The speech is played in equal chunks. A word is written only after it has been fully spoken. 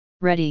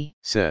Ready,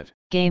 set,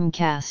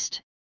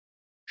 Gamecast.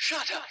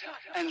 Shut up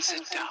and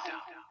sit down.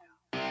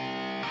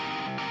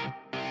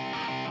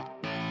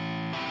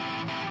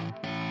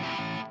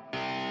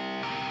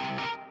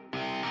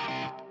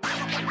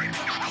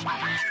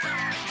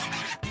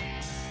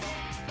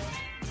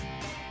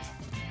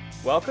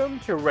 Welcome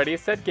to Ready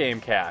Set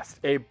Gamecast,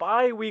 a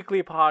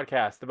bi-weekly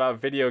podcast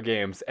about video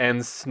games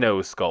and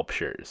snow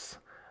sculptures.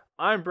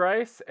 I'm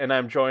Bryce, and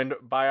I'm joined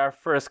by our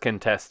first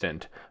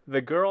contestant,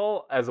 the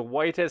girl as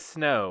white as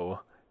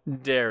snow,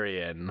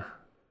 Darian.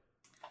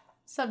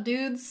 Sup,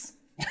 dudes?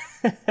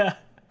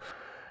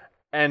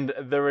 And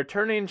the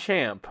returning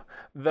champ,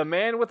 the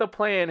man with a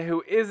plan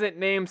who isn't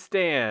named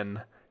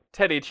Stan,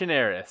 Teddy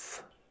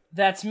Chinaris.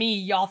 That's me.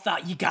 Y'all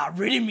thought you got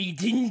rid of me,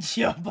 didn't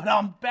you? But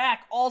I'm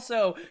back.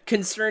 Also,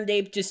 Concerned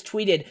Ape just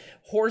tweeted,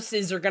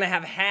 horses are gonna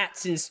have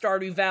hats in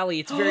Stardew Valley.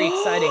 It's very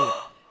exciting.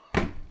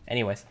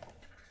 Anyways.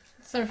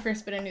 That's our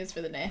first bit of news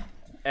for the day.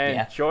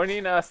 And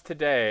joining us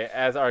today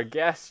as our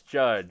guest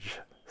judge,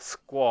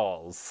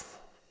 Squalls.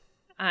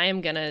 I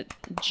am gonna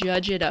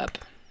judge it up.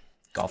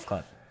 Golf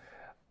club.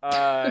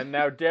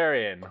 Now,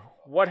 Darian,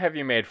 what have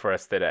you made for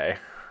us today?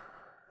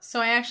 So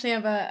I actually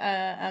have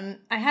I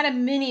had a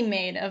mini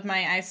made of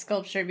my ice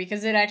sculpture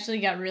because it actually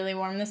got really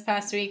warm this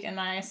past week and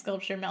my ice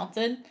sculpture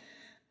melted.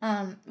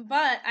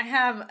 But I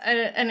have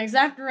an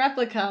exact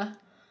replica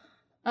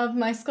of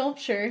my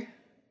sculpture.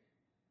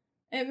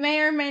 It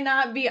may or may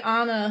not be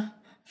Anna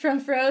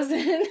from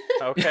Frozen.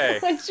 Okay.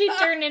 When she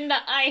turned into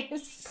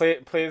ice.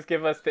 Please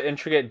give us the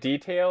intricate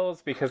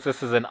details because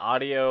this is an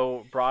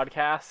audio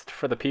broadcast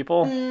for the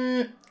people.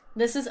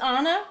 This is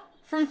Anna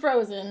from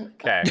Frozen.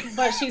 Okay.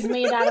 But she's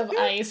made out of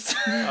ice.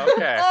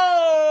 Okay.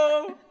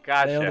 Oh!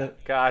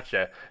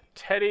 Gotcha.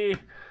 Teddy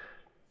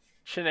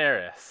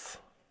Chinaris,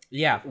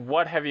 Yeah.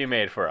 what have you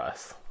made for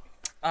us?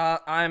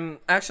 I'm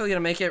actually gonna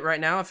make it right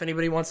now. If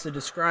anybody wants to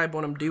describe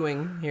what I'm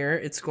doing here,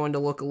 it's going to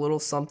look a little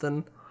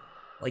something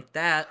like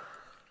that.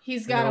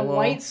 He's got a No, well.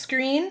 white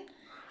screen,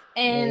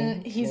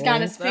 and he's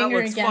got his finger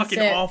that looks against fucking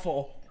it,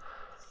 awful.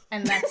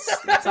 and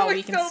that's all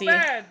we can so see.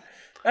 bad.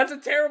 That's a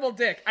terrible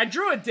dick. I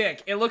drew a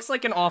dick. It looks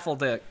like an awful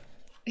dick.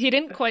 He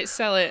didn't quite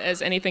sell it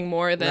as anything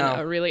more than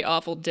No. a really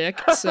awful dick,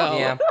 so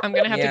Yeah. I'm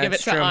gonna have to Yeah, give it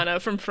it's to true. Anna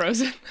from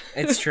Frozen.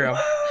 It's true.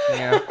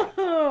 Yeah.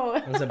 Oh,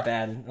 It was a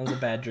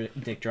bad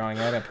dick drawing.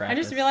 I gotta practice.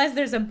 I just realized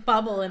there's a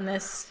bubble in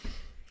this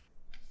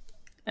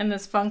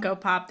Funko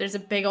Pop. There's a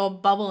big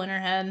old bubble in her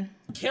head.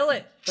 Kill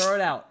it. Throw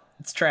it out.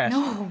 It's trash.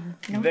 No,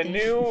 The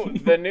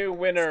new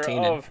winner It's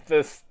tainted. of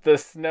the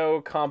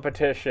snow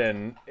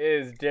competition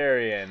is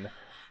Darian.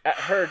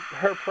 Her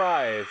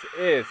prize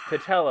is to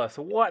tell us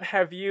what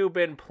have you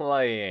been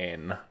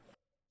playing.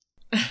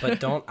 But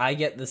don't I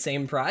get the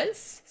same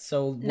prize?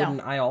 So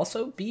wouldn't I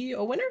also be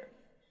a winner?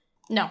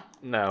 No.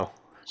 No.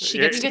 She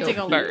You're- gets you to get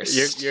go to go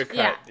first. You're cut.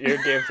 Yeah.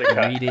 Your game's a cut.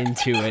 Read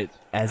into it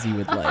as you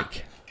would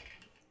like,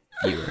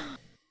 viewer.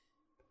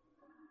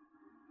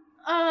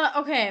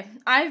 Okay.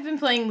 I've been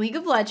playing League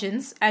of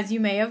Legends, as you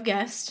may have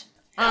guessed.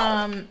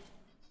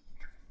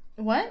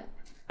 What?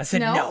 I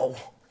said No. no.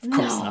 Of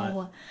course not.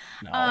 No.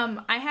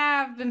 No. I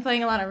have been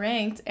playing a lot of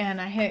ranked, and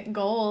I hit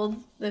gold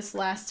this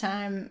last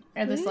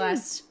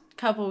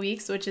couple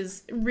weeks, which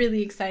is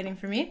really exciting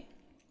for me.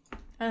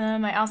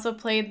 I also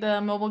played the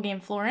mobile game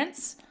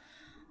Florence,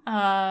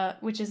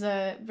 which is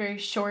a very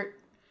short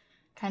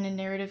kind of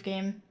narrative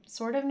game,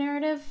 sort of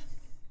narrative.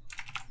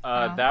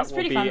 That it's will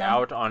pretty be fun, though.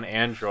 out on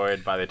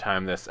Android by the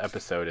time this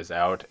episode is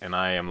out, and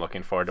I am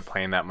looking forward to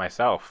playing that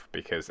myself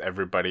because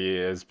everybody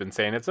has been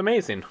saying it's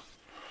amazing.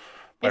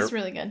 It's But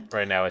really good.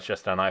 right now it's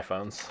just on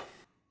iPhones.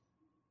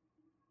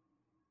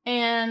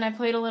 And I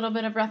played a little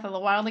bit of Breath of the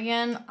Wild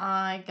again.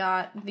 I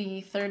got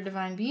the third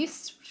Divine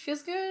Beast, which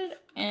feels good.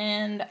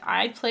 And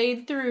I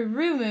played through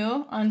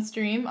Rumu on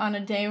stream on a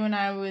day when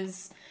I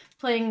was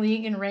playing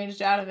League and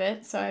raged out of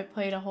it. So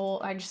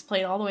I just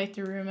played all the way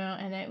through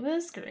Rumu, and it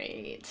was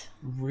great.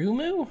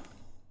 Rumu?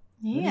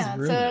 Yeah,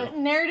 it's a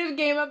narrative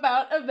game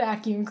about a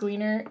vacuum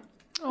cleaner.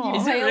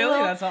 Is it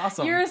really? That's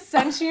awesome. You're a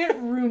sentient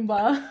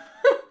Roomba.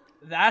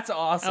 That's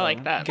awesome. I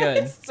like that.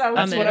 Good. So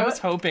That's what I cute. was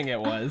hoping it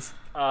was.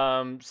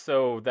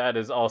 So that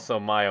is also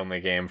my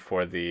only game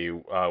for the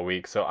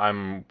week. So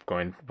we're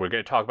going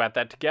to talk about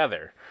that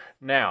together.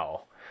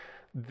 Now,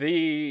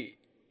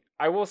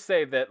 I will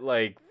say that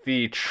like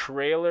the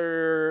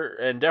trailer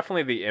and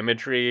definitely the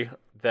imagery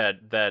that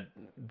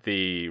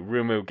the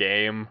Rumu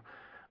game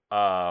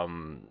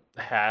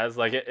has,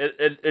 like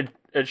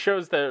it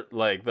shows that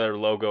like their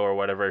logo or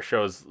whatever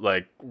shows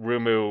like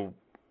Rumu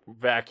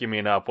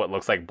vacuuming up what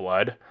looks like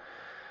blood.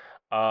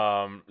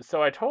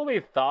 So I totally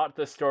thought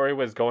the story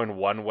was going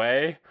one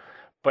way,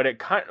 but it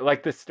kind of,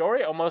 like the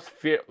story almost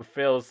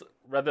feels,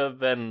 rather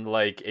than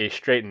like a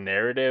straight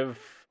narrative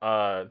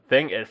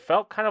thing, it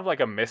felt kind of like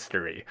a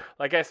mystery.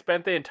 Like I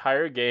spent the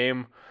entire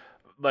game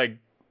like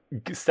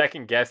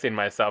second guessing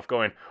myself,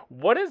 going,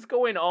 what is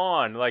going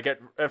on? Like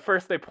at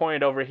first they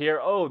pointed over here,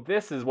 oh,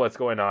 this is what's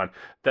going on.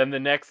 Then the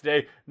next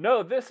day,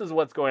 no, this is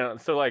what's going on.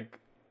 So like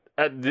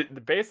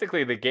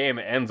basically the game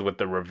ends with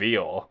the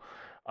reveal.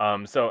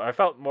 So I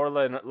felt more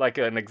like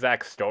an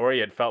exact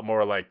story. It felt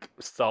more like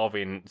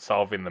solving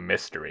the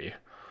mystery.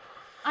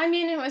 I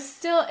mean,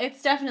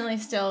 it's definitely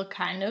still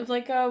kind of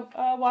like a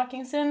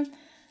walking sim.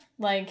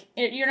 Like,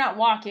 you're not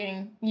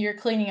walking, you're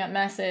cleaning up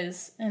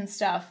messes and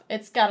stuff.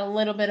 It's got a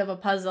little bit of a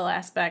puzzle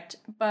aspect,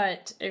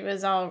 but it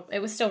was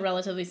still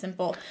relatively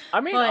simple. I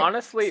mean, but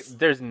honestly,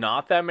 there's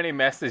not that many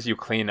messes you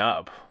clean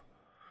up.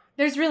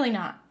 There's really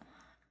not.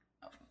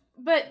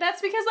 But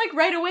that's because, like,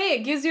 right away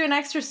it gives you an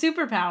extra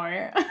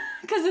superpower.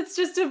 Because it's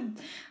just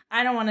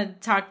I don't want to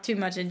talk too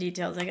much in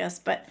details, I guess,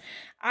 but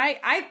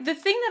the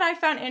thing that I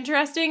found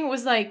interesting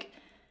was, like,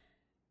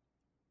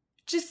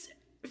 just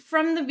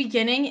from the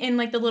beginning in,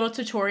 like, the little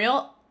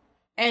tutorial,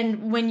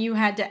 and when you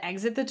had to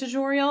exit the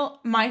tutorial,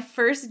 my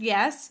first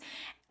guess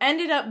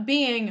ended up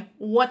being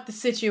what the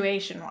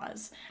situation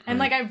was. And,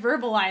 like, I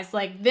verbalized,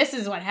 like, this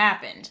is what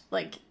happened.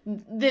 Like,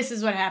 this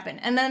is what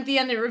happened. And then at the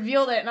end it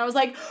revealed it, and I was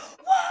like,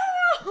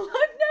 whoa!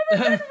 I've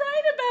never been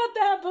right about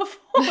that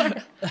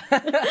before.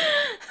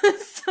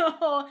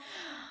 So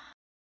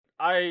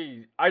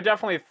I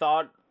definitely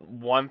thought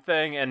one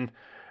thing, and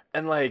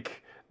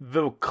like,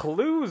 the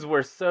clues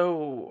were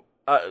so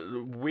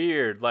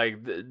weird.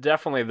 Like,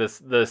 definitely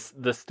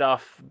the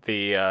stuff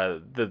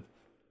the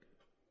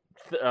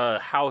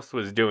house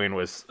was doing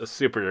was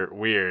super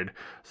weird.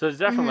 So it's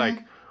definitely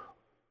like,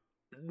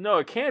 no,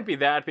 it can't be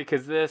that,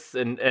 because this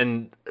and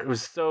it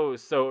was so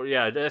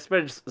yeah. I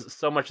spent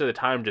so much of the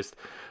time just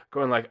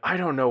going like, I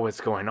don't know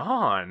what's going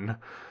on.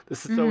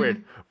 This is so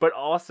weird. But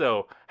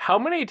also, how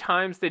many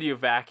times did you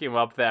vacuum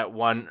up that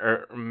one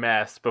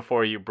mess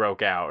before you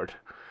broke out?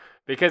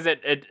 Because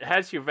it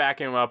has you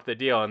vacuum up the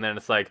deal, and then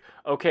it's like,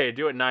 okay,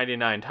 do it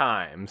 99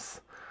 times.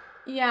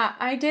 yeah,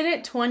 I did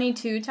it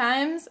 22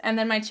 times, and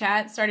then my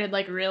chat started,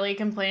 like, really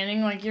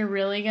complaining, like, you're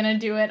really gonna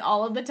do it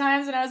all of the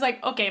times, and I was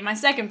like, okay, my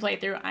second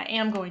playthrough, I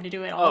am going to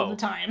do it all of the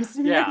times.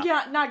 Yeah.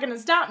 You're not gonna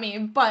stop me,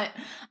 but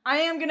I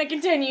am gonna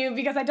continue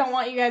because I don't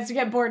want you guys to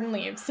get bored and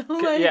leave. So,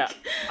 like, Yeah,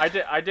 I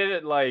did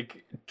it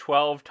like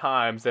 12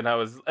 times, and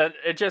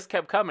it just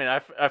kept coming.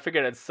 I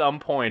figured at some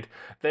point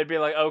they'd be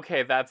like,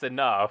 okay, that's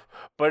enough,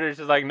 but it's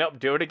just like, nope,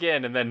 do it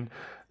again, and then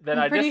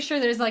I'm pretty sure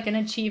there's, like, an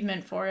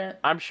achievement for it.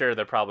 I'm sure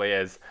there probably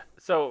is.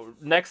 So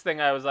next thing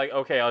I was like,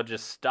 okay, I'll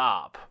just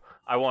stop.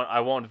 I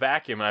won't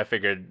vacuum, and I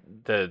figured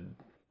the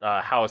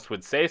house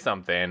would say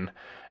something,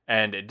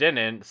 and it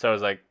didn't. So I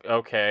was like,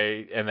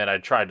 okay, and then I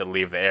tried to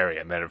leave the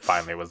area, and then it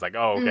finally was like,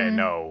 oh, okay,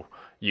 no,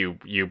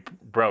 you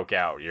broke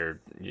out your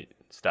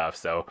stuff.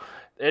 So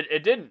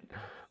it didn't,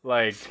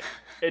 like,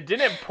 it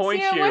didn't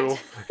point you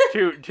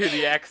to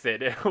the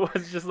exit. It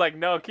was just like,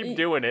 no, keep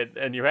doing it,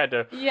 and you had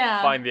to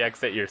find the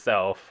exit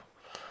yourself.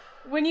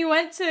 When you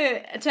went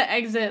to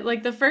exit,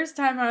 like, the first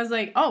time I was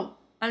like, oh,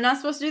 I'm not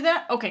supposed to do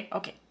that? Okay.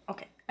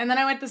 And then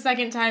I went the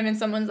second time, and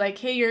someone's like,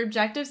 hey, your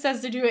objective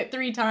says to do it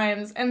 3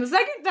 times. And the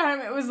second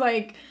time, it was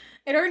like,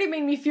 it already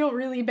made me feel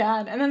really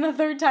bad. And then the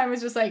third time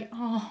was just like,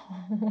 oh,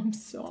 I'm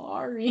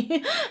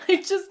sorry. I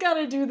just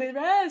gotta do the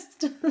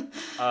rest.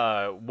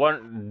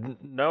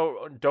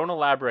 Don't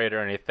elaborate or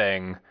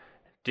anything.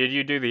 Did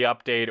you do the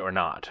update or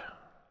not?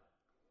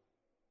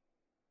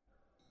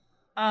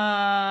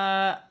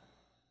 I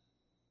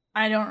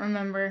don't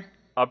remember.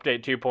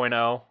 Update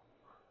 2.0?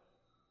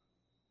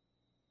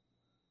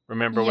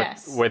 Remember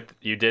with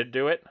you did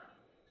do it?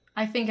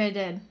 I think I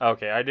did.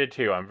 Okay, I did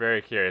too. I'm very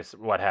curious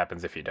what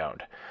happens if you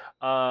don't.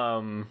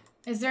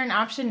 Is there an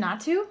option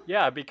not to?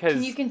 Yeah, because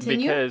Can you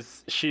continue?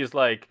 Because she's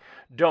like,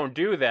 don't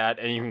do that,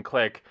 and you can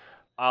click,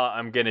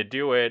 I'm gonna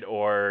do it,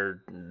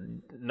 or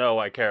no,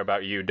 I care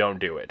about you, don't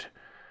do it.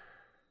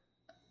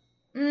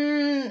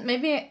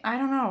 Maybe, I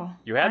don't know.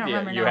 You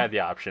had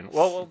the option.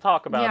 Well, we'll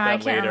talk about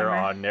that later remember.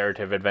 on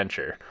Narrative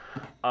Adventure.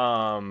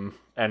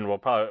 And we'll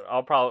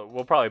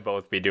probably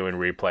both be doing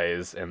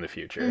replays in the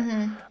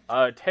future.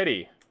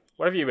 Teddy,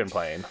 what have you been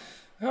playing?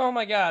 Oh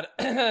my god.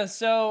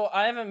 So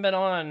I haven't been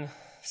on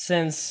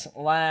since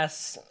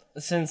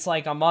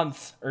like a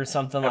month or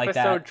something like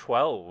that. Episode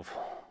 12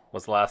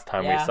 was the last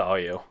time we saw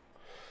you.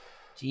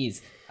 Jeez.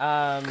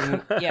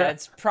 Yeah,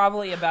 it's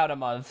probably about a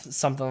month,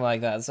 something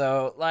like that.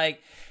 So,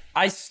 like,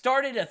 I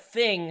started a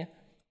thing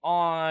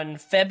on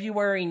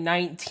February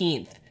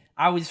 19th.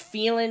 I was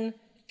feeling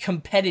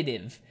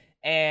competitive,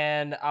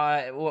 and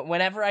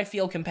whenever I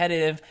feel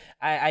competitive,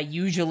 I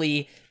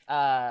usually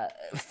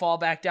fall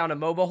back down a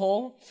MOBA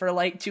hole for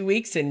like 2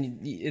 weeks,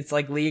 and it's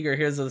like League or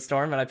Heroes of the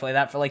Storm, and I play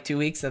that for like 2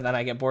 weeks, and then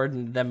I get bored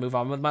and then move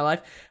on with my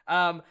life.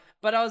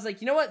 But I was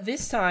like, you know what?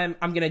 This time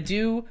I'm gonna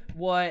do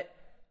what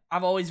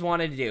I've always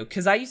wanted to do,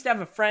 because I used to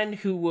have a friend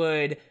who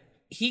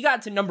he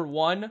got to number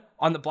 1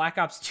 on the Black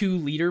Ops 2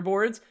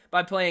 leaderboards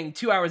by playing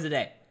 2 hours a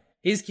day.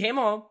 He just came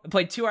home and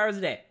played 2 hours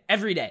a day,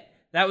 every day.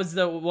 That was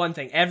the one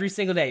thing. Every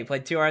single day he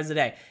played 2 hours a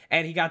day,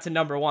 and he got to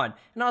number 1.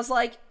 And I was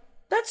like,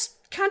 that's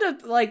kind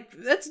of like,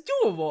 that's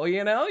doable,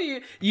 you know?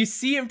 You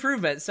see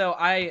improvement. So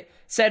I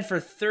said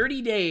for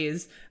 30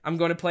 days, I'm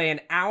going to play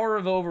an hour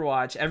of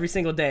Overwatch every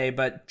single day,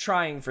 but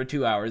trying for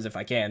 2 hours if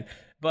I can.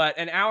 but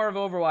an hour of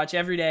Overwatch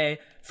every day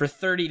for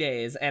 30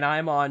 days, and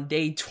I'm on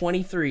day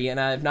 23, and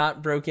I've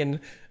not broken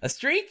a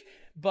streak.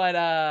 But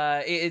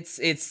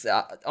it's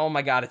oh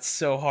my god, it's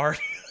so hard.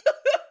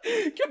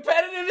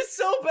 Competitive is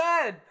so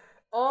bad.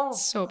 Oh,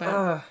 So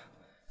bad.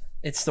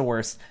 it's the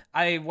worst.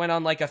 I went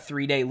on like a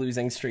 3-day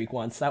losing streak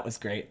once. That was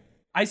great.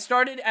 I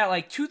started at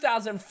like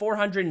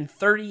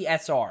 2,430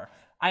 SR.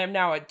 I am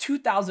now at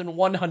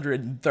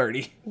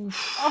 2,130.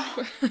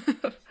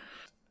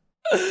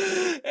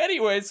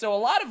 Anyway, so a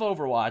lot of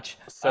Overwatch.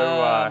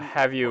 So,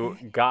 have you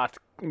got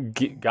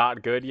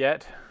good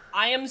yet?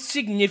 I am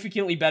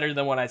significantly better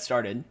than when I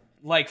started.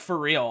 Like, for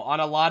real, on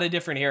a lot of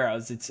different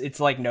heroes. It's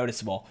like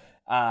noticeable,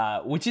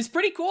 which is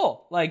pretty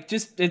cool. Like,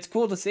 just it's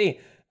cool to see.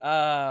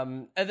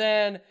 And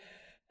then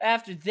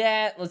after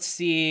that, let's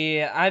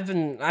see.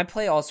 I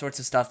play all sorts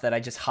of stuff that I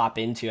just hop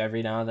into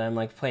every now and then.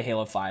 Like, play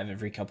Halo 5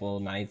 every couple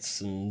of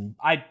nights, and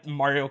I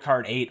Mario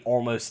Kart 8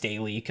 almost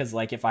daily. Because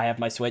like, if I have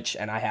my Switch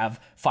and I have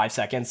 5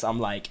 seconds, I'm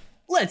like,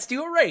 let's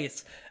do a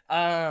race.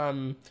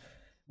 I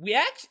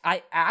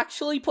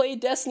actually played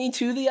Destiny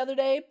 2 the other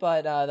day,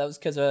 but that was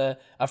because a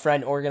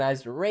friend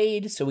organized a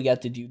raid, so we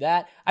got to do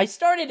that. I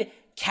started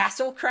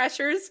Castle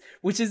Crashers,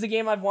 which is a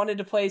game I've wanted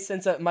to play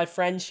since my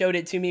friend showed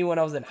it to me when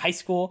I was in high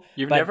school.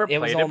 You've but never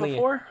played it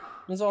before?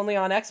 It was only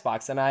on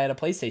Xbox, and I had a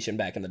PlayStation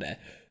back in the day.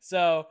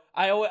 So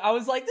I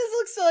was like, this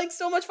looks like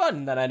so much fun,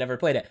 and then I never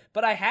played it.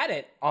 But I had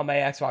it on my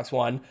Xbox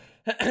One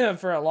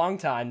for a long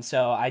time,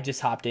 so I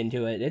just hopped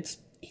into it. It's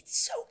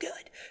so good.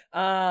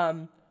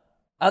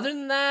 Other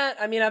than that,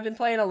 I mean, I've been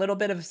playing a little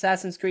bit of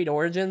Assassin's Creed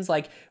Origins.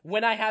 Like,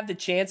 when I have the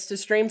chance to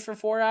stream for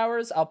 4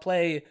 hours, I'll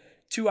play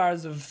 2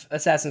 hours of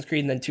Assassin's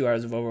Creed and then 2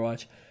 hours of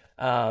Overwatch.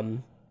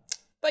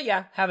 But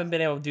yeah, haven't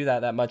been able to do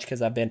that much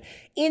because I've been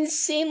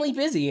insanely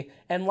busy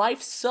and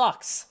life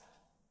sucks.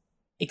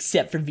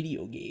 Except for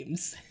video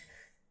games.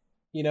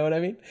 You know what I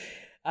mean?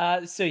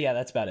 So yeah,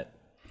 that's about it.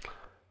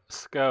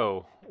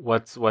 Sko,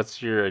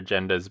 what's your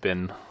agenda's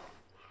been?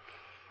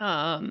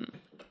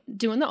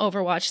 Doing the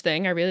Overwatch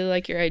thing. I really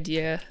like your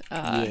idea,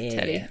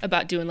 Teddy,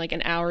 about doing like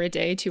an hour a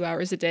day, 2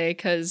 hours a day,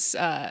 because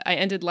I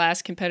ended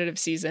last competitive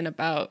season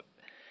about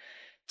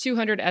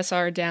 200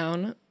 SR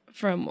down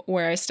from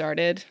where I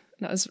started.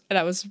 And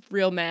I was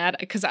real mad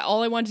because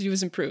all I wanted to do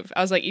was improve.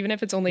 I was like, even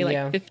if it's only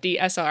like 50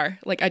 SR,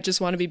 like I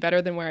just want to be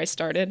better than where I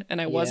started,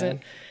 and I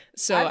wasn't.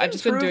 So I've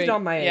just been doing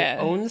on my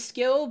own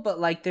skill, but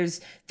like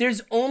there's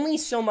only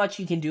so much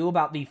you can do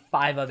about the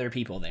 5 other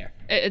people there.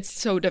 It's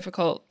so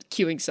difficult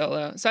queuing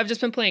solo. So I've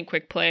just been playing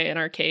quick play and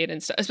arcade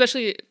and stuff,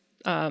 especially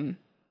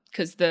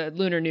because the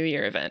Lunar New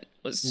Year event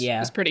was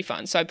pretty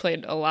fun. So I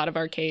played a lot of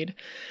arcade.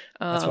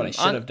 That's what I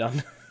should have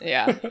done.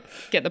 Yeah,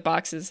 get the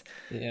boxes.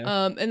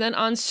 Yeah. And then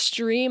on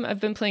stream, I've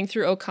been playing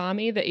through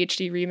Okami, the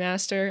HD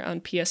remaster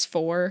on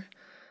PS4.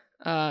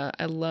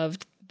 I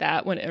loved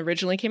that when it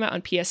originally came out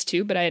on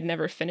PS2, but I had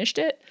never finished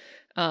it.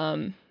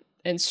 And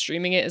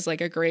streaming it is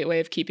like a great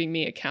way of keeping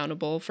me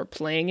accountable for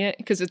playing it,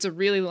 because it's a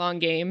really long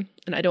game,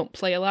 and I don't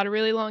play a lot of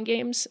really long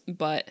games,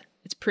 but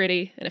it's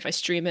pretty, and if I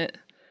stream it,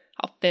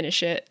 I'll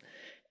finish it.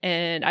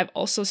 And I've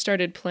also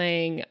started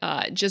playing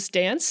Just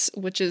Dance,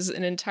 which is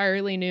an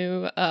entirely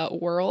new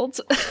world,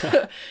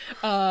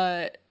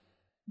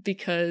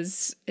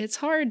 because it's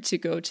hard to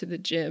go to the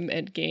gym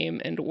and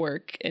game and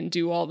work and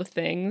do all the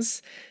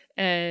things.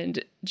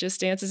 And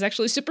Just Dance is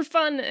actually super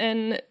fun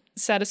and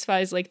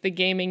satisfies like the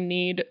gaming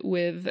need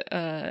with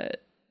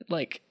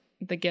like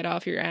the get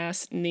off your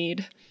ass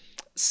need.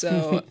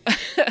 So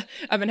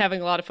I've been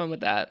having a lot of fun with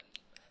that.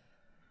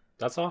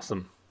 That's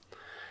awesome.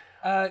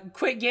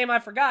 Quick game I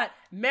forgot.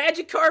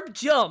 Magikarp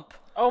Jump.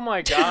 Oh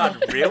my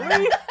god,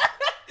 really?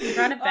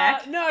 Run it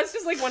back. No, it's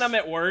just like when I'm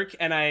at work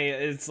and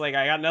it's like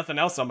I got nothing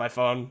else on my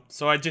phone,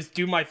 so I just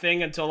do my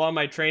thing until all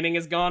my training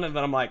is gone, and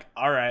then I'm like,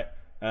 all right,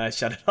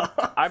 shut it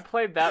off. I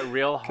played that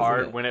real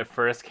hard when it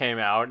first came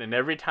out, and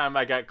every time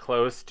I got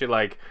close to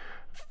like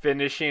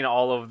finishing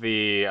all of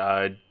the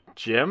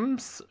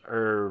gyms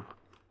or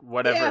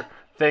whatever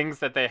things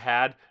that they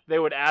had, they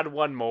would add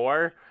one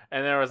more.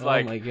 And there was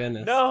like, my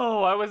goodness.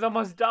 No, I was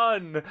almost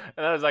done.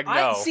 And I was like,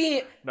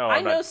 no.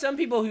 I know some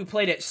people who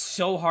played it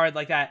so hard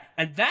like that,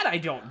 and that I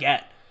don't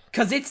get.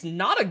 Because it's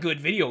not a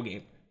good video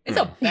game. It's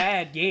a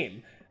bad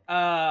game.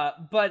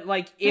 But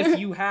like, if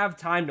you have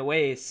time to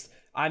waste,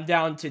 I'm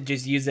down to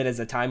just use it as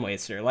a time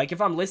waster. Like,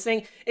 if I'm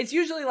listening, it's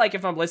usually like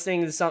if I'm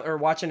listening to something or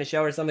watching a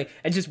show or something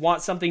and just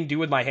want something to do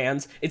with my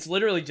hands, it's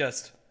literally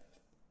just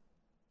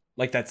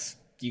like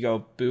you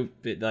go boop,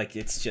 like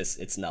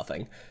it's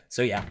nothing.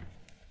 So yeah.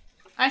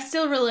 I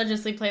still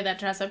religiously play that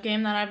dress-up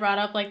game that I brought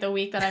up like the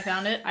week that I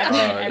found it. I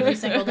play it every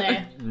single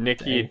day.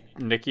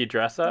 Nikki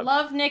dress up?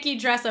 Love Nikki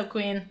dress-up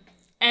queen.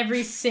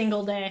 Every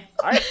single day.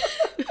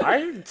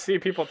 I see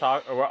people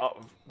talk...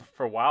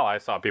 For a while, I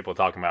saw people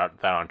talking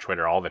about that on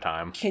Twitter all the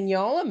time. Can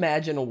y'all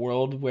imagine a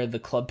world where the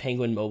Club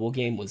Penguin mobile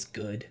game was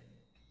good?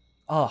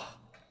 Oh.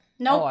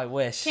 Nope. Oh, I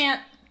wish.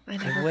 Can't. I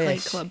never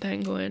played Club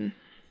Penguin.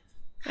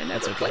 I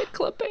never played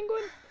Club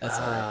Penguin.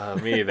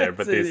 That's Me either,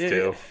 but these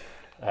two.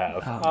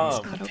 have.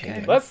 Oh, not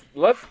okay.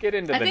 Let's get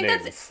into I the think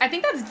news. I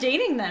think that's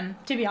dating them,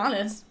 to be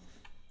honest.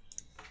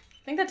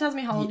 I think that tells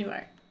me how old you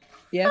are.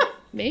 Yeah.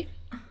 Me?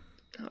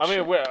 I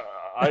mean,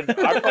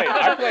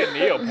 I played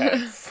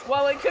Neopets.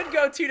 Well, it could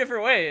go two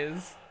different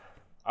ways.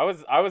 I was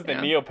the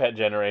Yeah. Neopet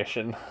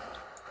generation.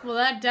 Well,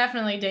 that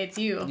definitely dates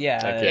you. Yeah.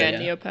 Okay. Yeah,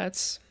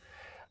 Neopets.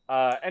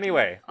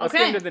 Anyway, let's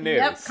Okay. get into the news.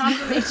 Yep,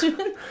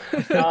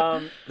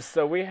 confirmation.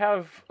 So we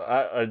have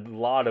a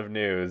lot of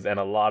news and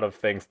a lot of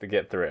things to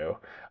get through.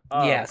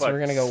 Yeah, so but, we're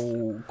gonna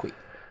go quick.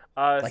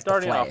 The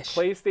starting off, Flash.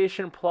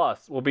 PlayStation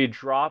Plus will be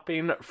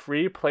dropping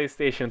free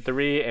PlayStation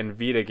 3 and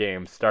Vita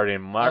games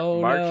starting March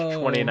no.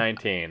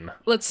 2019.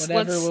 Let's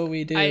will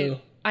we do?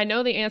 I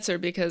know the answer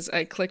because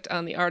I clicked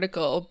on the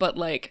article, but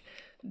like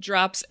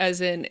drops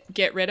as in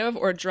get rid of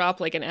or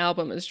drop like an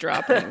album is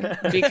dropping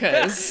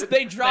because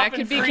They drop that in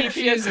could be free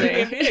confusing.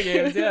 PS3 and Vita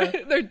games,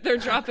 yeah. they're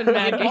dropping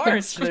mad In March,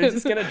 games. they're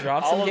just gonna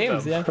drop All some of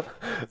games, them.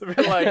 yeah.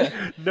 They're like,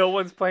 no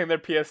one's playing their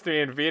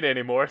PS3 and Vita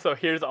anymore, so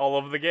here's all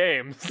of the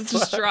games.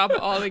 Just drop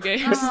all the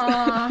games.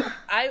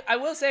 I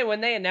will say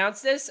when they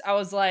announced this, I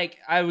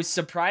was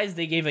surprised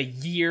they gave a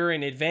year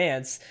in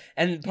advance,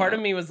 and part of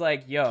me was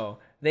like, yo,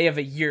 they have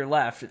a year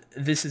left.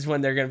 This is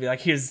when they're gonna be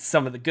like, here's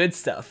some of the good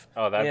stuff.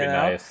 Oh, that'd you be know?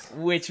 nice.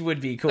 Which would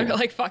be cool. They're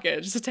like, fuck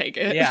it, just take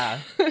it. yeah,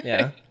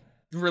 yeah.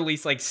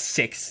 Release like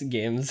 6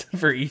 games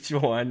for each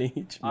one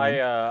each month.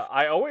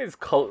 I always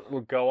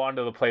go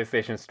onto the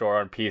PlayStation Store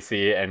on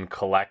PC and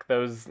collect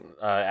those,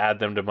 add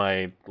them to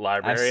my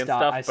library and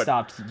stuff. I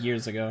stopped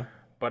years ago.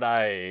 But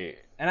I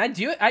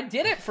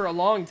did it for a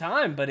long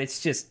time, but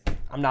it's just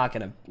I'm not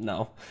gonna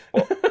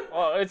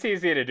well, it's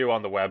easy to do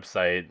on the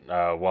website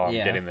while I'm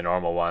Yeah. getting the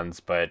normal ones.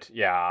 But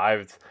yeah,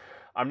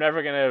 I'm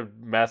never gonna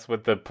mess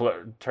with the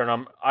turn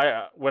on.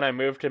 When I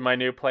moved to my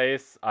new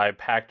place, I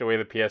packed away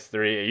the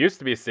PS3. It used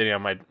to be sitting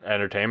on my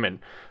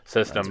entertainment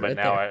system, but right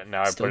now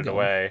there. I Still put it going.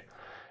 away,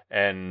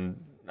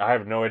 and I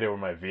have no idea where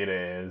my Vita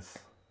is.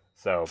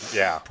 So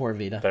yeah, Poor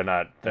Vita. they're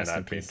not Rest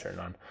in being peace. turned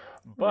on.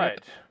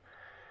 But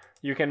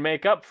you can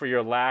make up for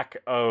your lack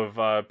of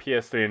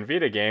PS3 and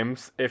Vita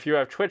games if you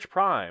have Twitch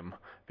Prime,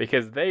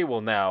 because they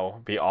will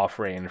now be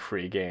offering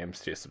free games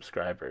to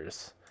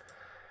subscribers.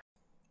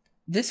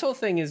 This whole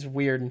thing is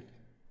weird.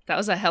 That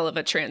was a hell of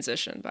a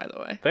transition, by the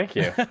way. Thank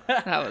you.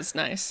 That was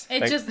nice.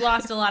 It just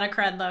lost a lot of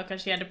cred, though,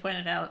 because she had to point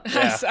it out.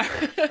 Yeah. Sorry.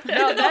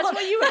 No, that's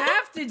what you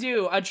have to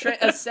do. A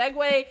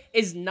segue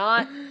is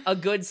not a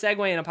good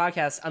segue in a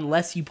podcast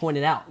unless you point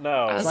it out. No,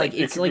 I was Like like,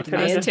 it's like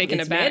I was taken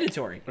it's aback.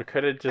 mandatory. we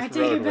could have I just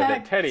take rode it with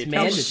back. it. Teddy, It's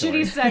tell,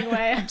 mandatory. Shitty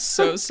segue.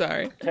 So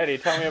sorry. Teddy,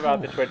 tell me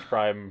about the Twitch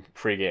Prime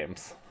free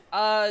games.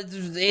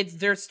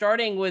 They're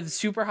starting with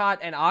Super Hot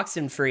and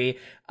Oxenfree,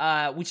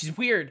 which is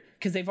weird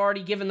because they've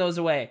already given those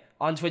away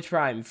on Twitch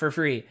Prime for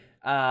free.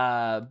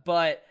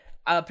 But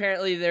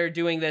apparently they're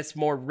doing this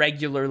more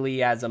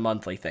regularly as a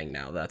monthly thing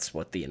now. That's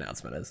what the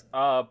announcement is.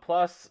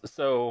 Plus,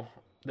 so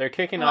they're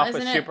kicking Well, off with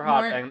isn't it Super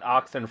Hot more- and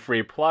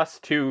Oxenfree, plus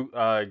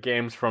 2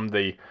 games from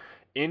the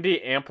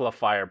Indie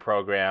Amplifier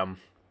program,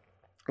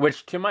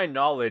 which, to my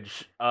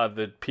knowledge,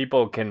 the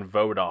people can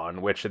vote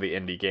on which of the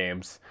indie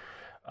games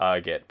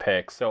get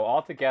picked. So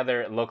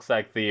altogether, it looks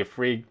like the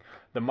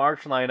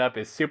March lineup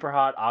is Super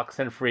Hot,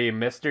 Oxenfree,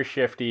 Mr.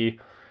 Shifty,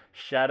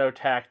 Shadow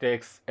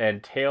Tactics,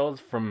 and Tales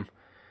from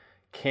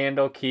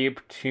Candlekeep,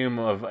 Tomb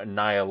of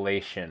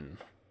Annihilation.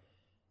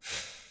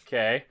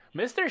 Okay,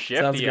 Mr.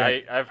 Shifty,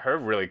 good. I've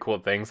heard really cool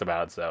things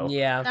about. So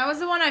Yeah. That was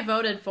the one I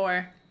voted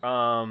for.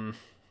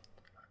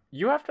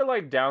 you have to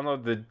like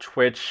download the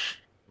Twitch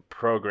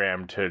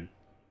program to.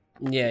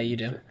 Yeah, you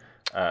do.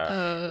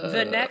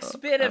 The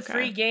next bit of okay.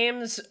 free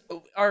games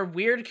are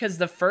weird because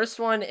the first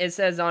one, it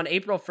says on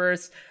April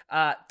 1st,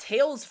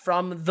 Tales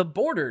from the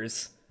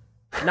Borders.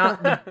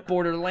 Not the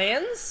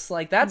Borderlands.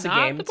 Like, that's Not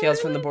a game, the Tales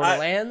from the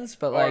Borderlands,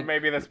 but Or like,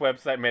 maybe this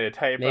website made a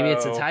typo. maybe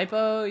it's a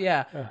typo.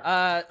 Yeah.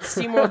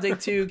 SteamWorld Dig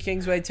 2,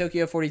 Kingsway,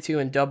 Tokyo 42,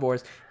 and Dub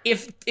Wars.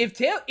 If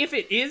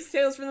it is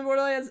Tales from the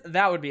Borderlands,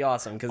 that would be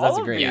awesome because that's All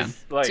a of great Yeah. game.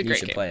 Like, It's a You great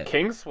should game. play it.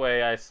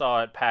 Kingsway, I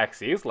saw at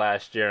PAX East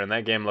last year, and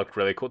that game looked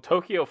really cool.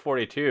 Tokyo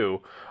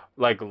 42,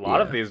 like a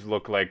lot of these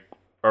look like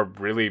are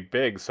really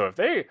big. So if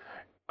they're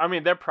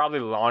probably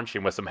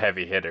launching with some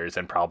heavy hitters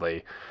and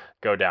probably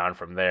go down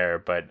from there.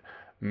 But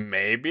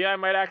maybe I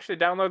might actually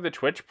download the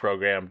Twitch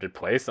program to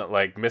play something.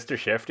 Like Mr.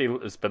 Shifty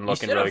has been You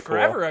looking should have really cool.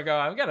 forever ago.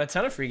 I've got a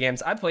ton of free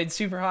games. I played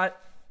Super Hot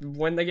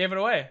when they gave it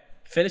away.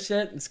 Finished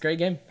it. It's a great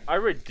game. I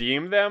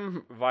redeem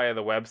them via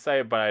the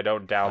website, but I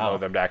don't download Oh.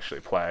 them to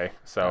actually play.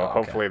 So Oh, okay.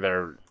 hopefully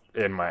they're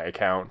in my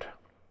account.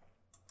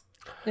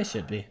 They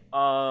should be.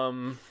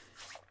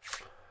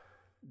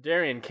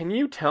 Darian, can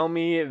you tell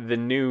me the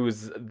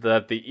news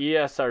that the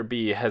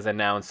ESRB has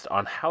announced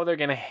on how they're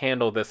going to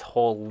handle this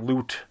whole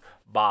loot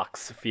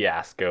box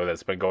fiasco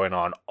that's been going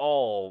on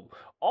all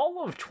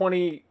of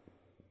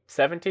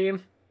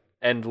 2017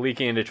 and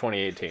leaking into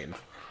 2018?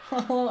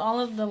 All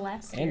of the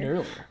last And year.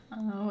 earlier.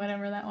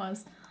 Whatever that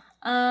was.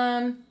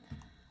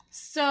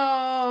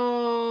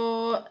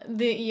 So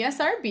the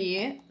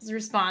ESRB's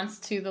response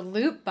to the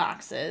loot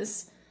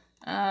boxes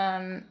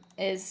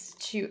is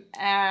to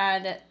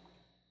add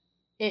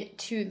it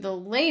to the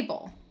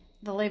label.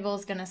 The label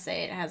is going to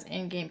say it has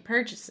in-game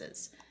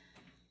purchases.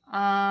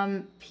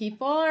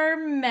 People are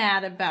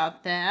mad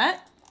about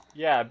that.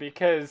 Yeah,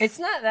 because It's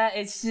not that.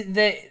 It's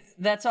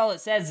that's all it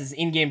says is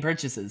in-game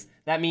purchases.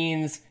 That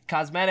means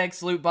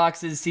cosmetics, loot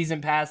boxes,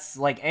 season pass,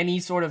 like any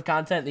sort of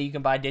content that you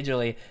can buy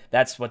digitally.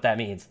 That's what that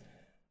means.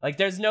 Like,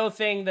 there's no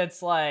thing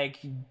that's like,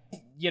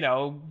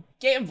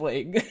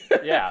 gambling.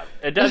 yeah,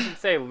 it doesn't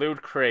say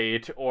loot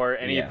crate or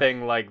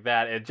anything like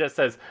that. It just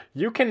says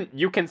you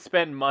can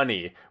spend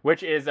money,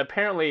 which is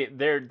apparently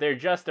they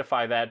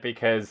justify that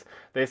because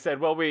they said,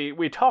 well,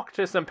 we talked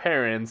to some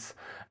parents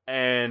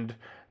and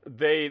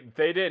they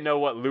didn't know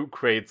what loot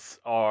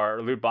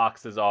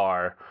boxes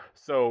are,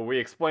 so we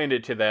explained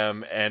it to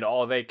them, and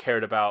all they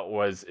cared about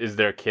was, is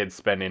their kids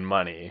spending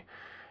money?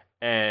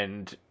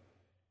 And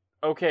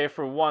okay,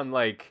 for one,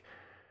 like,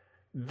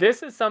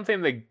 this is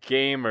something the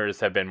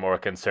gamers have been more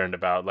concerned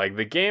about. Like,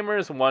 the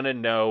gamers want to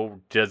know,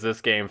 does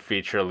this game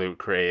feature loot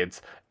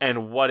crates,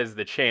 and what is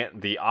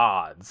the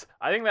odds?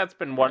 I think that's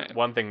been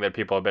one thing that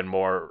people have been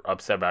more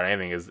upset about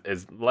anything is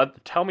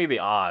tell me the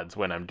odds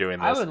when I'm doing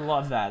this. I would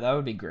love that. That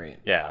would be great.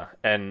 Yeah,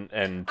 and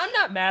I'm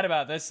not mad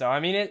about this though. I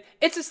mean,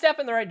 it's a step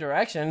in the right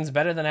direction. It's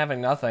better than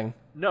having nothing.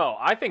 no,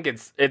 I think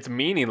it's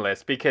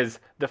meaningless because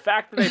the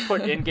fact that they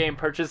put in-game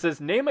purchases,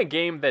 name a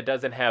game that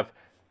doesn't have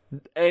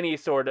any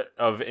sort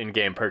of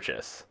in-game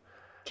purchase.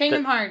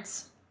 Kingdom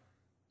Hearts.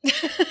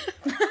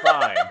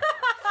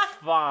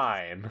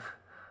 Fine.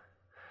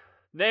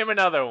 Name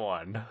another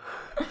one.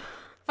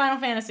 Final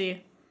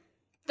Fantasy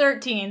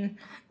 13.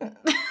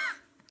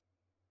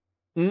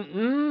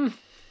 Is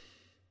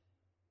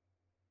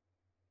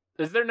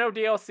there no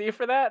DLC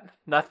for that?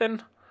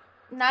 Nothing?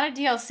 Not a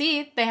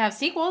DLC. They have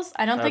sequels.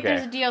 I don't think Okay.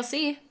 there's a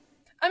DLC.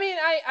 I mean,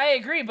 I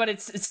agree, but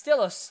it's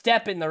still a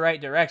step in the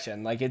right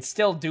direction. Like, it's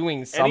still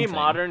doing something. Any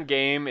modern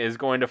game is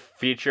going to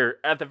feature,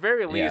 at the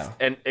very least,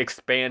 an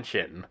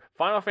expansion.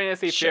 Final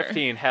Fantasy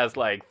 15 has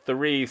like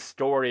 3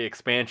 story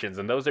expansions,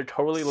 and those are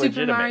totally Super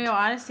legitimate. Mario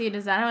Odyssey,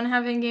 does that one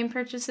have in-game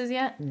purchases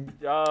yet? No.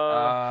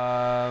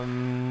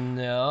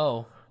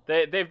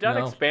 They've done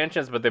No.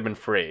 expansions, but they've been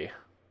free.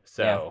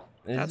 So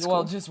That's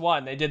well, just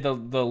one. They did the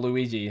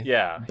Luigi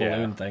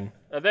balloon thing.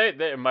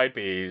 They might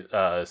be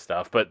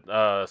stuff, but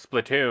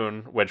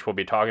Splatoon, which we'll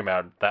be talking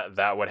about,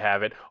 that would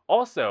have it.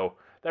 Also,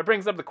 that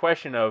brings up the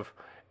question of,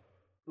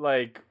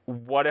 like,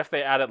 what if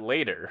they add it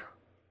later?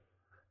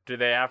 Do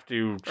they have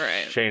to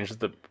change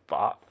the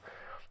bot?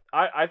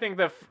 I think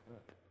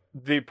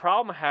the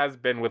problem has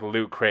been with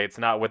loot crates,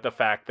 not with the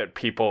fact that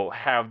people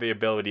have the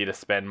ability to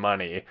spend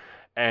money,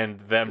 and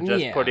them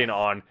just putting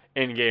on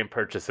in-game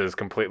purchases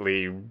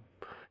completely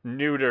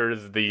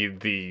neuters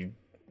the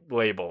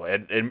label.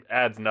 It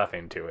adds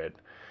nothing to it.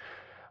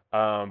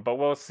 But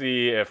we'll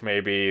see if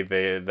maybe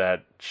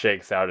that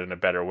shakes out in a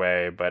better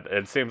way. But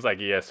it seems like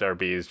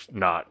ESRB is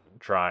not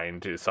trying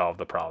to solve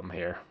the problem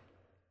here.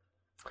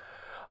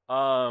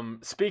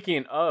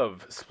 Speaking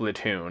of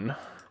Splatoon,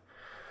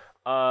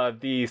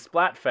 the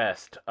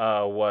Splatfest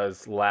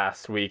was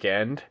last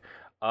weekend.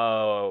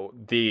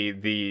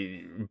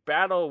 The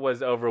battle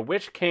was over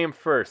which came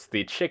first,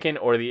 the chicken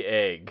or the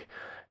egg.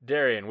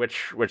 Darian,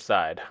 which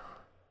side?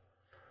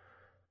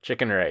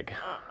 Chicken or egg?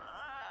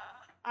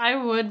 I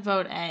would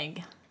vote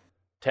egg.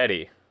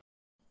 Teddy.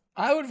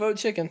 I would vote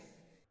chicken.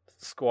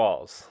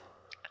 Squalls.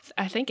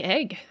 I think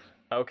egg.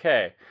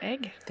 Okay.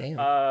 Egg. Damn.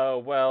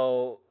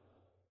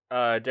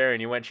 Darian,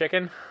 you went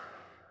chicken?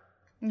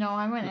 No,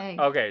 I went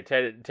egg. Okay,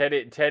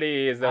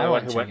 Teddy is the only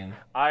one who went.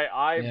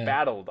 I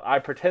battled. I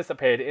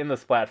participated in the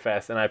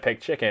Splatfest, and I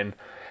picked chicken.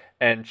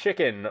 And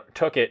chicken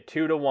took it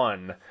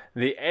 2-1.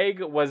 The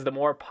egg was the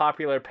more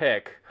popular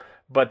pick,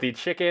 but the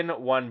chicken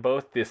won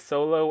both the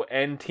solo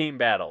and team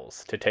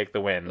battles to take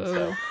the win.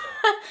 So.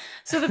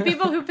 So the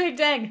people who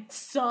picked egg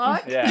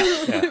suck?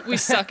 Yeah. We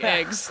suck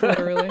eggs,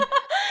 literally.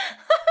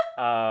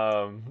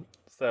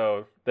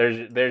 So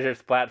there's your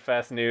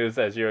Splatfest news,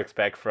 as you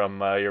expect from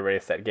your Ready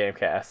Set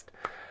Gamecast.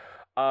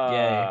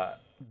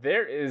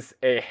 There is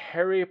a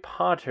Harry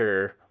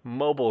Potter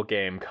mobile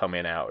game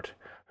coming out.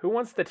 Who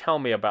wants to tell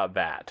me about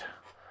that?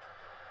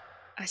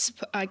 I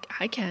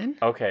can.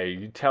 Okay,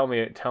 you tell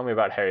me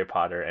about Harry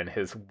Potter and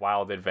his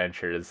wild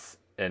adventures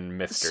and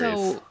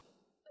mysteries.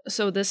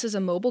 So this is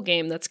a mobile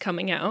game that's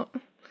coming out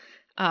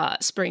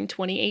spring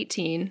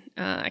 2018.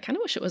 I kind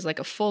of wish it was like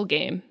a full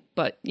game,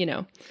 but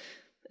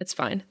it's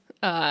fine.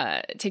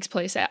 It takes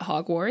place at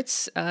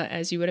Hogwarts,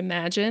 as you would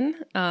imagine,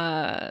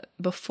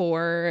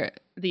 before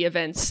the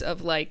events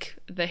of like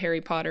the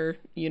Harry Potter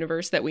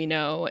universe that we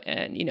know.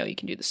 And, you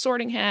can do the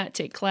Sorting Hat,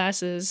 take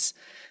classes,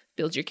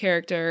 build your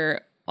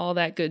character, all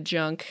that good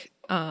junk.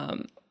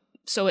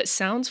 So it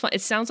sounds fun.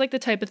 It sounds like the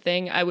type of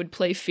thing I would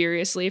play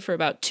furiously for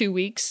about 2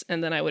 weeks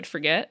and then I would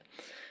forget.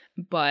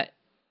 But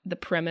the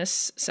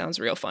premise sounds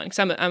real fun because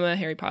I'm a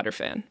Harry Potter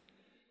fan.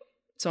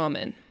 So I'm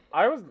in.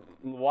 I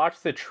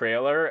watched the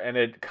trailer and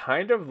it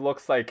kind of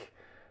looks like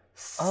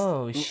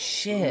Oh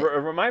shit! It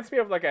reminds me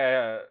of like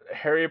a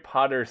Harry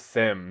Potter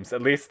Sims,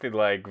 at least the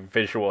like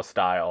visual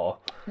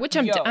style. Which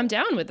Yo. I'm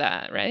down with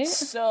that, right?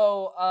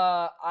 So,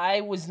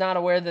 I was not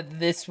aware that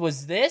this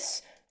was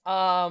this.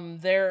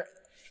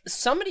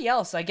 Somebody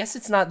else, I guess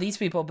it's not these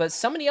people, but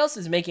somebody else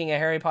is making a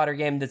Harry Potter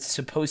game that's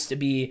supposed to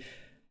be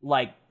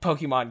like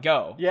Pokemon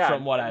Go, Yeah,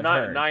 from what I've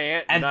heard.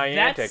 And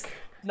Niantic that's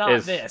not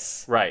is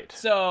this. right.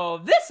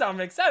 So this I'm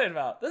excited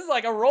about. This is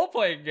like a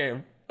role-playing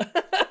game.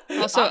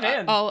 Also, I'm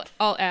in.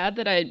 I'll add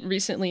that I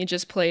recently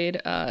just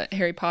played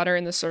Harry Potter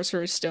and the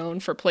Sorcerer's Stone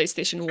for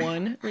PlayStation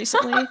 1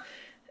 recently.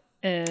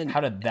 And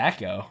How did that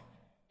go?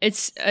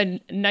 it's a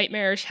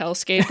nightmarish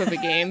hellscape of a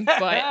game,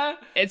 but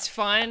it's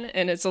fun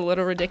and it's a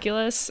little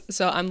ridiculous.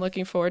 So I'm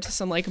looking forward to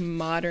some like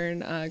modern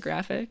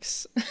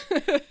graphics.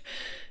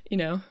 You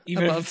know,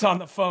 Even if above. it's on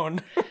the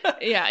phone.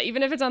 Yeah,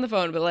 even if it's on the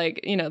phone, but like,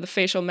 you know, the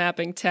facial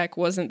mapping tech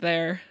wasn't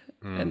there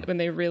and when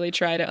they really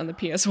tried it on the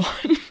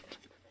PS1.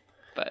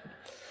 But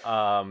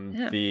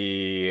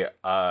The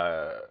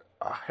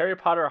Harry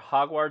Potter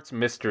Hogwarts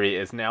Mystery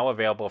is now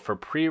available for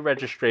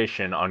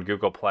pre-registration on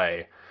Google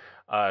Play.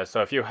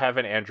 So if you have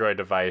an Android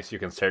device, you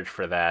can search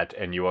for that,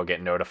 and you will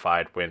get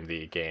notified when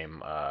the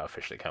game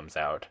officially comes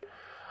out.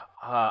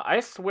 I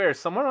swear,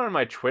 someone on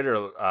my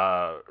Twitter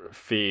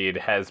feed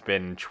has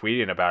been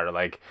tweeting about it.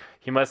 Like,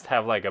 he must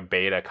have like a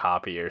beta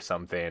copy or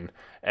something.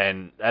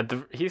 And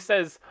he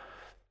says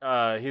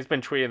he's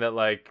been tweeting that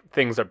like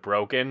things are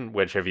broken,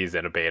 which if he's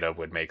in a beta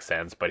would make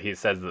sense. But he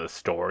says the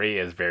story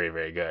is very,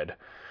 very good.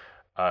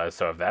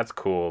 So if that's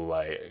cool,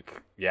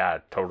 like, yeah,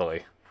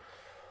 totally.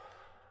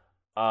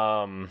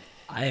 I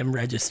am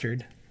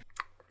registered.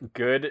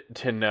 Good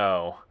to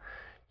know.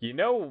 You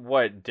know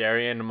what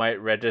Darian might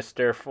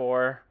register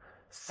for?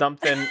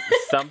 Something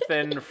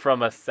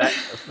from a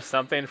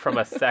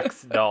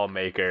sex doll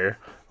maker,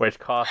 which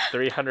costs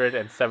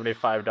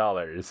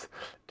 $375.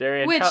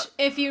 Darian, Which,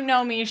 if you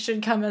know me,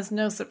 should come as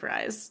no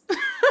surprise.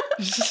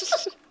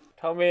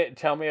 tell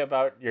me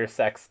about your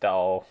sex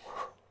doll.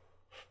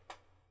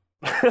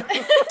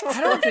 I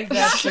don't think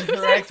that's the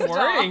correct Sex doll.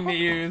 wording to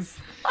use.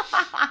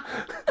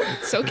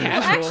 so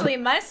casual. Actually,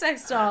 my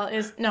sex doll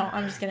is... No,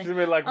 I'm just kidding. You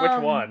mean like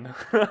which one?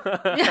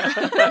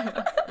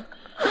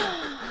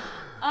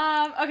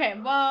 Okay,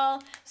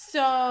 well,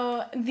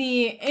 so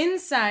the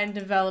Inside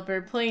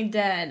developer, Play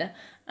Dead,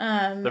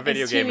 The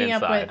video is game teaming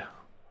up Inside.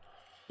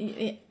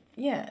 with...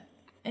 Yeah.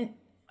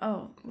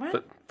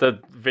 What? The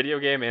video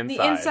game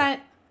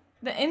Inside.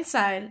 The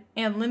Inside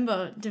and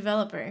Limbo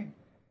developer.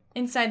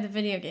 Inside the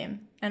video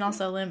game, and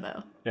also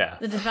Limbo. Yeah.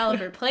 The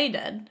developer, Play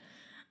Dead,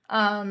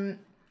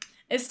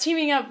 is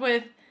teaming up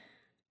with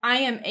I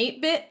Am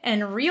 8-Bit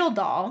and Real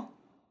Doll,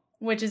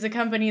 which is a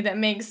company that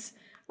makes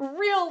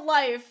real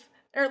life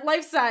or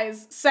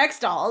life-size sex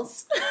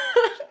dolls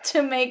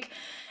to make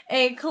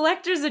a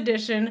collector's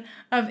edition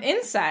of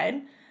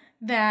Inside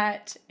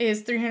that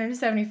is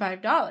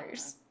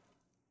 $375.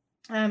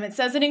 It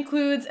says it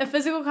includes a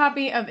physical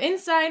copy of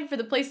Inside for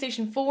the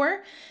PlayStation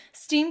 4,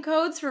 Steam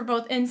codes for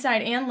both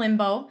Inside and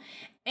Limbo,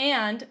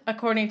 and,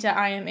 according to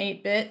I Am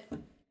 8-Bit,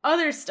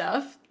 other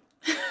stuff.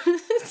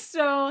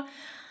 So,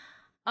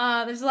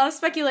 there's a lot of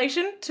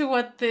speculation to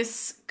what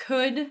this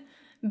could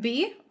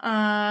be.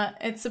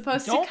 It's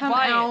supposed to come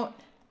out...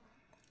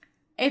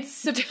 It's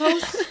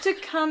supposed to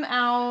come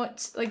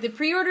out, like, the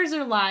pre-orders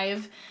are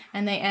live,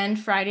 and they end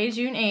Friday,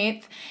 June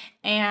 8th,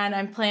 and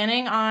I'm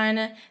planning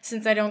on,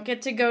 since I don't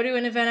get to go to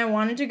an event I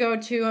wanted to go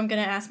to, I'm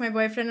going to ask my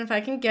boyfriend if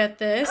I can get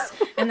this,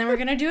 and then we're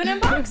going to do an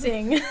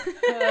unboxing.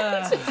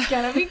 It's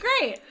going to be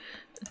great.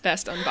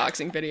 Best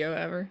unboxing video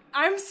ever.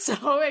 I'm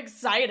so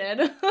excited.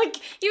 Like,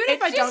 even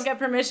if I don't get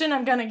permission,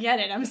 I'm going to get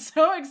it. I'm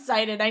so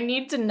excited. I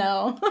need to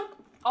know.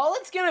 All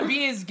it's gonna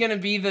be is gonna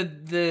be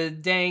the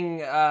dang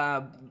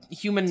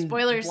human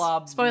Spoilers.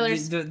 blob.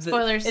 Spoilers.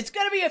 Spoilers. It's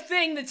gonna be a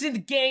thing that's in the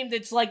game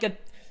that's like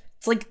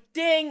it's like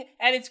ding,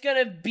 and it's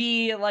gonna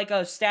be like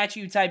a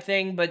statue type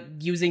thing, but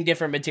using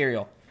different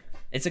material.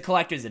 It's a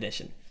collector's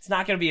edition. It's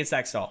not gonna be a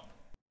sex doll.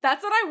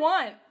 That's what I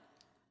want.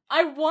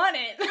 I want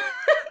it.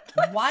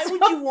 Why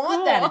would you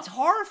want that? It's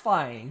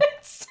horrifying.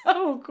 It's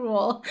so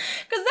cool.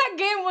 Because that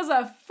game was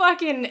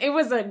it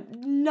was a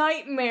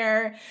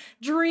nightmare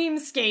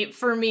dreamscape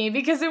for me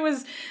because it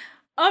was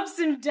ups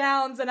and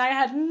downs and I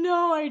had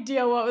no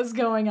idea what was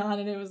going on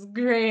and it was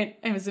great.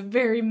 It was a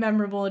very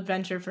memorable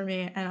adventure for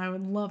me and I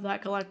would love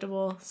that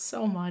collectible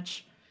so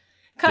much.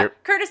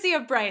 Courtesy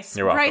of Bryce.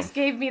 You're welcome. Bryce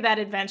gave me that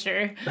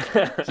adventure.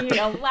 He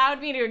allowed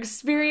me to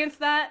experience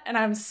that and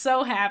I'm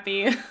so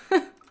happy.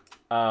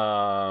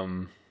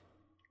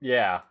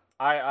 Yeah,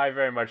 I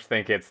very much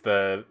think it's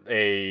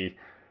a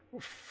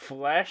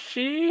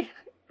fleshy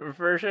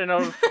version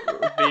of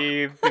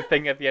the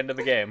thing at the end of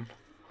the game,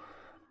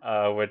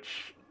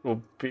 which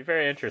will be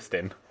very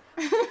interesting.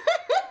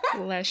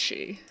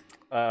 Fleshy.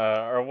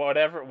 Or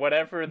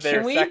whatever their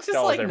Can we sex just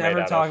dolls like are made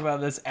never out talk of. about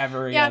this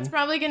ever again? Yeah, it's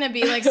probably going to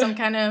be like some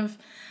kind of,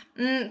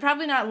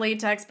 probably not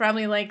latex,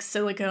 probably like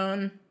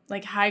silicone,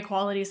 like high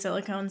quality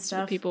silicone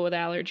stuff. People with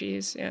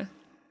allergies, yeah.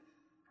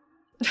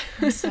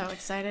 I'm so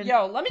excited.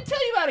 Yo, let me tell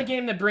you about a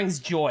game that brings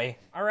joy.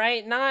 All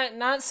right,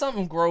 not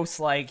something gross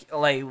like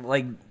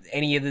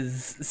any of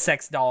this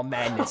sex doll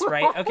madness,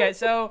 right? Okay,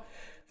 so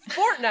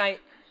Fortnite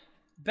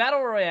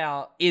Battle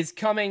Royale is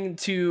coming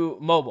to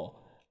mobile.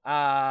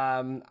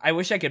 I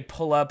wish I could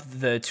pull up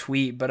the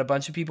tweet, but a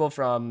bunch of people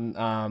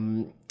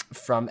from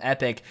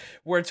Epic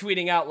were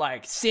tweeting out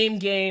like same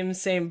game,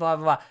 same blah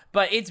blah blah.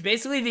 But it's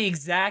basically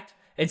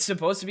it's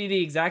supposed to be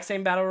the exact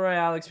same Battle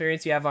Royale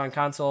experience you have on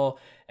console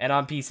and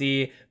on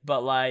PC,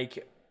 but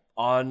like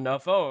on a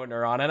phone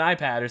or on an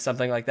iPad or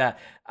something like that.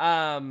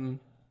 And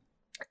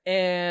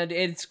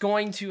it's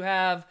going to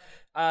have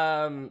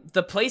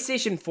the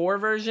PlayStation 4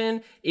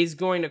 version is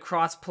going to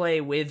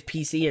cross-play with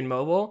PC and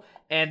mobile,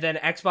 and then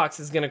Xbox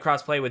is going to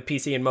cross-play with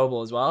PC and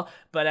mobile as well,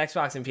 but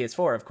Xbox and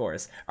PS4, of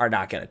course, are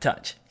not going to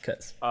touch,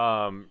 because...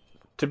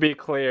 To be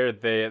clear,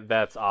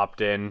 that's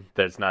opt-in.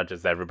 There's not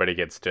just everybody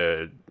gets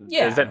to...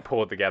 Yeah. Isn't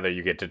pulled together,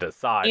 you get to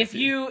decide. If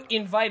you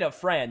invite a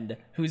friend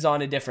who's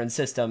on a different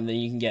system, then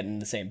you can get in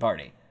the same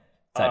party.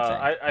 Type thing.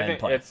 I think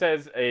play. it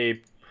says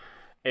a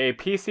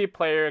PC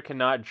player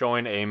cannot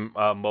join a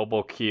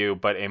mobile queue,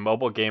 but a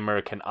mobile gamer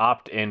can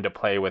opt in to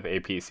play with a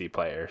PC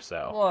player.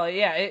 So, well,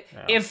 yeah.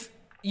 If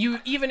you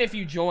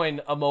join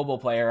a mobile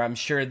player, I'm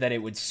sure that it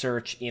would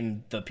search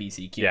in the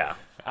PC queue. Yeah.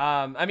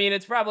 I mean,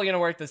 it's probably gonna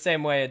work the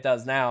same way it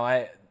does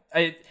now.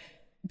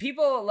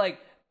 People like.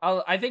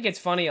 I think it's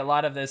funny. A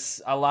lot of the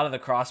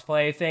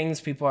crossplay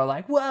things, people are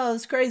like, "Whoa,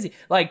 it's crazy!"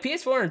 Like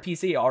PS4 and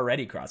PC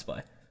already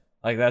crossplay.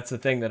 Like that's the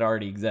thing that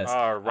already exists.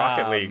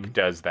 Rocket League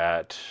does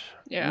that.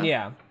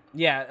 Yeah.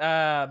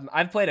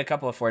 I've played a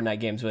couple of Fortnite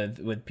games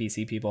with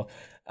PC people.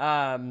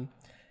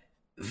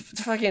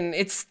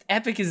 It's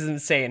Epic is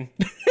insane.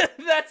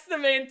 That's the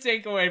main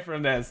takeaway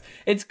from this.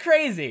 It's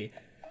crazy.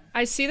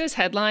 I see this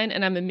headline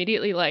and I'm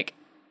immediately like,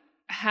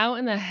 how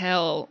in the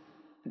hell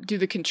do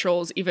the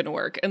controls even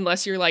work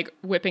unless you're like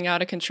whipping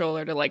out a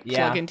controller to like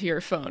plug into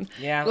your phone?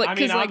 Yeah, like, I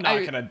mean, I'm not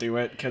I, gonna do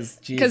it because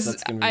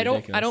that's gonna be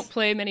ridiculous. I don't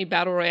play many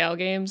battle royale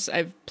games.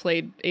 I've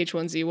played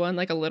H1Z1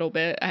 like a little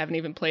bit. I haven't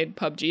even played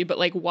PUBG, but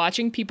like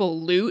watching people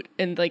loot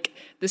and like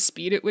the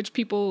speed at which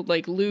people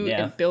like loot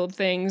and build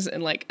things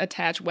and like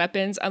attach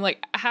weapons, I'm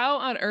like, how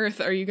on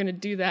earth are you gonna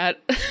do that?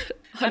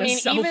 On a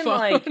cell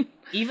phone?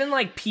 Even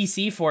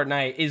PC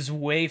Fortnite is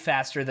way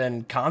faster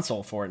than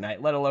console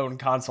Fortnite, let alone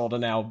console to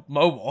now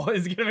mobile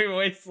is going to be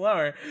way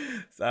slower.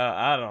 So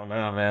I don't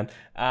know,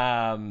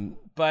 man.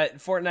 But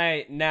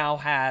Fortnite now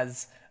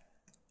has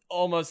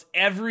almost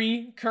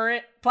every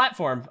current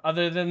platform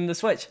other than the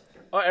Switch.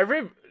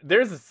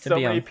 There's so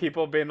many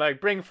people being like,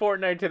 bring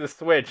Fortnite to the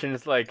Switch, and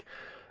it's like,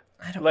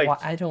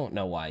 I don't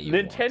know why you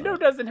Nintendo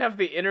doesn't have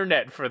the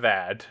internet for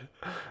that.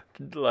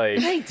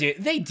 Like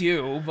they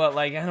do, but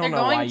like I don't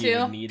know why you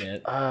would need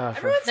it.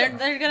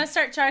 They're gonna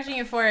start charging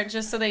you for it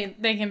just so they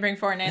can bring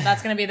Fortnite.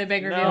 That's gonna be the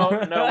big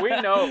reveal. No,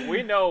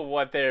 we know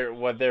what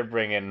they're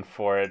bringing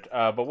for it.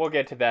 But we'll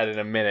get to that in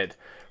a minute.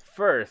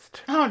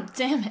 First, oh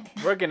damn it,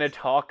 we're gonna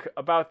talk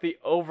about the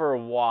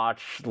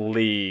Overwatch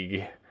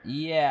League.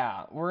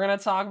 Yeah, we're gonna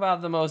talk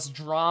about the most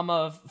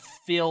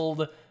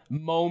drama-filled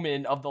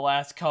moment of the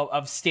last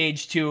of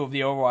stage 2 of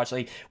the Overwatch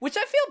League, which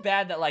I feel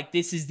bad that like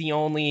this is the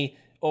only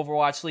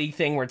Overwatch League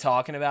thing we're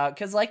talking about,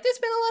 because like there's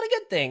been a lot of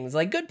good things,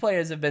 like good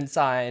players have been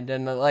signed,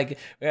 and like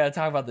we gotta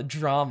talk about the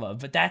drama,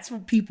 but that's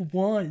what people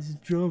want is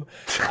drama.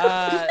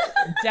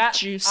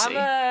 Juicy. I'm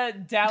a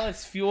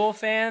Dallas Fuel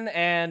fan,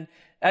 and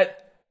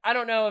I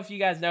don't know if you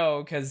guys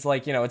know, because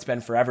like, you know, it's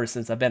been forever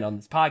since I've been on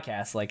this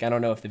podcast. Like, I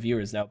don't know if the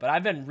viewers know, but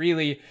I've been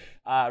really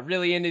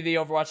into the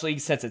Overwatch League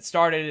since it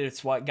started.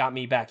 It's what got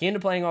me back into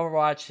playing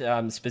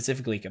Overwatch,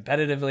 specifically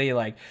competitively.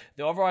 Like,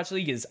 the Overwatch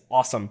League is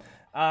awesome.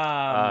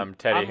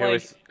 Teddy,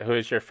 who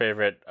is your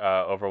favorite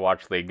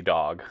Overwatch League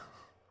dog?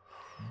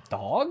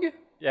 Dog?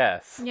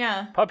 Yes.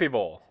 Yeah. Puppy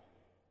Bowl.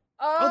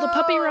 Oh, the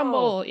Puppy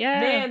Rumble. Yeah.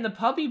 Man, the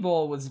Puppy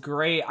Bowl was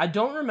great. I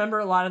don't remember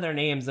a lot of their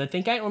names. I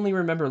think I only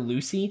remember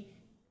Lucy.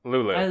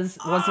 Lulu.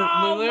 Wasn't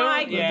Lulu?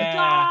 My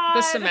God.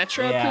 The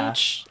Symmetra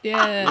pooch.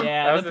 Yeah.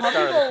 Yeah, That the was the Puppy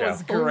start of the Bowl show.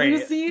 was great.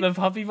 Lucy? The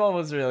Puppy Bowl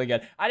was really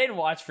good. I didn't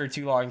watch for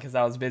too long because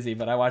I was busy,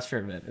 but I watched for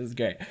a bit. It was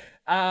great.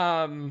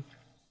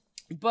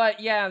 But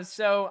yeah,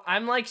 so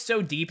I'm like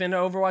so deep into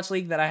Overwatch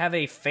League that I have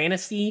a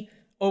fantasy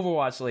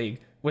Overwatch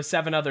League with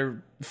 7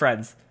 other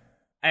friends.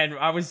 And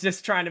I was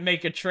just trying to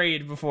make a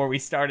trade before we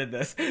started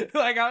this.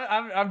 Like,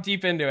 I'm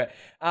deep into it.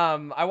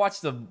 I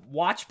watch the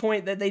watch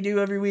point that they do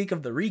every week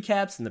of the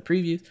recaps and the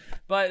previews.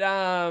 But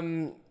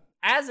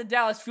as a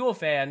Dallas Fuel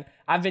fan,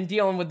 I've been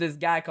dealing with this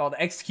guy called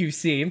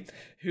XQC,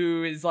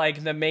 who is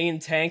like the main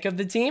tank of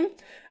the team,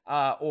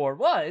 or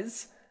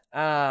was,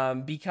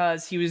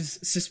 because he was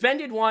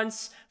suspended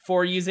once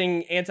for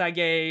using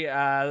anti-gay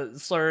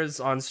slurs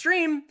on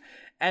stream,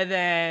 and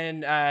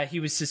then he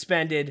was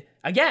suspended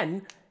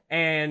again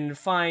and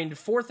fined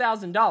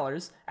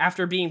 $4,000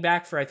 after being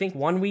back for, I think,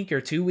 1 week or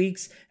 2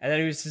 weeks. And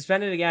then he was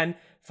suspended again,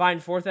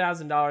 fined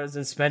 $4,000 and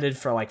suspended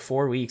for like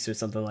 4 weeks or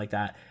something like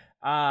that.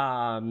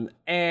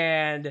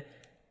 And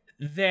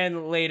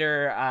then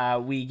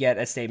later we get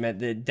a statement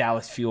that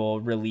Dallas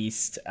Fuel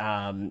released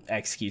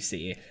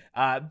XQC.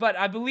 But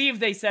I believe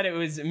they said it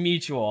was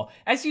mutual.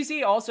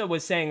 XQC also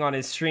was saying on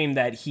his stream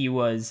that he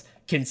was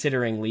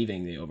considering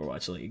leaving the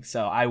Overwatch League.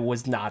 So I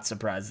was not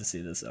surprised to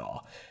see this at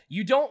all.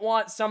 You don't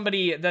want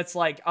somebody that's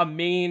like a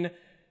main...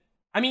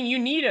 I mean, you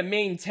need a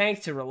main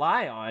tank to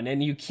rely on,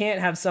 and you can't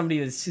have somebody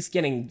that's just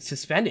getting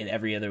suspended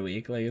every other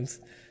week. Like,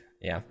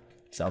 yeah.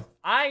 So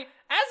I,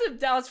 as a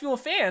Dallas Fuel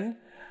fan,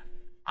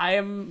 I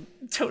am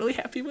totally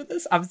happy with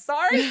this. I'm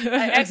sorry.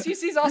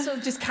 XQC is also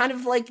just kind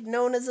of like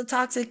known as a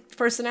toxic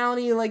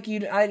personality. Like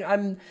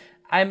I'm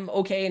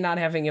okay not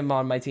having him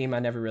on my team. I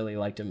never really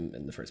liked him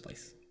in the first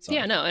place. So.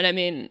 Yeah, no, and I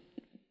mean,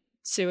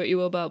 say what you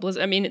will about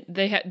Blizzard. I mean,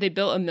 they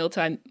built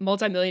a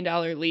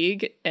multi-million-dollar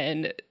league,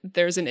 and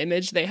there's an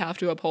image they have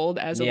to uphold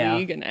as a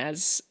league and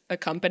as a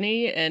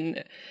company.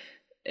 And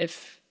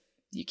if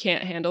you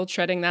can't handle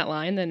treading that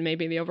line, then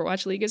maybe the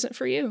Overwatch League isn't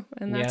for you.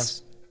 And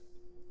that's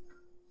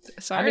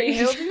sorry. I mean,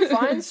 he'll be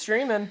fine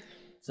streaming.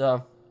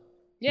 So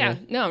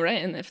no,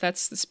 right. And if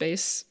that's the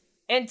space,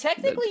 and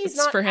technically he's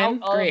not for him.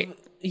 Great.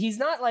 He's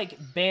not like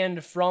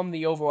banned from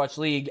the Overwatch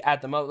League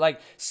at the moment. Like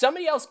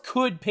somebody else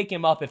could pick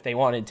him up if they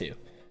wanted to.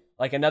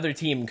 Like, another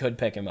team could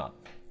pick him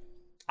up.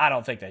 I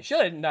don't think they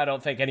should, and I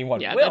don't think anyone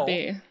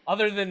will.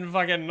 Other than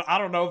fucking, I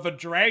don't know, the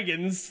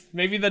Dragons.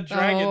 Maybe the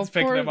Dragons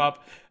pick them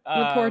up.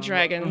 The poor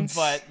Dragons.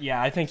 But, yeah,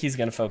 I think he's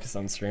going to focus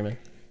on streaming.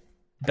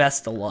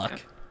 Best of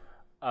luck.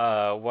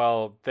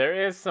 Well,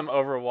 there is some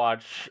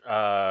Overwatch,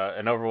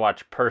 an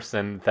Overwatch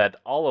person that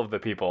all of the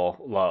people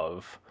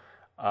love.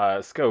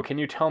 Sko, can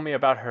you tell me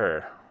about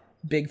her?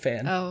 Big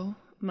fan. Oh,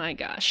 my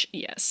gosh.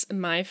 Yes.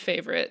 My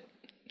favorite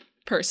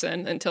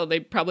person until they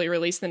probably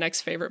release the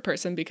next favorite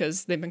person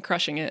because they've been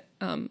crushing it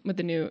with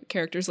the new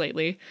characters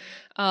lately,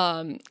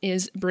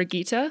 is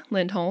Brigitte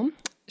Lindholm.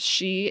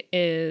 She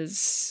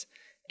is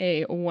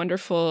a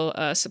wonderful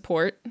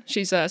support.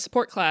 She's a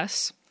support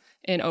class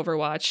in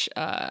Overwatch.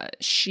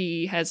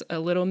 She has a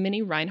little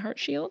mini Reinhardt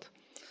shield,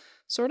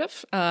 sort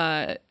of.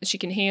 She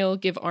can heal,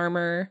 give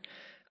armor,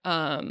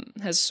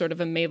 has sort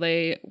of a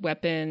melee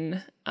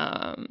weapon.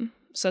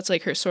 So that's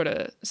like her sort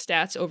of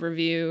stats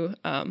overview.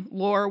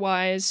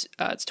 Lore-wise,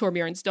 it's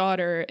Torbjorn's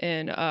daughter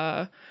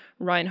and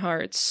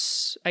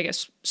Reinhardt's, I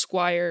guess,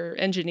 squire,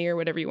 engineer,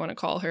 whatever you want to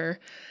call her.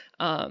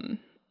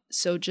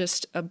 So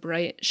just a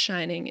bright,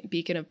 shining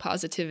beacon of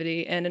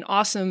positivity and an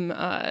awesome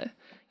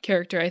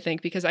character, I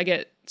think, because I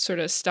get sort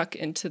of stuck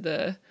into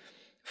the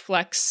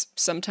flex,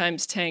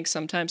 sometimes tank,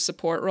 sometimes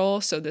support role.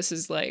 So this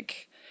is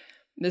like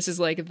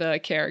the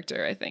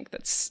character, I think,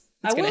 that's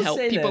going to help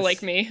people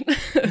like me.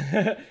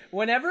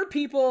 Whenever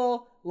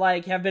people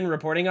like have been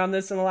reporting on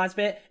this in the last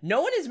bit,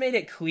 no one has made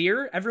it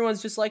clear.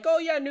 Everyone's just like, oh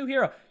yeah, new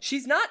hero.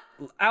 She's not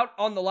out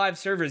on the live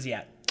servers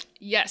yet.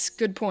 Yes,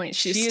 good point.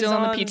 She's still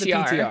on the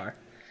PTR.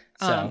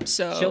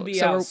 So she'll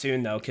be out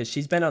soon though, because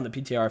she's been on the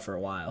PTR for a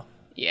while.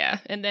 Yeah,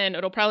 and then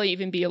it'll probably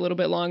even be a little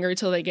bit longer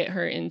till they get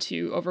her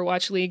into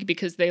Overwatch League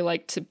because they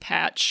like to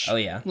patch. Oh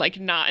yeah, like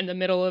not in the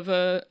middle of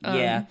a.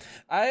 Yeah,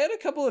 I had a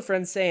couple of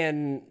friends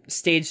saying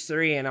stage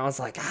 3, and I was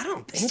like, I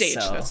don't think stage,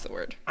 so. That's the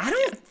word. I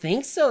don't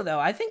think so though.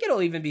 I think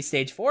it'll even be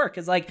stage 4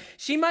 because like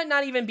she might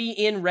not even be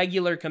in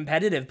regular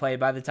competitive play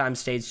by the time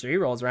stage 3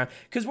 rolls around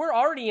because we're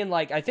already in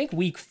like I think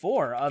week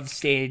 4 of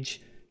stage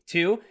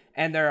 2,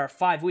 and there are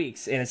 5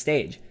 weeks in a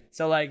stage.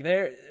 So like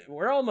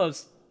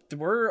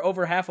we're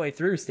over halfway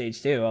through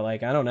stage 2.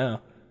 Like, I don't know.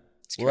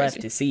 We'll have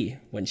to see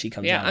when she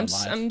comes out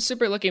live. I'm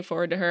super looking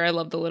forward to her. I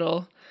love the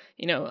little,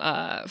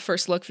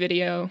 first look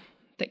video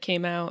that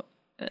came out.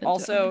 And,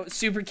 also,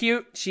 super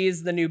cute. She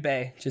is the new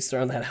Bae. Just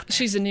throwing that out.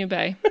 She's a new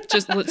Bae.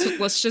 Just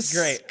let's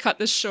just cut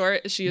this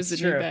short. She is the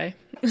new Bae.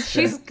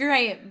 She's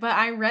great, but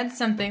I read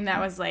something that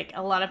was like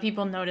a lot of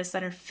people noticed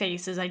that her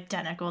face is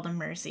identical to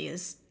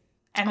Mercy's,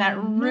 and that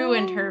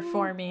ruined her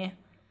for me.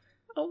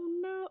 Oh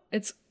no,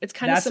 it's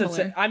kind of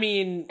similar.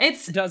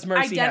 Does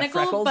Mercy have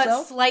freckles but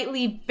though?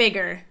 Slightly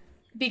bigger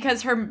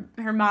because her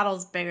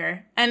model's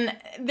bigger, and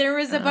there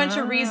was a bunch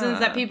of reasons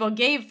that people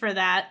gave for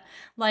that.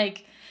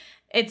 Like,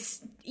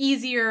 it's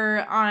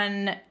easier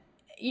on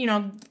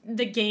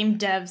the game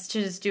devs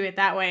to just do it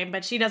that way,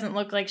 but she doesn't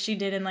look like she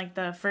did in like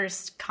the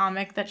first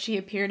comic that she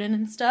appeared in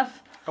and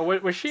stuff. Oh,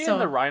 was she in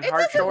the Reinhardt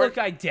short? It doesn't look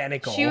short?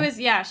 identical. She was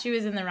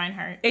in the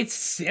Reinhardt. It's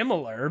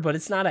similar, but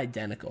it's not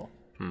identical.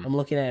 I'm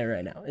looking at it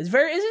right now. It's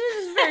very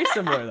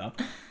similar though.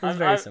 It's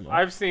very similar.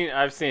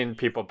 I've seen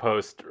people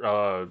post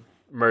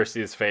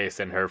Mercy's face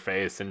and her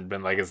face and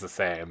been like, it's the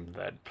same.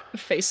 That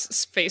face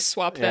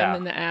swap them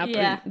in the app.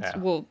 Yeah.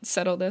 And we'll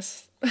settle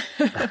this.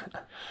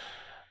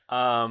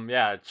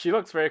 Yeah, she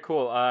looks very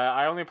cool.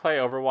 I only play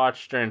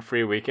Overwatch during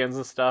free weekends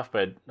and stuff,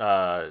 but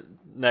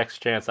next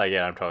chance I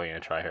get, I'm totally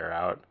gonna try her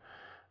out.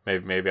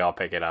 Maybe I'll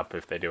pick it up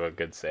if they do a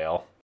good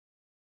sale.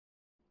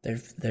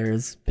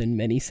 There's been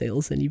many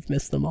sales and you've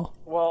missed them all.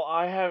 Well,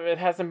 it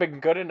hasn't been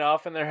good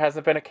enough, and there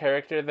hasn't been a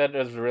character that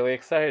has really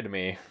excited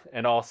me.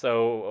 And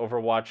also,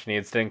 Overwatch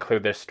needs to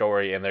include their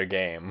story in their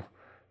game,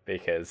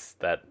 because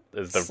that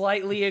is the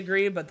slightly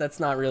agree, but that's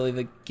not really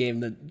the game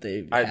that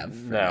they have.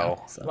 No.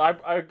 Now, so.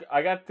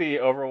 I got the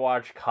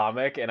Overwatch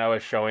comic and I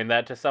was showing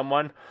that to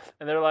someone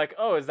and they're like,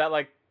 "Oh, is that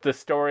like the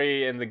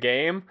story in the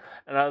game?"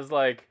 And I was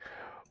like,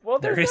 "Well,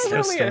 There there's is not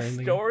no really a story in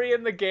the story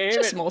in the game.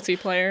 Just It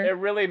multiplayer.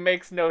 really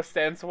makes no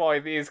sense why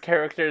these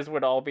characters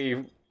would all be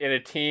in a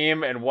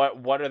team and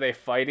what are they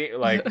fighting?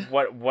 Like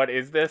what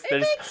is this?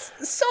 It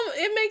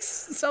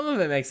makes some of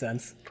it makes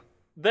sense.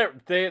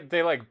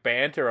 They like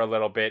banter a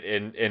little bit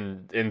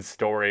in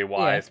story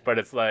wise, but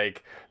it's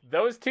like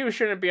those two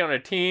shouldn't be on a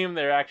team.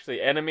 They're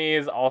actually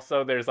enemies.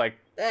 Also, there's like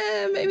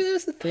Maybe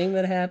there's a thing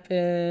that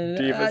happened.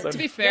 Divas To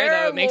be fair,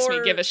 though, it makes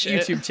me give a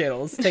shit. YouTube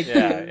channels.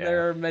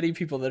 There are many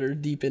people that are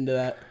deep into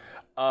that.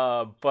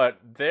 But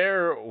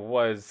there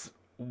was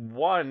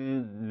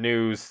one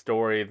news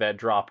story that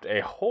dropped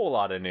a whole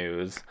lot of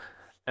news,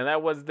 and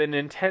that was the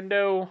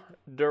Nintendo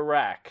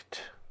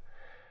Direct.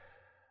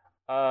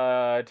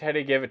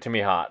 Teddy, give it to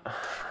me hot.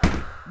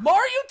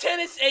 Mario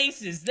Tennis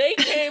Aces. They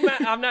came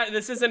out.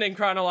 This isn't in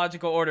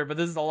chronological order, but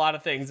this is a lot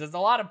of things. There's a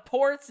lot of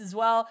ports as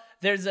well.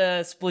 There's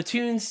a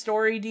Splatoon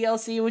story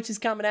DLC which is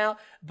coming out.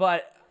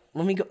 But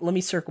let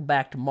me circle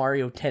back to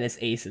Mario Tennis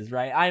Aces,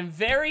 right? I'm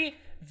very,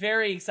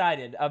 very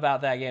excited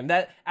about that game.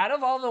 That out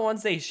of all the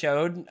ones they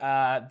showed,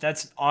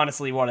 that's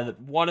honestly one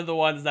of the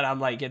ones that I'm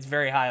like, it's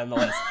very high on the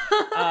list.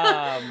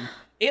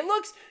 It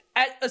looks,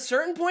 at a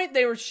certain point,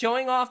 they were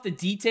showing off the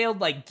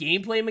detailed like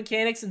gameplay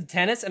mechanics of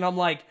tennis, and I'm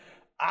like,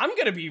 I'm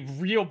gonna be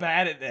real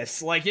bad at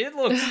this. Like, it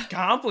looks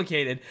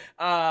complicated.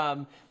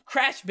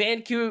 Crash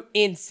Bandicoot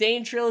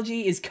Insane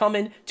Trilogy is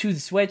coming to the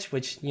Switch,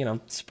 which,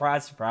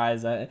 surprise,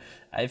 surprise.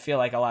 I feel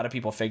like a lot of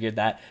people figured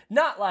that.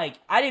 Not like,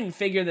 I didn't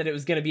figure that it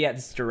was gonna be at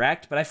this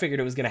Direct, but I figured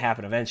it was gonna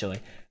happen eventually.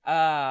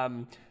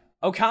 Okami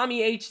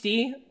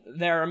HD,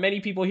 there are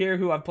many people here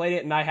who have played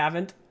it and I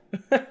haven't.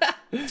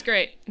 It's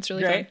great. It's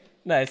really fun.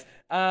 Nice.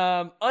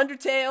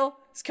 Undertale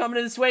is coming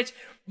to the Switch.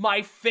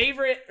 My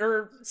favorite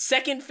or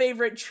second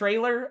favorite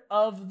trailer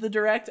of the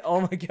Direct.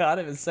 Oh my god,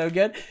 it was so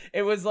good.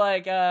 It was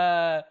like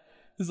oh,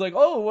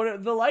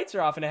 the lights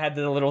are off, and it had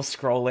the little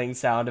scrolling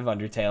sound of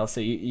Undertale, so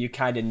you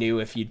kind of knew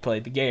if you'd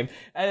played the game.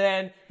 And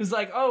then it was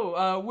like,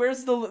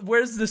 where's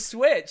the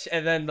Switch?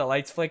 And then the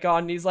lights flick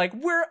on, and he's like,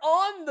 we're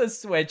on the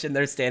Switch, and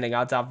they're standing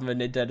on top of a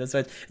Nintendo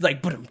Switch. It's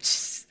like, boom,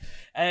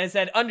 and it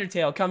said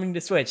Undertale coming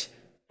to Switch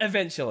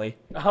eventually.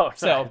 Oh,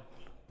 so.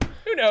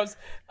 Who knows?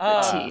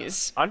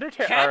 Tease.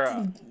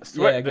 Undertale.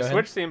 The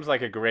Switch seems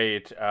like a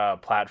great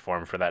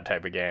platform for that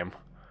type of game.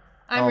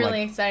 I'm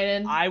really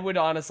excited. I would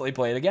honestly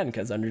play it again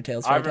because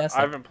Undertale's fantastic.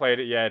 I haven't played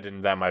it yet,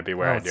 and that might be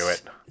where I do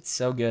it. It's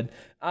so good.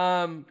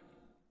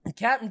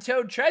 Captain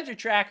Toad Treasure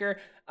Tracker,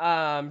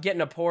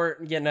 getting a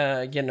port, getting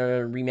a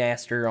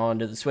remaster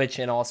onto the Switch,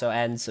 and also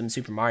adding some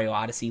Super Mario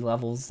Odyssey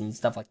levels and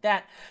stuff like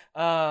that.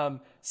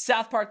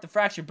 South Park: The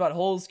Fractured But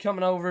Whole's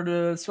coming over to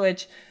the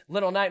Switch.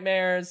 Little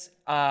Nightmares,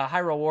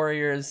 Hyrule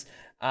Warriors,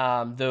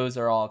 those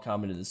are all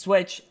coming to the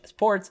Switch as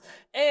ports.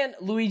 And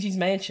Luigi's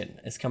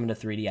Mansion is coming to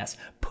 3DS.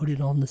 Put it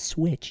on the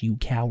Switch, you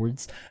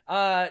cowards.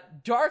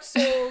 Dark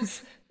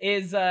Souls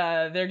is,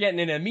 they're getting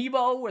an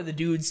amiibo where the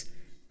dude's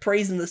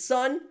praising the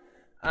sun.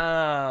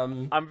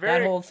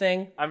 That whole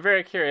thing. I'm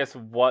very curious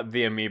what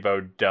the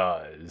amiibo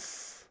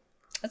does.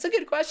 That's a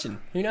good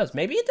question. Who knows?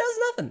 Maybe it does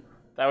nothing.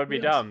 That would be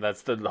dumb.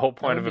 That's the whole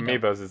point of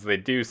amiibos is they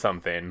do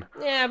something.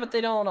 Yeah, but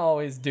they don't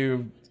always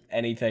do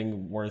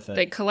anything worth it.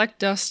 They collect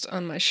dust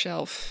on my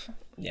shelf.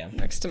 Yeah.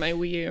 Next to my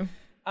Wii U.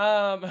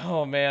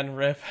 Oh man,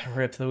 rip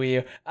the Wii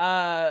U.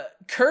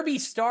 Kirby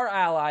Star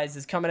Allies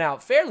is coming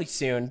out fairly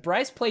soon.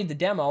 Bryce played the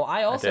demo.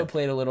 I also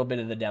played a little bit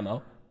of the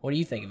demo. What do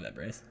you think of that,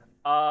 Bryce?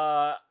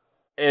 I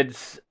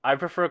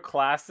prefer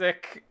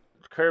classic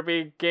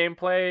Kirby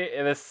gameplay.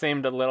 This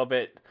seemed a little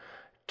bit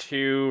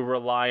too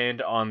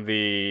reliant on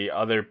the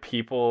other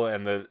people,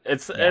 and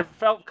it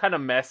felt kind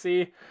of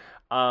messy.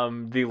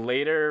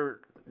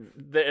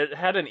 It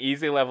had an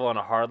easy level and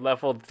a hard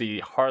level.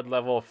 The hard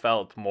level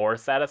felt more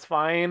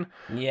satisfying.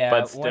 Yeah,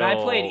 but still, when I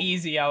played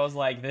easy, I was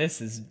like,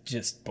 this is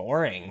just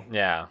boring.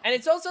 Yeah. And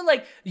it's also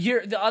like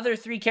the other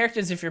three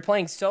characters, if you're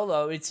playing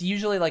solo, it's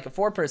usually like a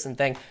 4-person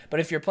thing. But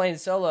if you're playing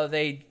solo,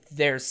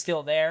 they're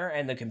still there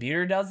and the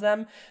computer does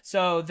them.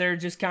 So they're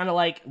just kind of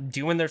like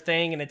doing their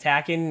thing and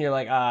attacking. And you're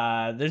like,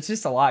 there's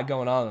just a lot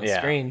going on the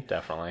screen.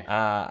 Definitely.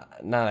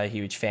 Not a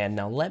huge fan.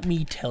 Now, let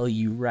me tell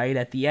you right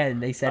at the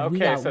end, they said,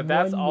 okay, so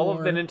that's all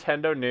of the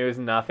Nintendo news.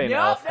 Nothing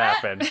else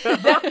happened.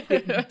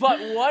 But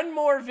one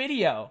more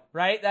video,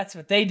 right? That's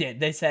what they did.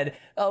 They said,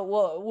 oh,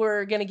 well,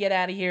 we're going to get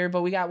out of here,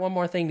 but we got one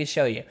more thing to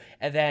show you.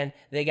 And then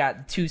they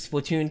got 2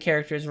 Splatoon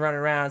characters running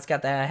around. It's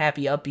got the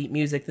happy, upbeat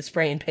music, the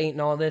spray and paint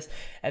and all this.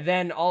 And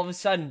then all of a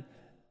sudden,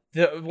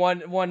 the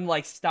one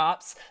like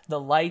stops, the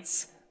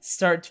lights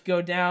start to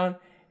go down,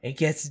 it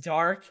gets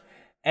dark,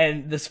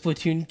 and the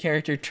Splatoon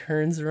character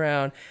turns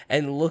around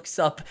and looks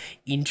up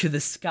into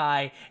the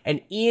sky,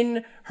 and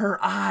in her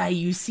eye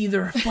you see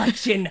the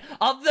reflection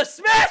of the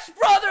Smash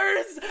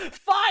Brothers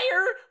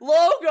fire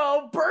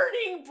logo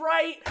burning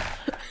bright.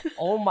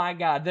 Oh my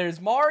god.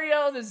 There's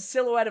Mario, there's a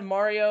silhouette of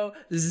Mario,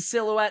 there's a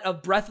silhouette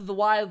of Breath of the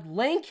Wild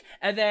Link,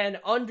 and then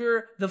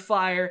under the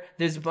fire,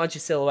 there's a bunch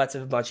of silhouettes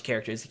of a bunch of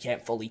characters you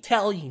can't fully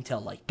tell. You can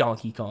tell like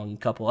Donkey Kong and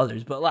a couple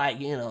others, but like,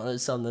 you know,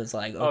 there's some that's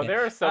like, okay. Oh,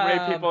 there are so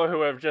many people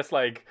who have just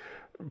like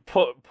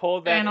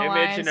pulled that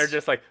image and are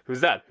just like,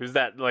 who's that? Who's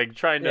that? Like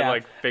trying to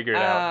like figure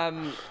it out.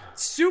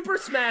 Super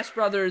Smash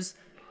Brothers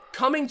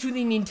coming to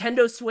the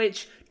Nintendo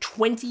Switch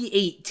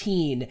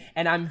 2018,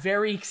 and I'm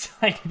very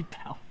excited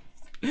about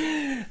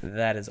it.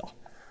 That is all.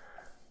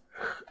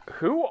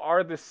 Who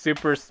are the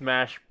Super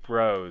Smash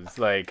Bros?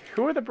 Like,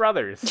 who are the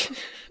brothers?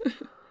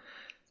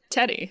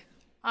 Teddy.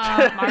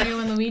 Mario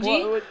and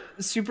Luigi.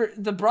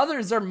 The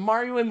brothers are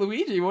Mario and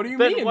Luigi. What do you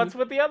Then mean? what's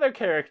with the other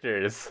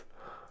characters?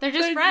 They're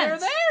just friends. They're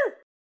there.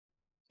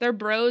 They're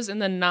bros in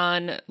the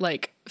non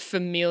like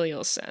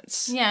familial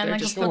sense. Yeah, and They're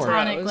like a just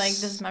platonic, bros. like,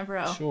 this is my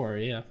bro. Sure,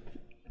 yeah.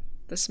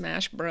 The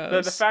Smash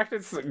Bros. The fact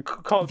it's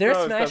called They're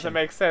Bros smashing. doesn't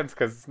make sense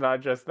because it's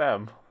not just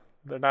them.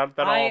 They're all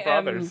I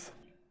am- brothers.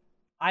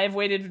 I have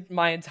waited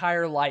my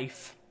entire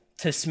life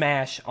to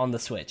Smash on the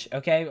Switch,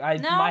 okay?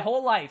 No. My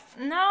whole life.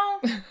 No.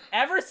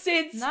 Ever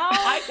since No.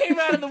 I came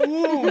out of the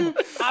womb,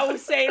 I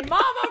was saying,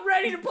 Mom, I'm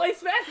ready to play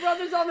Smash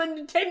Brothers on the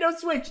Nintendo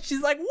Switch.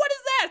 She's like, what is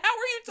that? How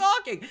are you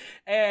talking?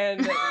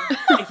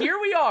 And here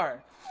we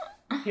are.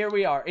 Here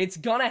we are. It's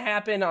gonna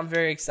happen. I'm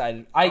very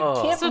excited. I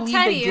can't So believe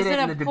Teddy, they did is it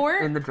in a the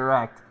port? in the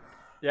direct.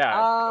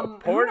 Yeah, who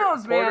port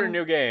knows, or man?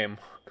 new game.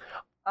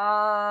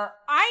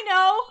 I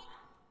know.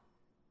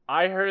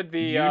 I heard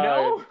the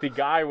know? the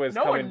guy was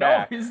No coming one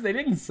back. knows. They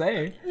didn't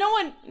say. No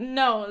one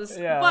knows,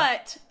 Yeah.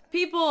 but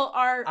people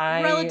are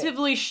I-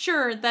 relatively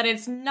sure that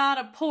it's not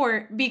a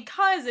port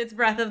because it's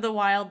Breath of the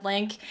Wild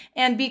Link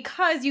and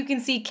because you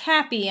can see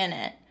Cappy in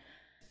it.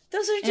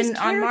 Those are just And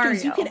on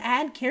characters. You Mario. can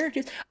add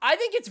characters. I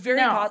think it's very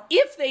No. possible.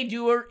 If they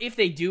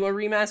do a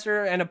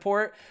remaster and a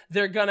port,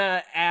 they're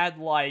gonna add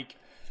like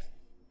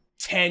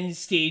 10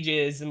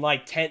 stages and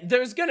like 10.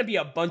 There's gonna be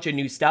a bunch of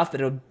new stuff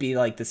that'll be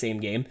like the same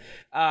game.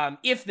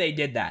 If they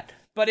did that,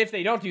 but if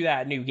they don't do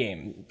that, new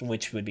game,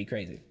 which would be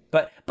crazy.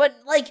 But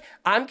like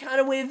I'm kind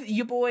of with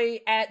you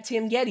boy at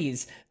Tim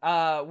Geddes,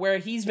 where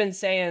he's been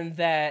saying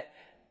that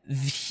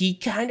he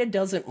kind of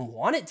doesn't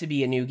want it to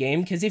be a new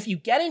game because if you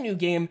get a new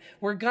game,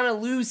 we're gonna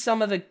lose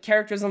some of the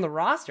characters on the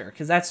roster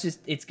because that's just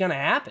it's gonna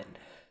happen.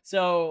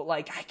 So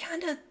like I'm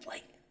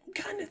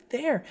kind of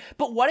there.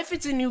 But what if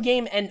it's a new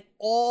game and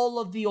all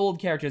of the old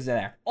characters are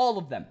there, all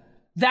of them?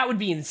 That would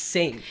be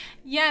insane.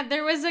 Yeah,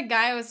 there was a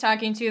guy I was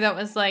talking to that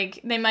was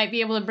like, they might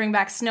be able to bring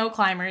back Snow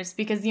Climbers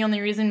because the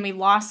only reason we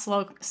lost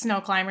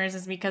Snow Climbers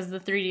is because the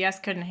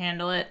 3DS couldn't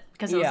handle it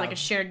because it was Yeah. like a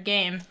shared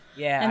game.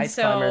 Yeah, And Ice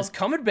so- Climbers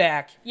coming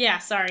back. Yeah,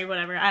 sorry,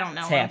 whatever. I don't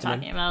know what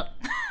happening. I'm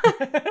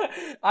talking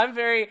about. I'm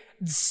very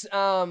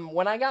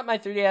when I got my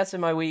 3DS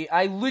and my Wii,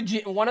 I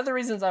legit one of the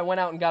reasons I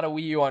went out and got a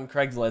Wii U on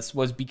Craigslist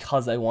was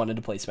because I wanted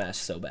to play Smash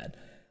so bad.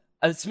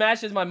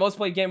 Smash is my most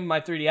played game on my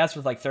 3DS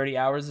with like 30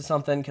 hours or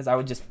something because I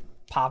would just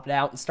pop it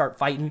out and start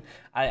fighting.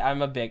 I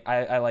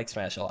like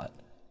Smash a lot.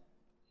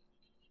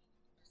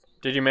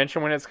 Did you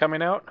mention when it's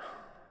coming out?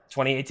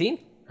 2018?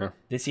 Huh.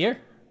 This year?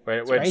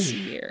 Which crazy.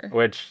 Year.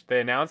 which they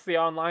announced the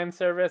online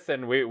service,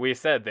 and we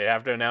said they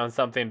have to announce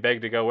something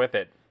big to go with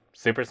it.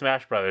 Super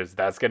Smash Brothers.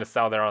 That's gonna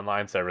sell their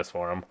online service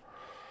for them.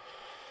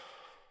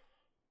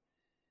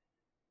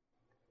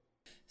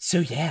 So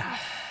yeah.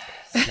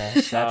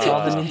 Smash, that's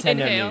all the Nintendo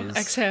Inhale, news.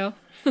 exhale.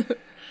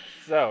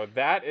 So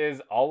that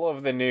is all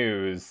of the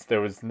news.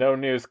 There was no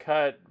news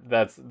cut.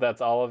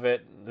 That's all of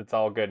it. It's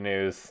all good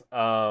news.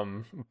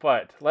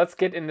 But let's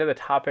get into the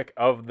topic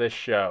of the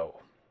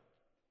show.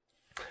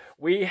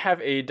 We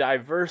have a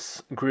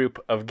diverse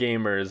group of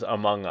gamers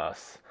among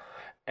us.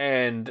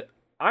 And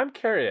I'm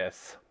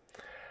curious,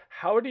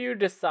 how do you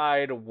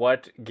decide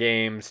what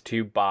games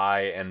to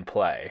buy and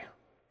play?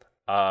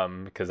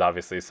 Because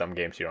obviously some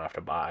games you don't have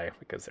to buy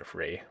because they're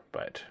free,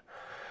 but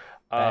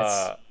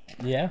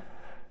Yeah.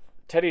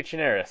 Teddy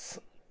Chinaris,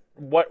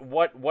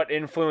 what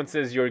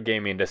influences your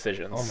gaming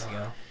decisions? Oh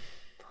my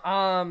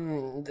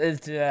god.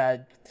 It's,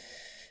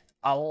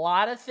 a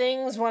lot of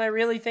things when I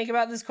really think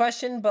about this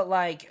question, but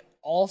like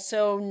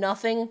also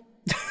nothing.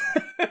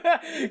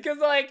 Because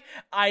like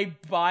I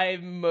buy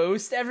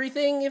most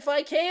everything if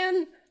I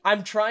can.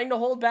 I'm trying to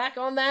hold back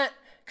on that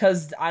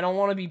because I don't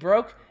want to be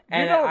broke,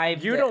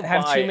 and you don't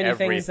have buy too many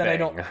things that I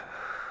don't.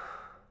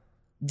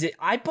 everything.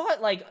 I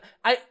bought like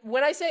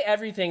when I say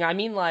everything, I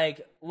mean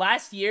like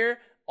last year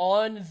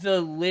on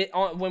the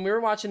when we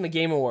were watching the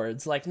Game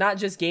Awards, like not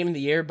just Game of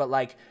the Year, but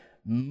like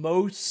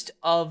most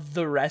of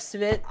the rest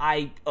of it,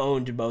 I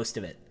owned most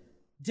of it.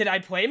 Did I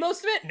play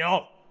most of it?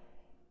 No,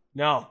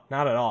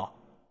 not at all.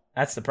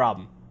 That's the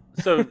problem.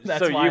 So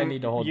That's so why you I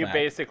need to hold you back.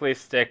 basically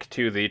stick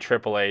to the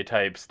AAA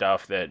type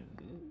stuff that.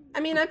 I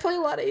mean, I play a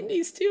lot of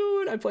indies too,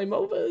 and I play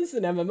MOBAs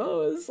and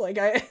MMOs. Like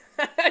I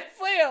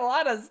play a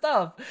lot of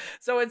stuff.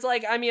 So it's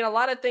like, I mean, a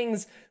lot of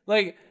things.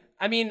 Like,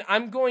 I mean,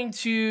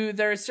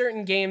 there are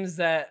certain games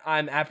that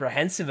I'm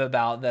apprehensive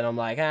about that I'm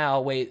like,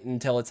 I'll wait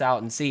until it's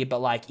out and see. But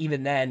like,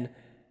 even then,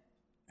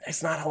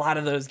 there's not a lot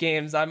of those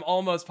games. I'm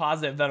almost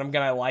positive that I'm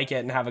gonna like it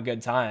and have a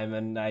good time,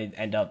 and I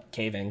end up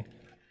caving.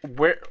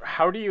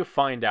 How do you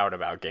find out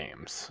about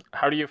games?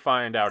 How do you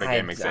find out a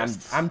game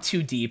exists? I'm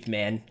too deep,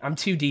 man. I'm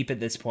too deep at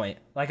this point.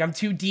 Like, I'm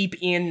too deep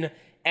in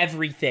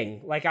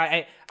everything. Like,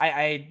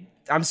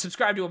 I'm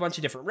subscribed to a bunch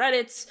of different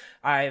Reddits.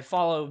 I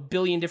follow a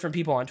billion different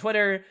people on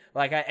Twitter.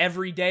 Like,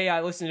 every day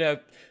I listen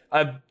to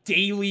a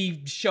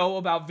daily show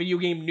about video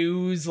game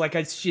news. Like,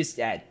 it's just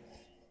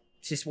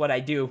what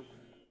I do.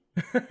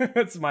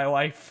 It's my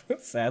life,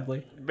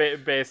 sadly.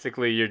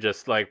 Basically, you're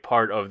just like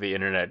part of the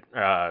internet,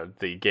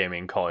 the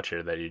gaming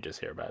culture that you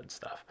just hear about and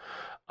stuff.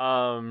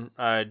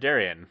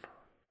 Darian,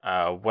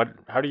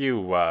 how do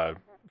you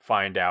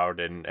find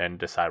out and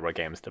decide what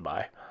games to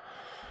buy?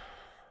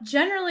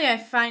 Generally, I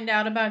find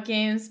out about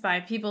games by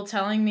people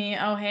telling me,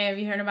 oh, hey, have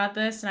you heard about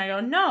this? And I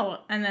go, no.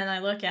 And then I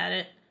look at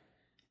it.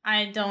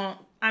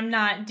 I'm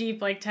not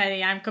deep like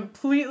Teddy. I'm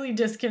completely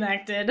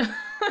disconnected.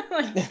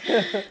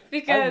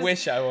 Because I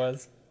wish I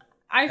was.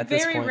 I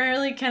very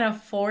rarely can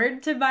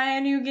afford to buy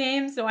a new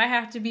game, so I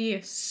have to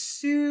be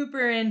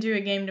super into a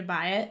game to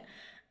buy it.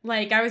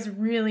 Like, I was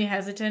really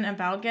hesitant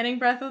about getting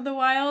Breath of the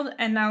Wild,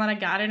 and now that I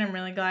got it, I'm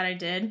really glad I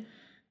did.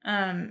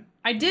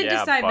 I did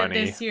decide that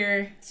this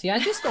year... See, I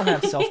just don't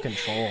have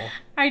self-control.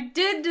 I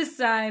did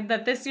decide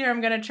that this year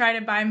I'm going to try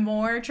to buy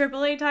more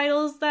AAA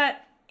titles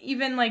that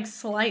even, like,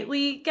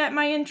 slightly get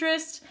my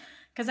interest,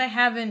 because I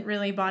haven't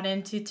really bought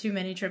into too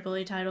many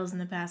AAA titles in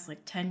the past,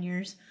 like, 10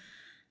 years.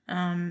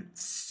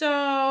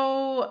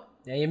 So...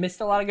 Yeah, you missed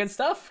a lot of good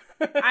stuff.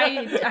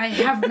 I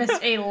have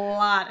missed a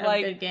lot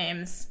of good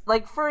games.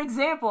 Like, for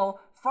example,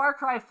 Far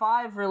Cry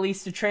 5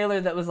 released a trailer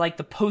that was like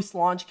the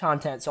post-launch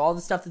content. So all the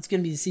stuff that's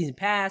going to be the season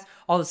pass,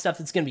 all the stuff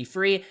that's going to be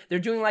free. They're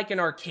doing like an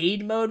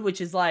arcade mode,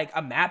 which is like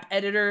a map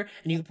editor,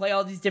 and you can play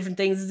all these different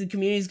things that the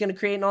community is going to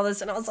create and all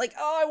this. And I was like,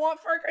 oh, I want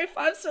Far Cry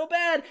 5 so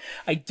bad.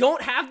 I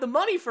don't have the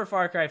money for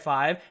Far Cry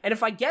 5, and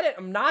if I get it,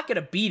 I'm not going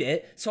to beat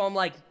it. So I'm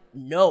like,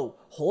 no,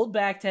 hold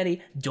back,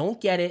 Teddy. Don't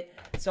get it.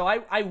 So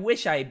I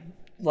wish I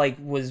like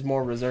was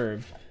more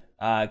reserved,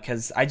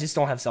 because I just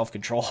don't have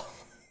self-control.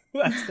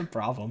 That's the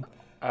problem.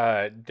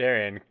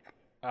 Darian,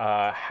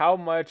 how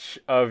much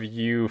of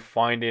you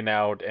finding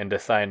out and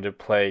deciding to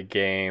play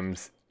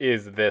games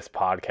is this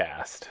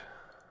podcast?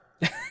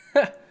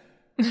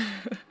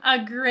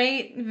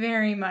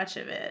 Very much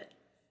of it.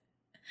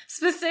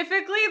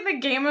 Specifically, the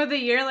game of the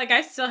year, like,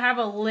 I still have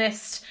a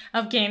list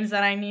of games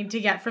that I need to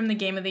get from the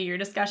game of the year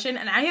discussion,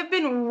 and I have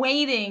been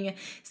waiting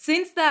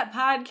since that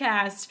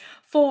podcast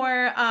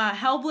for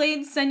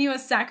Hellblade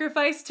Senua's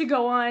Sacrifice to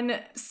go on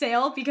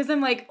sale, because I'm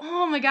like,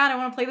 oh my god, I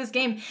want to play this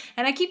game.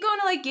 And I keep going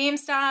to, like,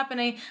 GameStop,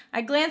 and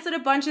I glance at a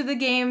bunch of the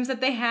games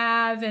that they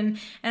have, and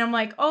I'm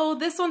like, oh,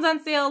 this one's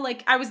on sale.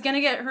 Like, I was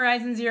gonna get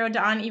Horizon Zero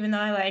Dawn, even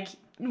though I, like,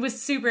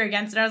 was super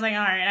against it. I was like, all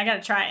right, I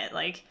gotta try it,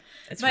 like...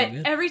 But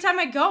every time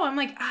I go, I'm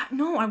like,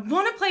 no, I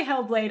want to play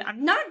Hellblade.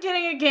 I'm not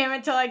getting a game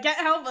until I get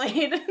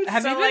Hellblade.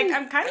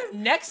 I'm kind of...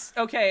 Next,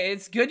 okay,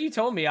 it's good you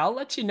told me. I'll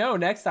let you know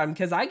next time,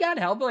 because I got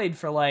Hellblade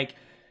for, like,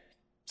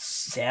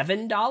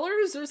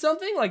 $7 or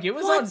something. Like, it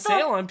was on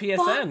sale on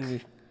PSN.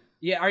 Fuck?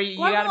 Yeah, you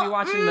gotta be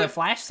watching the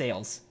flash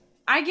sales.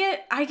 I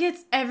get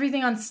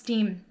everything on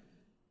Steam.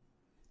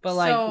 But,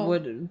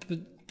 like,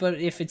 but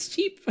if it's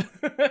cheap,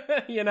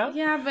 you know?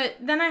 Yeah, but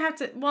then I have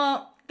to...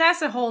 Well...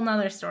 That's a whole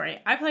nother story.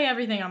 I play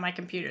everything on my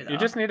computer, though. You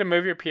just need to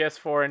move your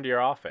PS4 into your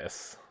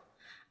office.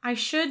 I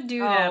should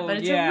do that, but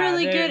it's a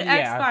really good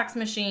Xbox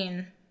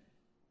machine.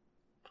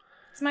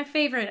 It's my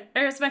favorite.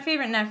 It's my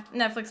favorite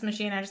Netflix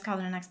machine. I just called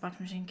it an Xbox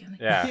machine. Kill me.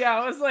 Yeah.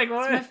 Yeah, I was like,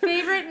 what? It's my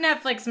favorite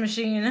Netflix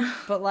machine.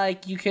 But,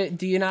 like,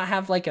 do you not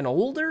have, like, an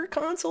older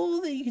console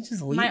that you can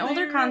just leave My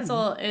older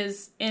console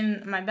is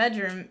in my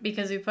bedroom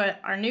because we put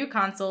our new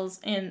consoles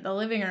in the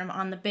living room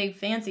on the big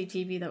fancy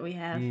TV that we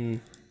have.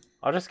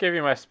 I'll just give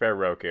you my spare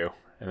Roku,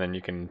 and then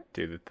you can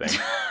do the thing.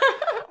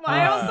 Well,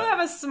 I also have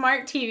a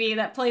smart TV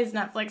that plays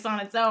Netflix on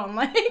its own.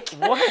 Like,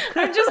 what?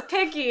 I'm just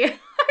picky.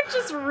 I'm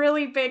just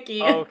really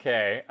picky.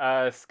 Okay,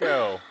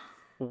 Sko,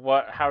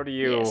 how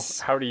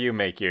do you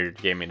make your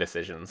gaming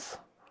decisions?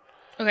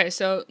 Okay,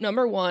 so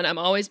number one, I'm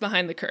always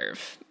behind the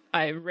curve.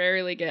 I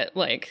rarely get,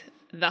 like,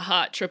 the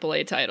hot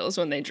AAA titles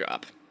when they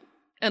drop.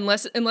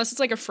 Unless it's,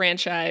 like, a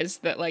franchise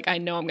that, like, I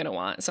know I'm going to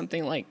want.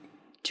 Something like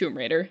Tomb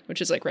Raider,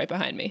 which is, like, right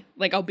behind me.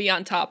 Like, I'll be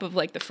on top of,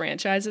 like, the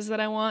franchises that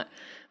I want.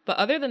 But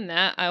other than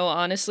that, I will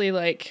honestly,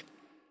 like,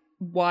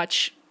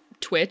 watch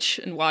Twitch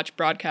and watch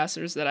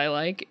broadcasters that I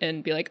like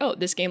and be like, oh,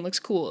 this game looks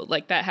cool.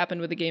 Like, that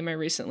happened with a game I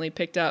recently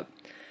picked up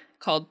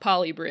called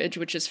Polybridge,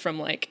 which is from,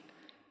 like,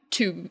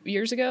 a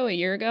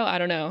year ago, I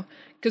don't know,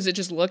 because it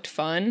just looked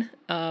fun.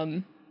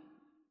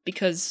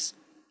 Because,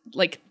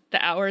 like,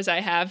 the hours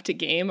I have to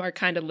game are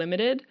kind of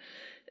limited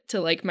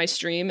to, like, my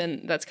stream,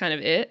 and that's kind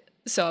of it.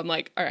 So I'm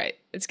like, all right,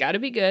 it's got to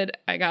be good.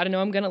 I got to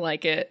know I'm going to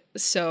like it.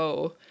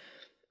 So,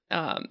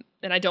 and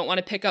I don't want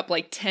to pick up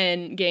like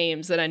 10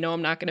 games that I know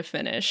I'm not going to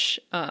finish.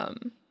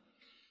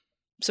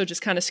 So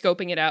just kind of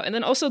scoping it out. And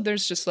then also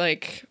there's just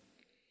like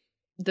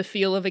the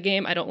feel of a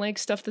game. I don't like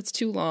stuff that's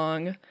too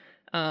long.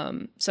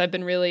 So I've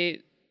been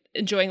really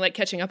enjoying like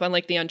catching up on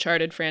like the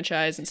Uncharted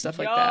franchise and stuff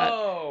like that.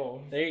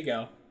 Oh, there you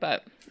go.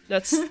 But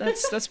that's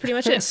pretty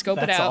much it. Scope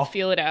it That's out, all.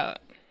 feel it out.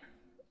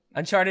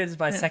 Uncharted is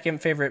my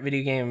second favorite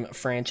video game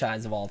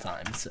franchise of all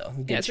time. So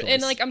good Yeah, choice.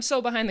 and like I'm so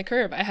behind the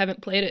curve. I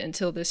haven't played it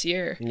until this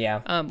year.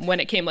 Yeah. When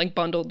it came like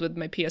bundled with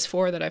my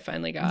PS4 that I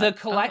finally got. The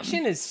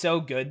collection is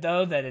so good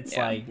though that it's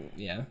yeah. like,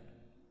 yeah.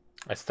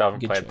 I still haven't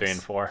Good played 3 choice.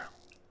 and 4.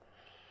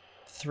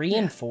 3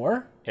 and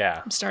 4?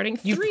 Yeah. I'm starting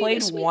 3 You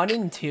played this week. 1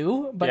 and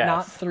 2, but Yes.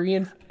 not 3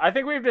 and I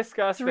think we've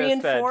discussed 3 this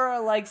and that 4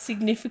 are like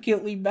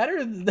significantly better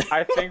than that.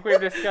 I think we've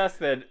discussed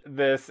that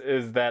this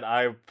is that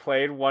I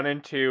played 1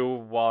 and 2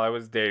 while I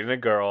was dating a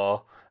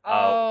girl.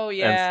 Oh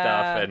yeah. And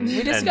stuff. And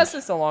we discussed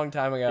this a long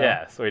time ago.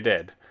 Yes, we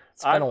did.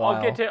 It's been a while.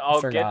 I'll get to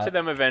Forgot.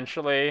 them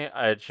eventually.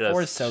 I just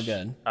 4 is so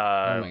good.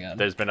 Oh my God.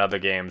 There's been other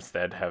games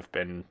that have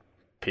been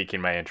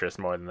piquing my interest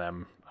more than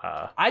them.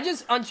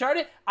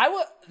 Uncharted.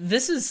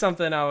 This is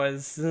something I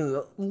was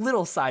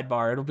little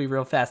sidebar. It'll be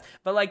real fast.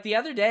 But like the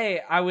other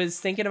day, I was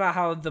thinking about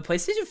how the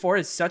PlayStation 4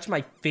 is such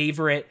my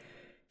favorite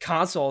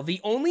console.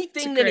 The only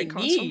thing that great it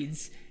console.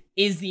 needs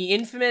is the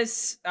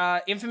infamous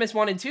 1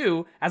 and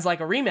 2 as like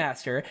a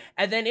remaster,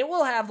 and then it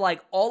will have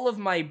like all of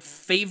my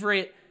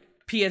favorite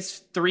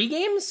PS3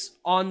 games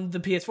on the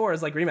PS4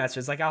 as like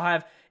remasters. Like I'll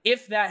have,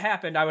 if that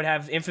happened, I would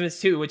have Infamous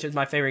 2, which is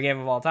my favorite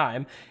game of all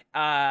time.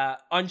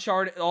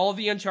 Uncharted, all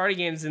the Uncharted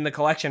games in the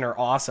collection are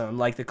awesome.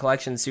 Like the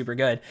collection's super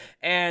good.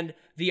 And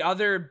the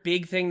other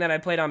big thing that I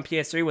played on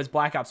PS3 was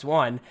Black Ops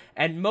 1,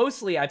 and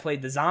mostly I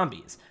played the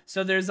zombies.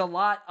 So there's a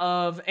lot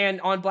of, and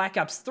on Black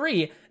Ops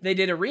 3, they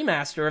did a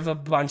remaster of a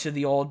bunch of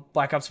the old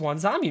Black Ops 1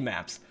 zombie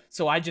maps.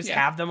 So I just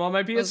have them on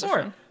my Those are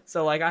PS4. fun.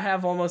 So like I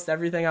have almost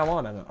everything I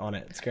want on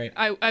it. It's great.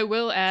 I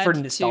will add For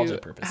nostalgia to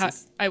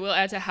purposes. I will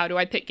add to how do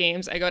I pick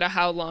games. I go to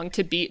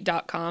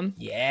howlongtobeat.com.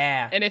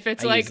 Yeah. And if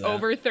it's I like use that.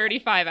 over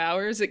 35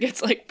 hours, it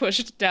gets like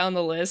pushed down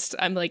the list.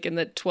 I'm like in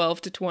the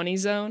 12 to 20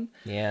 zone.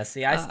 Yeah,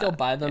 see, I still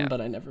buy them, yeah. but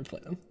I never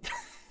play them.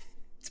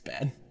 It's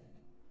bad.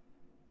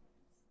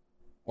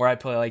 Or I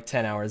play like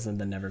 10 hours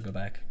and then never go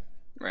back.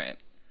 Right.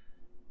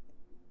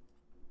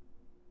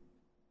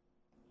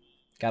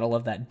 Gotta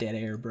love that dead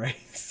air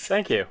brace.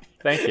 Thank you.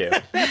 My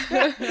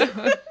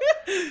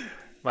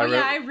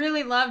Yeah, I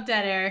really love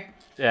Dead Air.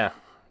 yeah.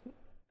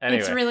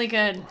 Anyway, It's really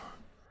good.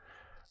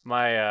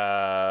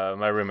 my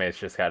roommates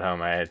just got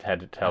home. I had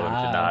to tell them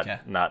to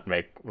not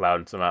make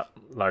large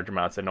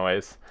amounts of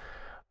noise.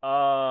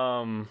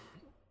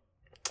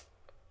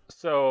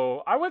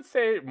 So I would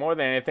say more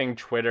than anything,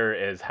 Twitter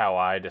is how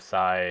I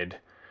decide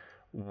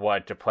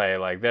what to play.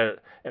 Like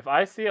if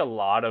I see a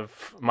lot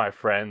of my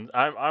friends,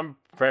 I'm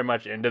very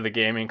much into the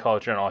gaming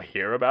culture and I'll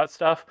hear about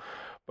stuff,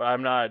 but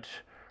I'm not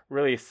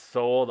really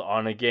sold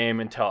on a game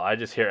until I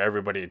just hear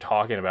everybody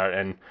talking about it.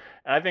 And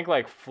I think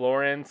like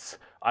Florence,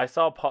 I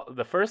saw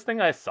the first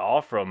thing I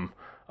saw from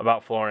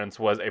about Florence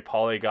was a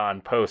Polygon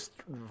post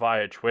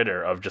via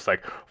Twitter of just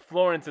like,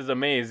 Florence is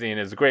amazing,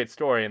 it's a great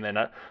story, and then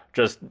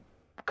just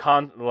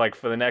like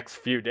for the next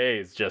few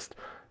days, just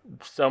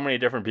so many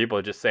different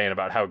people just saying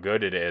about how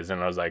good it is,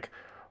 and I was like,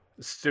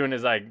 as soon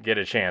as I get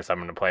a chance, I'm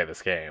gonna play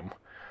this game.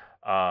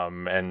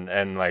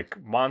 And like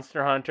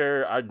Monster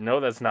Hunter, I know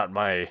that's not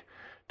my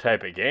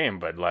type of game,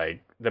 but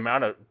like the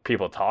amount of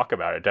people talk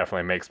about it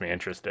definitely makes me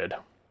interested.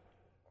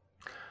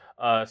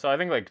 So I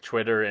think like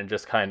Twitter and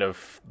just kind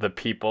of the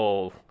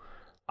people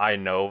I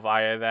know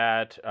via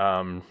that,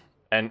 and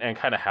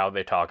kind of how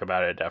they talk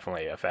about it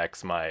definitely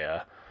affects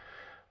my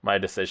my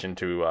decision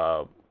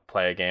to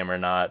play a game or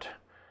not.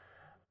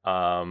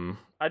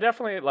 I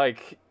definitely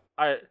like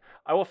I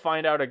will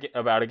find out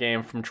about a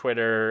game from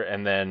Twitter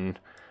and then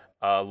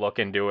look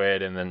into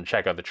it and then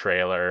check out the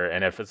trailer,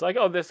 and if it's like,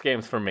 oh, this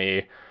game's for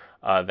me,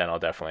 then I'll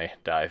definitely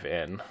dive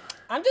in.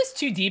 I'm just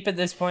too deep at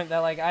this point that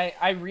like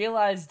I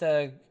realized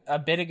a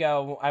bit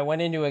ago, I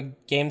went into a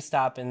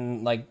GameStop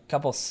in like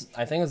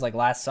I think it was like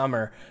last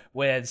summer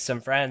with some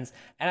friends,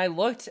 and I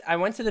went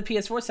to the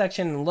PS4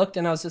 section and looked,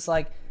 and I was just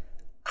like,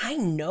 I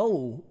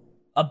know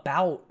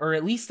about, or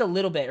at least a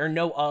little bit, or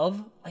know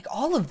of like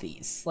all of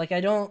these. Like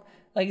I don't,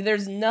 like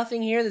there's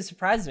nothing here that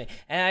surprises me,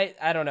 and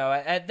I don't know.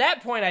 At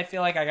that point, I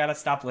feel like I gotta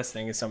stop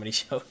listening to so many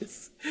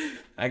shows.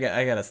 I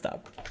gotta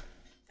stop.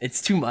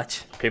 It's too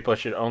much. People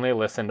should only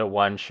listen to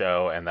one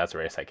show, and that's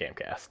Ready Set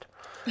Gamecast.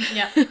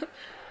 Yeah.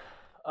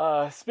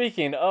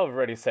 Speaking of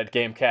Ready Set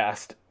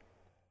Gamecast,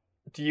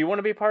 do you want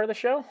to be part of the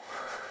show?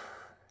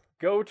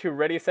 Go to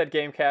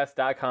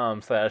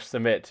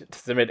readysetgamecast.com/submit to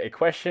submit a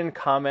question,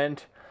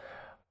 comment,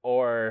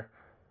 or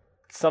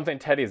something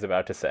Teddy's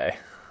about to say.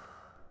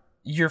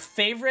 Your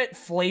favorite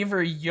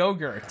flavor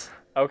yogurt.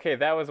 Okay,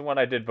 that was one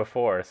I did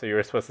before, so you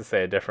were supposed to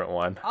say a different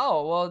one.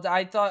 Oh, well,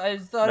 I thought No. it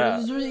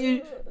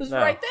was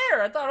No. right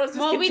there. I thought it was just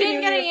Well, we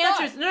didn't get any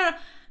continuing your answers.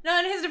 No,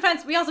 in his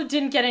defense, we also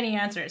didn't get any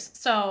answers.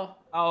 So, thought.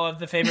 Oh, of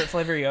the favorite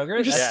flavor yogurt?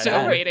 We're just Yeah,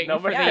 still no, waiting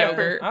nobody- for the Yeah,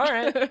 yogurt. All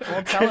right.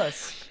 Well, tell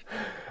us.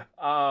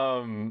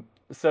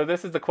 So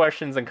this is the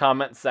questions and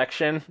comments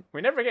section.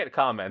 We never get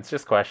comments,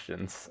 just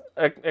questions.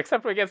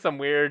 Except we get some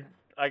weird,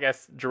 I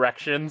guess,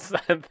 directions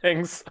and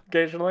things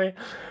occasionally.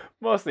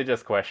 Mostly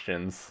just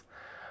questions.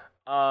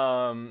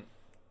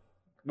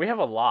 We have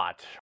a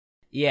lot.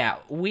 Yeah,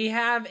 we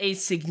have a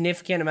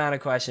significant amount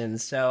of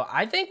questions, so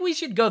I think we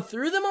should go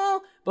through them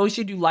all, but we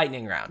should do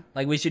lightning round.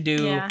 Like, we should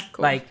do, Yeah.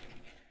 Cool. like,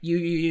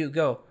 you,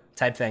 go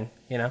type thing,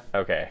 you know?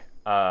 Okay.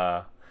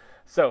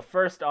 So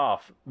first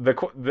off,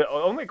 the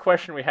only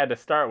question we had to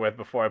start with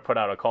before I put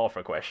out a call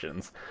for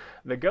questions,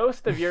 the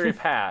Ghost of Yuri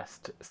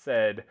Past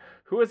said,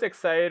 "Who is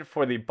excited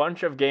for the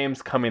bunch of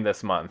games coming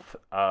this month,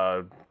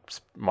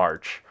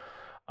 March?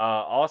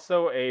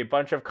 Also, a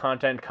bunch of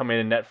content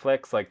coming to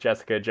Netflix, like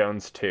Jessica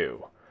Jones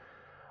 2.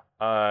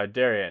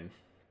 Darian,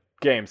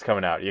 games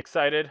coming out. You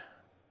excited?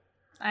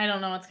 I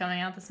don't know what's coming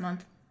out this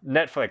month.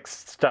 Netflix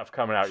stuff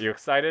coming out. You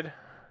excited?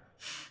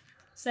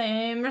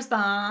 Same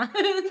response.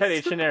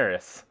 Teddy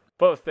Chinaris,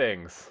 both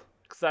things.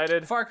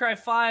 Excited? Far Cry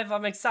 5,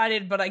 I'm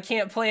excited, but I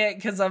can't play it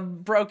because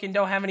I'm broke and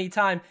don't have any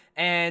time.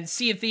 And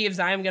Sea of Thieves,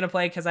 I am going to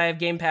play because I have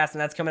Game Pass,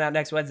 and that's coming out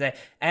next Wednesday.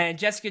 And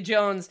Jessica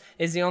Jones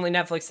is the only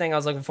Netflix thing I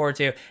was looking forward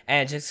to.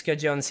 And Jessica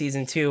Jones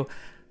Season 2,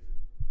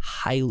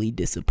 highly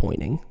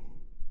disappointing.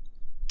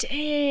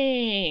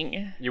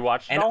 Dang. You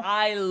watched it And all?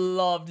 I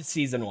loved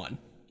Season 1.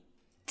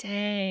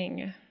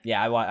 Dang.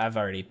 Yeah, I've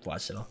already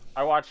watched it all.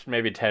 I watched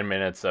maybe 10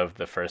 minutes of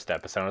the first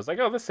episode. I was like,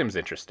 oh, this seems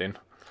interesting.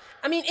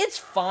 I mean, it's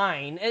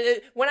fine.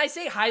 When I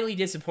say highly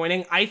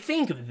disappointing, I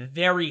think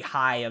very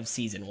high of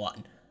Season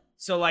 1.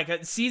 So,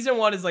 like, Season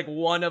 1 is, like,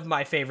 one of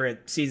my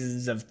favorite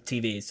seasons of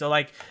TV. So,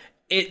 like,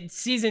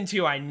 Season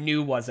 2 I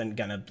knew wasn't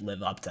gonna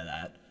live up to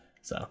that.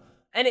 So,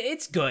 and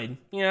it's good.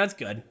 You know, it's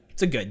good.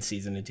 It's a good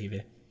season of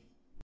TV.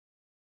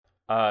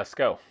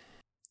 Sko.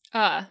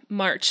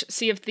 March.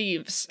 Sea of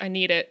Thieves. I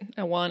need it.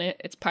 I want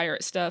it. It's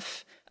pirate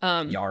stuff.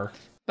 Yar.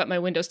 But my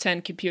Windows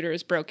 10 computer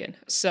is broken.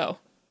 So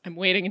I'm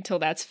waiting until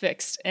that's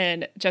fixed.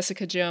 And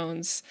Jessica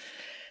Jones,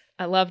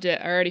 I loved it.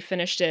 I already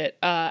finished it.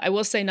 I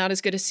will say not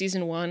as good as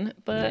season 1,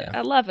 but Yeah.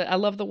 I love it. I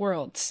love the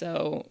world.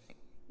 So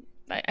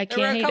I can't hate it.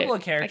 There were a couple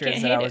of I characters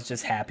can't that I hate was it.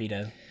 just happy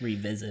to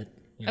revisit.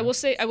 You I know?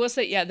 will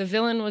say, yeah, the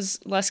villain was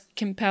less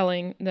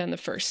compelling than the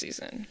first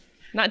season.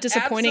 Not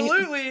disappointing.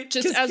 Absolutely,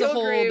 Just 'cause as a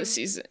whole, the Kilgrave-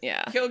 season,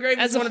 yeah. Kilgrave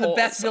As is a one of the whole,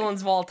 best it's like-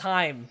 villains of all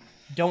time.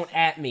 Don't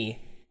at me,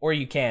 or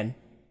you can,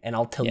 and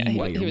I'll tell Yeah, you he-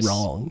 why he you're was-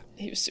 wrong.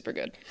 He was super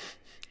good.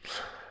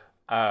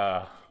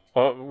 Well,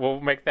 we'll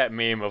make that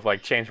meme of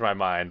like change my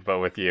mind, but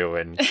with you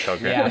and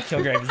Kilgrave. Yeah,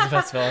 Kilgrave is the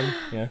best villain.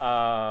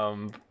 Yeah.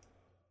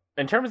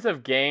 In terms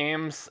of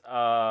games,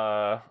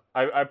 I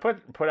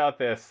put out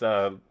this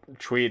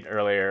tweet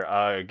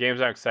earlier.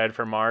 Games I'm excited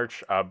for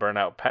March: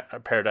 Burnout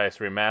Paradise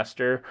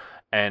Remaster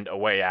and A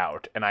Way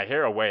Out. And I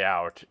hear A Way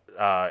Out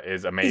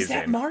is amazing. Is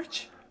that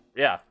March?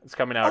 Yeah, it's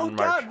coming out Oh in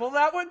March. God, well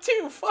that one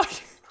too. Fuck.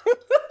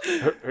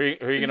 Who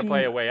are you gonna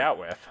play A Way Out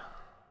with?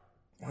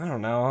 I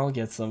don't know. I'll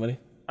get somebody.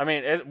 I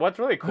mean, what's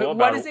really cool What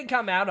about does it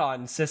come out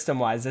on system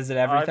wise? Is it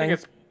I everything? think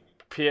it's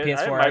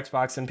PS4,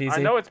 Xbox, and PC. I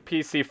know it's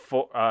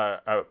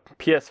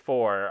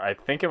PS4. I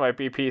think it might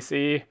be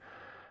PC.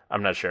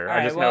 I'm not sure. All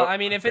right, well, I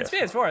mean, if it's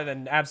PS4,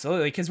 then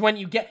absolutely. Because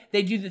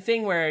they do the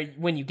thing where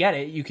when you get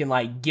it, you can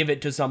like give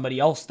it to somebody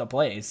else to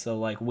play. So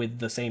like with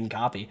the same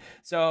copy.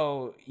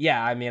 So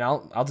yeah, I mean,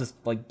 I'll just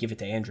like give it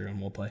to Andrew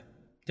and we'll play.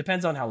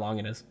 Depends on how long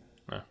it is.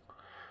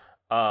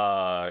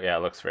 Yeah,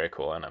 it looks very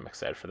cool, and I'm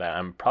excited for that.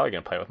 I'm probably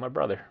gonna play with my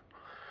brother.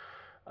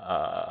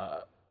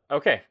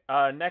 Okay.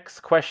 Next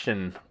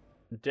question,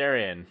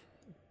 Darian.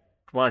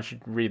 Why don't you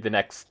read the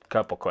next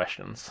couple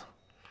questions?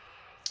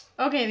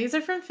 Okay, these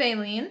are from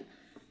Faylene.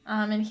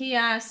 And he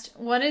asked,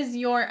 what is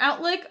your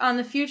outlook on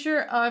the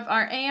future of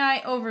our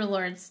AI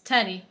overlords?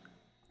 Teddy.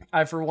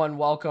 I, for one,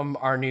 welcome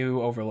our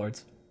new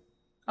overlords.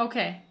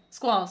 Okay,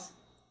 Squalls.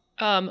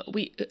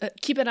 We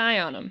keep an eye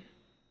on him.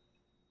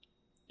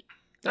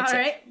 All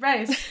right,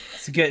 Bryce.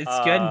 It's good. It's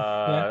good.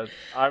 Yeah.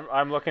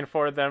 I'm looking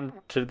forward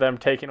to them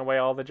taking away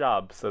all the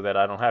jobs so that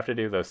I don't have to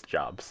do those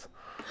jobs.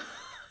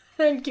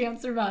 And can't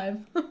survive.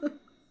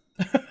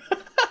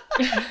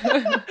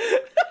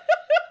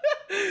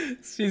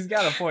 She's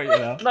got a point, you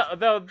know. No,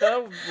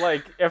 they'll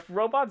like if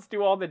robots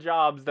do all the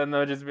jobs, then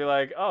they'll just be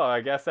like, oh,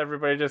 I guess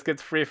everybody just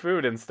gets free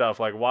food and stuff.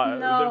 Like, why?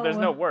 No. There's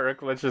no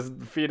work. Let's just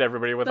feed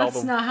everybody with all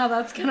That's the. not how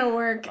that's gonna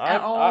work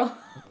at all.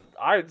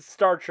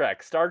 Star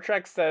Trek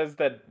says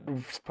that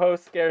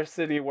post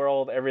scarcity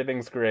world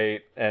everything's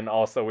great, and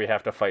also we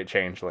have to fight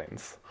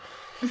changelings.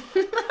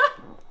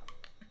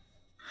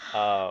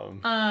 Go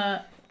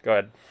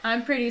ahead.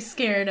 I'm pretty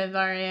scared of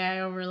our AI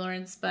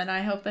overlords, but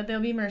I hope that they'll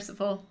be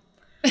merciful.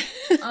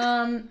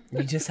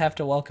 You just have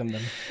to welcome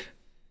them.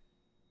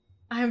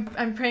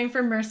 I'm praying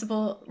for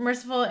merciful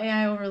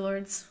AI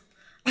overlords.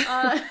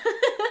 The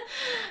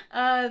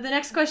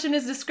next question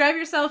is describe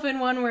yourself in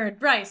one word.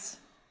 Bryce.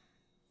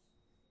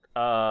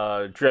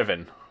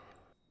 Driven.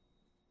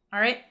 All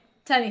right,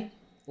 Teddy.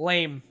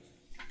 Lame.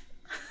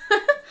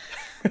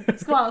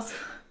 Squalls.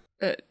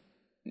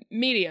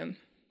 Medium.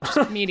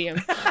 Just medium.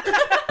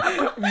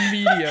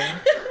 Medium.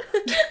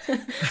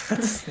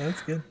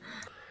 That's good.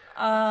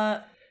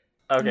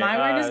 Okay. My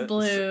word is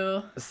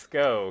blue.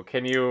 Sko,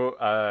 can you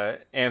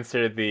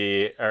answer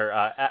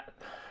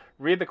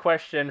read the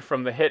question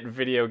from the hit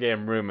video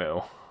game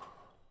Rumu?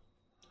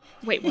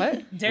 Wait,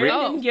 what? Darian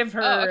Oh. didn't give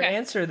her Oh, okay.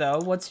 answer though.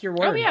 What's your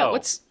word? Oh yeah,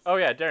 what's Oh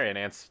yeah, Darian,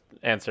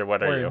 answer.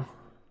 What are Word. you?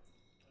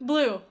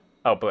 Blue.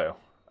 Oh, blue.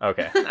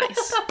 Okay.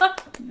 nice?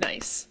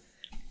 Nice.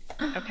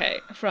 Okay,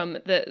 from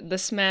the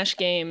Smash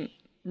game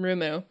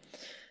Rumu.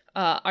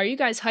 Are you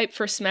guys hyped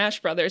for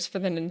Smash Brothers for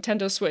the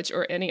Nintendo Switch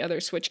or any other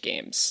Switch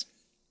games?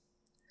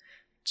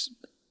 Just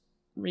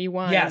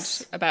rewind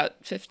Yes. about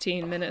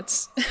 15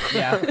 minutes.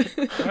 Yeah,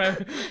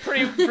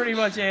 pretty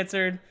much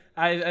answered.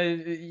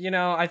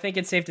 I think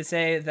it's safe to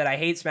say that I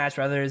hate Smash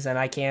Brothers, and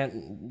I can't.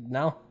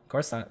 No, of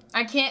course not.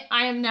 I can't.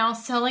 I am now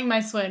selling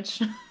my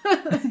Switch.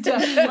 With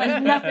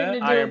nothing to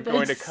do I am with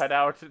going to this. cut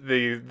out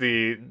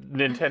the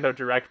Nintendo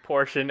Direct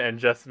portion and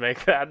just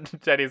make that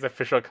Teddy's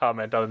official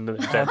comment on the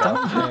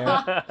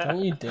Nintendo.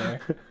 Don't you dare!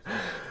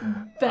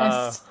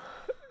 Best.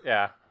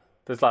 Yeah,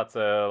 there's lots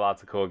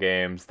of cool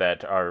games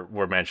that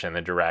were mentioned in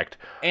the Direct.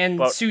 And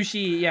But-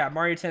 Sushi, yeah,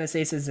 Mario Tennis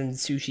Aces and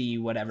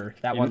Sushi, whatever.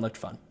 That one looked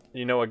fun.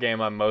 You know what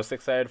game I'm most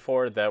excited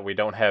for that we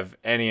don't have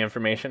any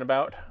information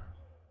about?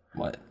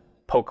 What?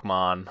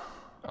 Pokemon.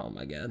 Oh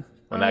my god.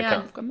 When Oh, that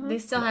yeah. comes. They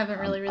still haven't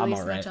really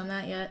released alright. much on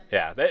that yet.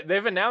 Yeah,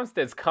 they've announced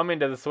it's coming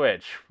to the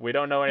Switch. We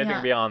don't know anything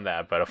Yeah. beyond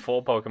that, but a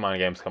full Pokemon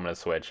game's coming to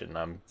Switch, and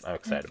I'm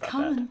excited It's about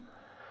coming.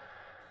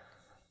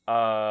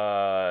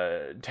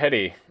 that.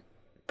 Teddy,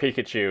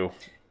 Pikachu.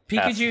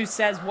 Pikachu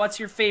says, "What's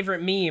your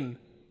favorite meme?"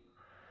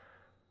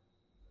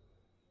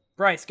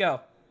 Bryce,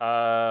 go.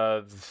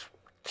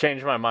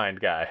 Change my mind,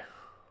 guy.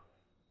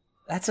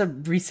 That's a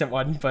recent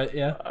one, but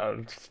yeah. I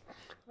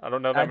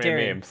don't know that many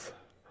Darian. memes.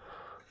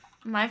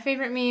 My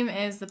favorite meme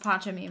is the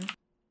Pacha meme.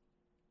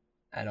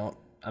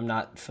 I'm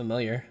not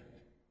familiar.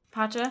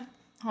 Pacha?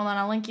 Hold on,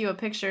 I'll link you a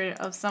picture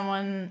of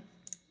someone.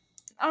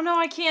 Oh no,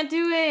 I can't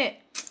do it.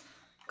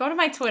 Go to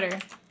my Twitter.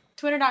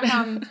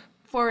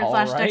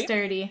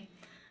 Twitter.com/dexterity.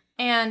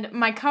 And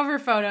my cover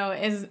photo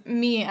is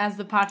me as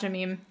the Pacha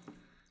meme.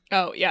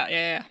 Oh,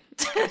 yeah.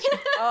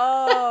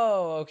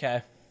 Oh,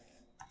 okay.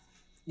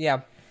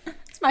 Yeah.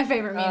 It's my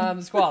favorite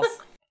meme. Squalls.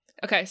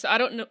 Okay, so I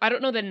don't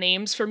know the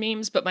names for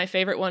memes, but my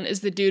favorite one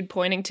is the dude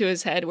pointing to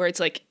his head where it's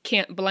like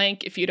can't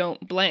blank if you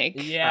don't blank.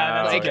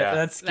 Yeah, that's Oh, good. yeah.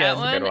 That's good. That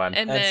one, good one.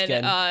 and That's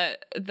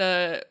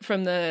then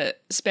from the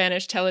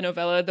Spanish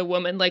telenovela, the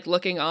woman like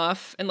looking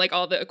off and like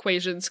all the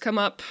equations come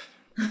up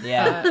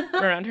Yeah.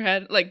 around her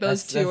head. Like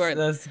those two are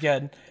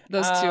good.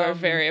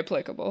 very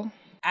applicable.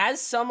 As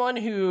someone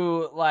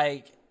who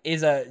like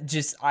is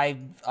I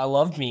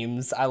love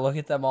memes. I look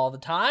at them all the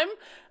time.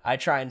 I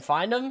try and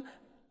find them.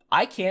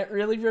 I can't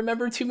really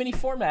remember too many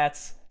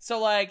formats. So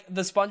like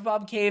the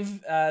SpongeBob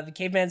the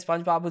caveman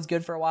SpongeBob was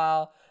good for a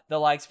while. The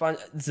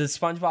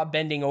SpongeBob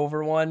bending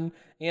over one,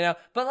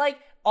 But like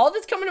all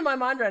that's coming to my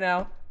mind right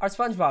now are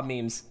SpongeBob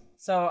memes.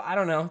 So I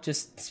don't know,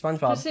 just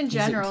SpongeBob. Just in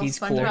general, he's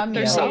SpongeBob cool. memes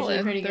They're Yeah.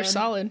 solid. Pretty They're good.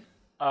 solid.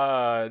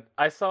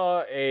 I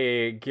saw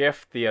a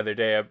GIF the other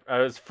day. It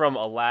was from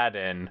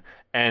Aladdin,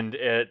 and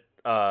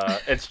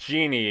it's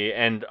Genie,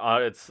 and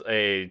it's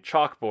a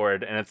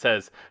chalkboard, and it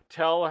says,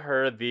 "Tell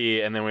her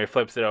the," and then when he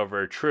flips it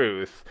over,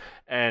 "truth."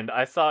 And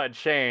I saw it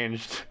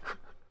changed.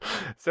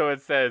 So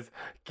it says,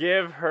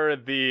 "Give her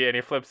the," and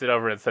he flips it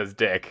over and it says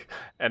 "dick."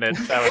 And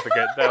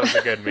that was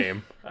a good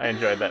meme. I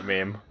enjoyed that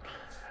meme.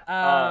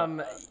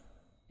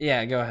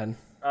 Yeah, go ahead.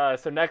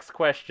 So next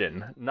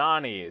question.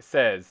 Nani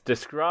says,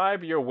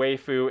 "Describe your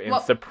waifu in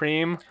Well-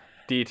 supreme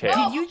detail."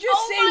 Did you just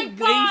Oh say my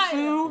God!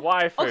 waifu?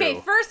 Waifu. Okay,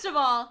 first of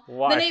all,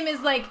 Why? the name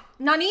is like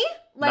Nani?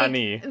 Like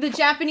Nani. the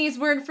Japanese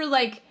word for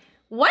like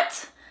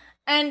what?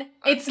 And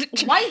it's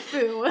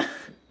waifu.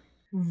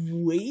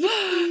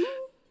 Waifu?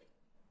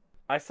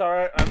 I'm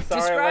sorry I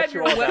Describe let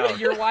you all down.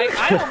 your wife.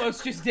 I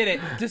almost just did it.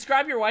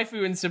 Describe your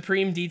waifu in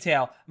supreme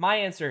detail. My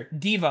answer,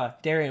 diva.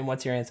 Darian,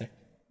 what's your answer?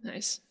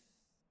 Nice.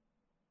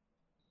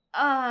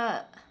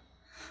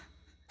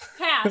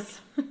 Pass.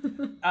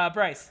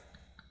 Bryce.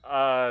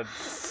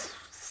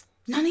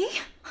 Nani?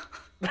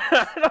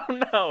 I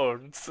don't know.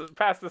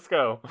 Pass this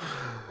go.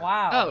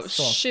 Wow. Oh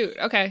cool. shoot.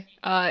 Okay.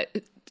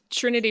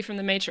 Trinity from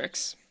the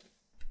Matrix.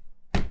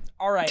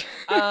 All right.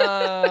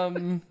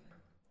 Okay.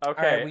 All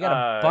right. We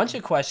got a bunch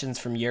of questions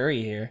from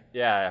Yuri here.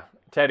 Yeah,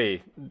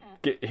 Teddy,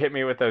 hit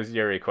me with those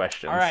Yuri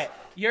questions. All right.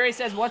 Yuri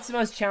says, "What's the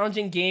most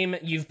challenging game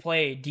you've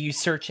played? Do you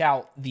search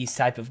out these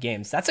type of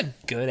games?" That's a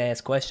good ass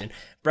question.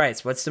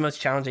 Bryce, what's the most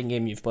challenging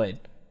game you've played?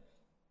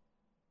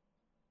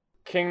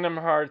 Kingdom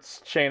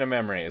Hearts Chain of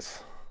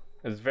Memories.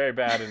 It was very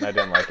bad and I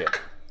didn't like it.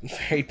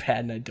 Very bad,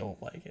 and I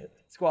don't like it.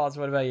 Squalls,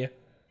 what about you?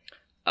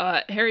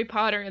 Harry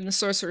Potter and the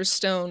Sorcerer's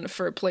Stone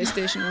for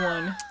PlayStation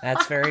 1.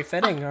 That's very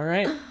fitting. All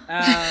right.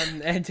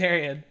 And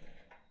Darian.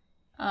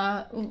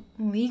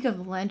 League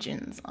of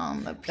Legends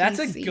on the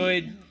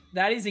PC.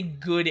 That is a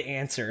good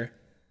answer.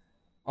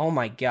 Oh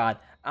my god.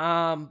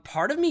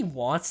 Part of me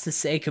wants to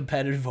say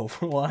competitive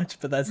Overwatch,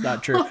 but that's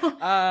not true.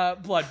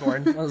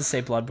 Bloodborne. I'll just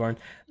say Bloodborne.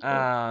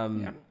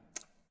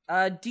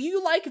 Do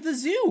you like the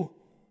zoo?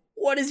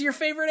 What is your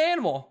favorite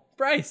animal?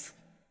 Bryce,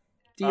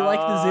 do you like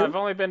the zoo? I've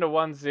only been to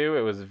one zoo.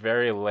 It was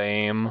very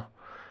lame.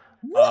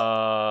 What?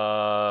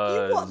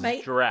 You what,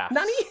 mate? Giraffes.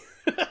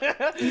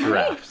 Nani?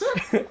 Giraffes.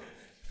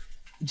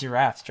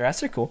 Giraffes.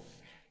 Giraffes are cool.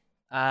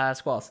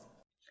 Squalls.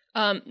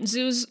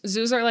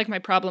 Zoos are like my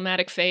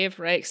problematic fave,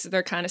 right? Because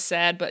they're kind of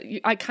sad, but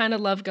I kind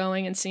of love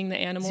going and seeing the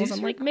animals. Zoos I'm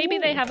are like, maybe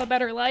they cool. have a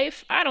better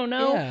life. I don't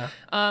know. Yeah.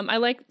 I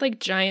like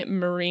giant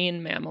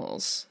marine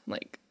mammals.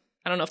 Like,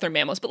 I don't know if they're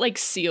mammals, but like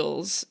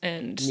seals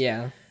and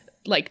Yeah.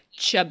 like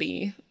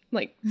chubby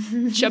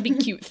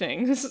cute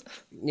things.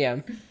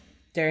 Yeah.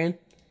 Darian?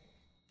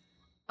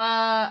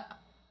 I'm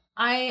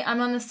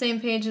on the same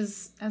page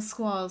as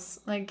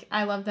Squalls. Like,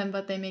 I love them,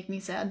 but they make me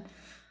sad.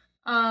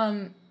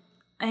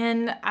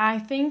 And I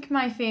think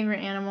my favorite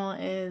animal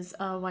is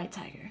a white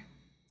tiger.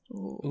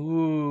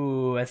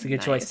 Ooh, that's a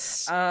good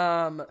choice.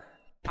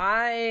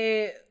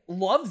 I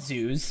love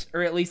zoos,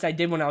 or at least I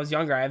did when I was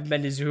younger. I haven't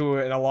been to zoo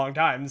in a long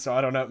time, so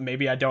I don't know.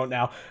 Maybe I don't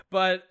now.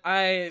 But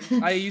I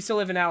used to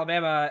live in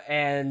Alabama,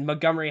 and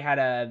Montgomery had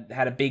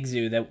a big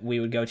zoo that we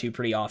would go to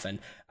pretty often.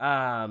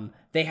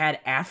 They had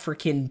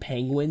African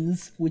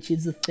penguins, which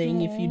is a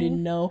thing if you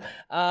didn't know.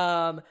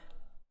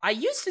 I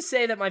used to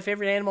say that my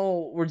favorite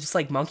animal were just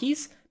like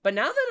monkeys, but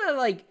now that I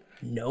like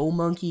know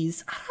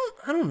monkeys,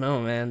 I don't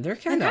know, man. They're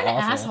kind of awful.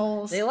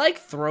 Assholes. They like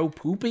throw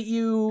poop at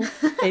you.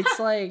 It's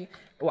like,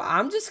 well,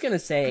 I'm just gonna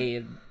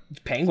say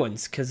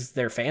penguins because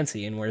they're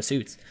fancy and wear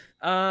suits.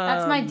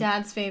 That's my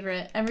dad's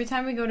favorite. Every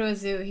time we go to a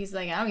zoo, he's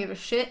like, I don't give a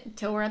shit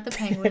until we're at the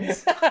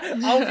penguins. I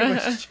don't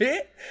give a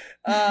shit.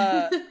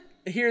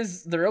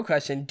 Here's the real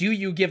question: do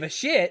you give a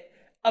shit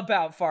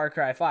about Far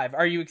Cry 5?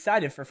 Are you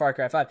excited for Far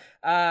Cry 5?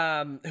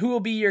 Who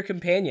will be your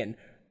companion?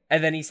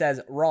 And then he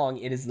says, wrong,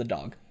 it is the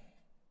dog.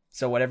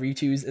 So whatever you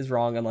choose is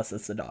wrong unless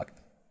it's the dog.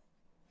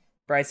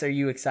 Bryce, are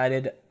you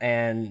excited?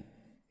 And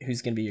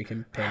who's going to be your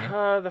companion?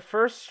 The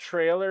first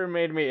trailer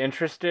made me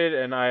interested,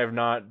 and I have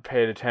not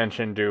paid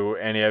attention to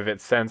any of it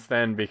since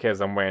then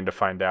because I'm waiting to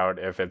find out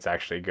if it's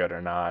actually good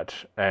or not.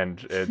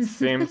 And it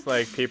seems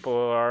like people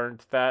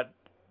aren't that...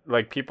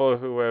 Like, people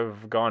who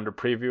have gone to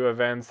preview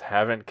events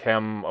haven't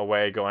come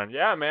away going,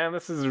 yeah, man,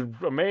 this is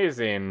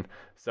amazing.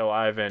 So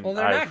Well, they're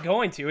not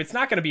going to. It's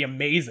not going to be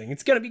amazing.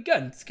 It's going to be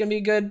good. It's going to be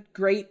a good,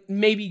 great,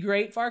 maybe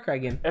great Far Cry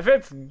game. If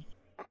it's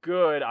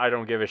good, I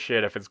don't give a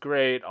shit. If it's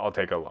great, I'll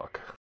take a look.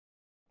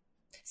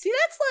 See,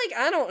 that's like,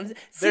 I don't...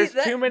 There's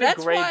too many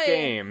great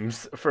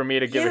games for me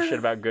to give a shit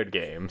about good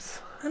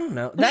games. I don't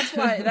know. That's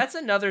why. That's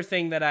another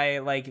thing that I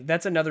like.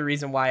 That's another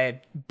reason why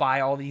I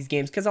buy all these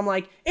games, because I'm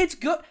like, it's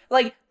good.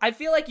 Like, I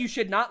feel like you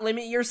should not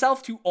limit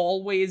yourself to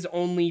always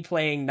only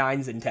playing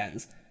 9s and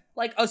 10s.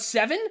 Like, a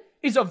 7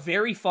 is a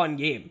very fun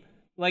game.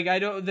 Like, I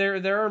don't.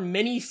 There are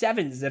many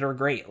 7s that are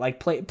great. Like,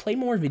 play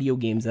more video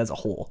games as a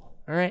whole.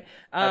 All right.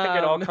 I think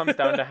it all comes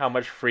down to how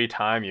much free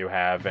time you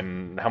have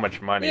and how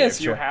much money. Yes,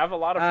 if you have a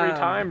lot of free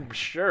time,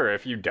 sure.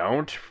 If you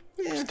don't,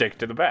 stick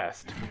to the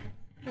best.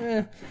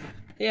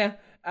 Yeah.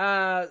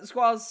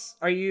 Squalls,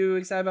 are you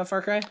excited about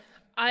Far Cry?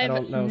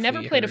 I've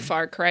never played a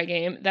Far Cry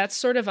game. That's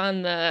sort of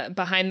on the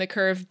behind the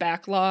curve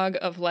backlog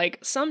of like,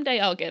 someday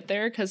I'll get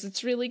there because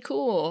it's really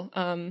cool.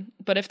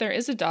 But if there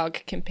is a dog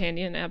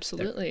companion,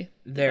 absolutely.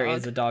 There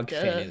is a dog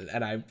companion,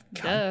 and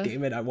God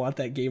damn it, I want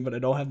that game, but I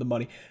don't have the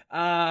money.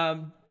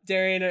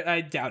 Darian,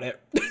 I doubt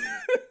it.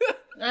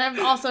 I've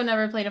also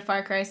never played a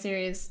Far Cry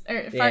series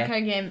or Far Cry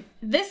game.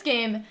 This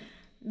game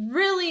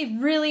really,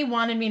 really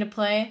wanted me to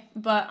play,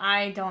 but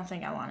I don't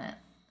think I want it.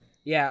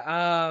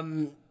 Yeah,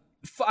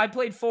 I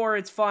played 4,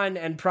 it's fun,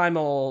 and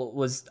Primal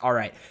was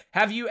alright.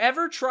 Have you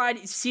ever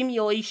tried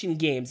simulation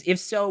games? If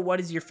so, what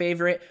is your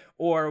favorite,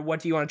 or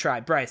what do you want to try?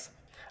 Bryce?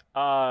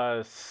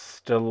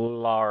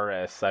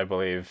 Stellaris, I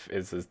believe,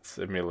 is a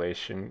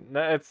simulation.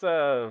 It's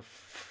a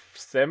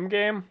sim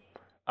game?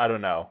 I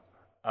don't know.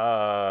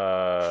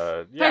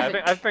 Yeah,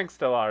 I think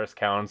Stellaris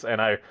counts,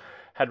 and I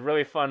had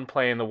really fun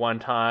playing the one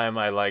time.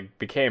 I like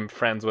became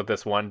friends with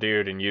this one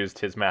dude and used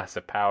his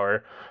massive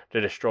power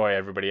to destroy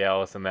everybody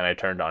else, and then I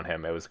turned on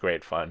him. It was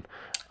great fun.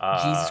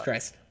 Jesus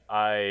Christ.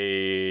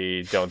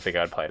 I don't think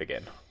I'd play it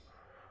again.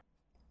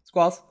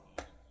 Squalls?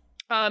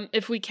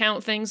 If we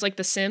count things like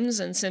The Sims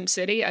and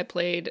SimCity, I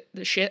played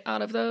the shit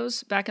out of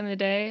those back in the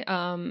day.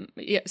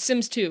 Yeah,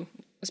 Sims 2,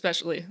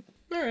 especially.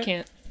 All right.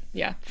 Can't.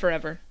 Yeah,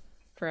 forever.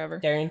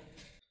 Darian?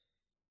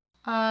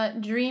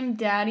 Dream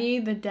Daddy,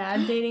 the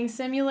dad dating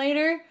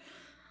simulator.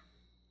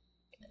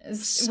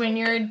 When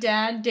you're a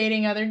dad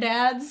dating other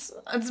dads,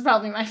 that's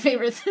probably my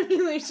favorite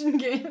simulation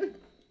game.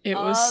 It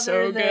was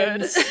so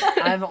good.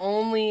 I've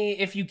only,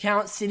 if you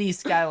count City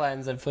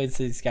Skylines, I've played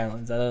City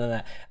Skylines. Other than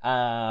that,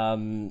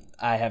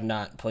 I have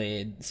not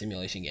played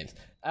simulation games.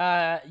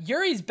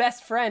 Yuri's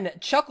best friend,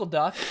 Chuckle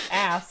Duck,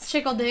 asks,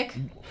 Chickle Dick.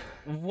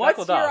 what's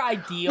Chuckle your Duck.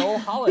 ideal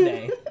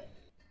holiday?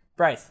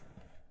 Bryce?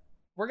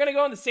 We're going to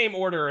go in the same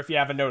order if you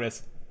haven't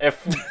noticed.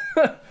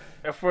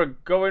 If we're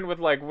going with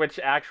like which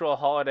actual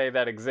holiday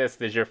that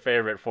exists is your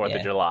favorite 4th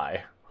of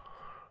July.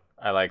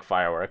 I like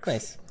fireworks.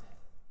 Nice.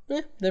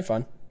 They're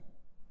fun.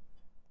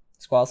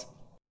 Squalls?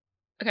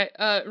 Okay,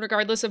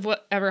 regardless of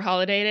whatever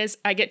holiday it is,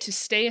 I get to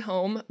stay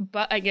home,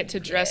 but I get to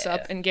dress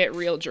up and get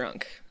real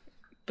drunk.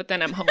 But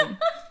then I'm home.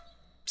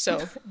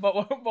 So,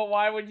 But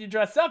why would you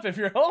dress up if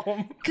you're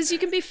home? because you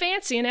can be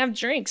fancy and have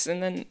drinks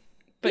and then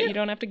but you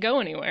don't have to go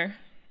anywhere.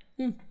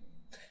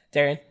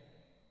 Darian?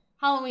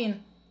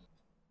 Halloween.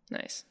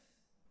 Nice.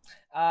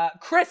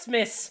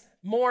 Christmas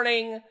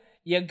morning,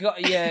 you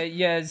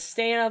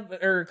staying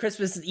up, or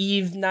Christmas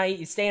Eve night,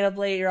 you staying up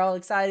late, you're all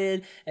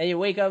excited, and you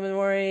wake up in the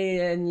morning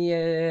and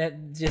you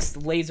just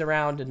laze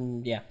around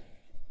and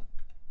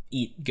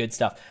eat good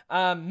stuff.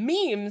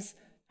 Memes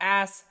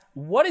asks,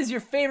 what is your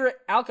favorite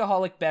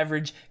alcoholic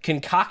beverage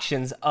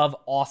concoctions of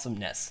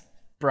awesomeness?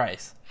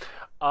 Bryce.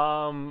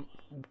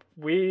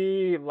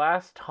 We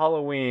last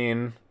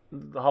Halloween,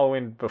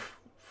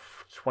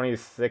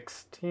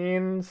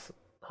 2016's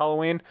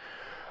Halloween,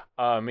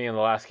 me and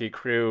the Last Geek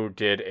crew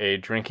did a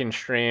drinking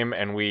stream,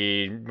 and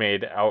we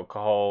made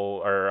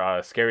alcohol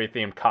or scary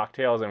themed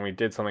cocktails, and we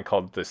did something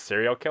called the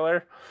Serial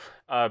Killer.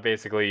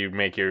 Basically, you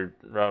make your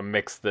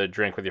mix the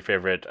drink with your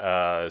favorite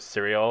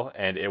cereal,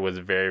 and it was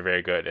very,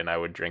 very good. And I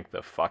would drink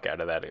the fuck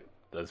out of that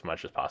as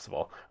much as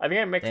possible. I think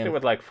I mixed it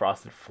with like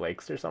Frosted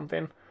Flakes or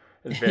something.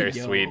 It's very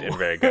sweet and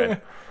very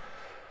good.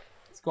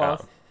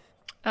 Squalls.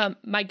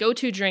 My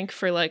go-to drink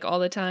for like all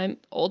the time,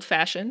 old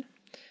fashioned.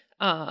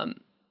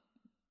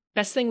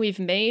 Best thing we've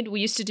made.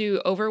 We used to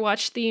do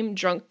Overwatch themed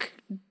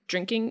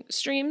drinking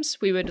streams.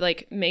 We would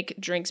like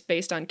make drinks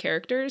based on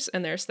characters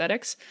and their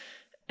aesthetics.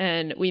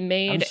 And we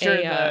made I'm sure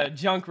the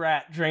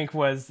Junkrat drink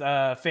was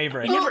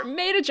favorite. We never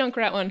made a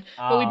Junkrat one,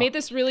 but we made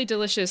this really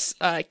delicious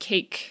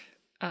cake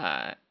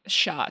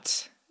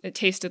shot. It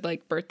tasted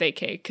like birthday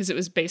cake because it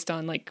was based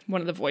on like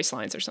one of the voice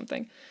lines or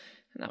something.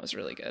 And that was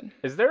really good.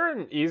 Is there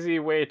an easy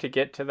way to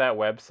get to that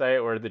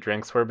website where the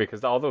drinks were?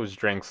 Because all those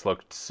drinks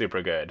looked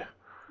super good.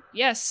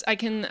 Yes, I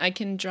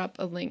can drop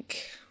a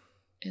link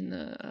in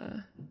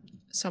the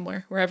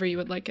somewhere, wherever you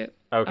would like it.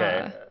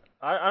 Okay.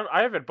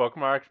 I have it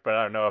bookmarked, but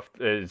I don't know if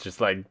it's just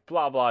like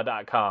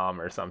blah.com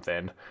or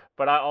something.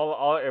 But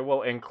it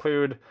will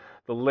include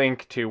the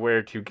link to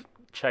where to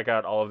check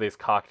out all of these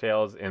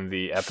cocktails in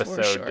the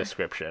episode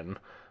description,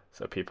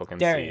 so people can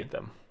see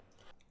them.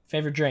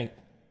 Favorite drink?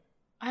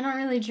 I don't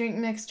really drink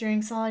mixed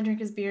drinks. All I drink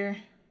is beer.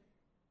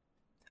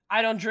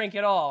 I don't drink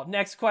at all.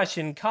 Next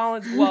question.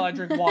 Collins. Well, I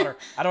drink water.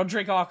 I don't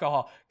drink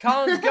alcohol.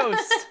 Collins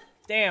Ghost.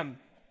 Damn.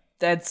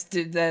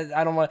 That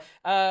I don't want.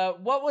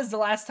 What was the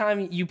last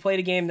time you played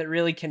a game that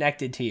really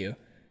connected to you?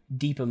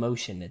 Deep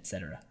emotion,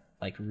 etc.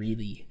 Like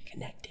really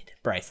connected.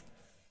 Bryce.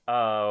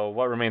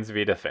 What Remains of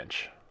Edith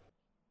Finch.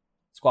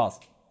 Squalls.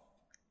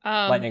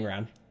 Lightning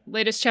round.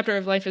 Latest chapter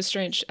of Life is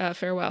Strange.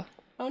 Farewell.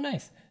 Oh,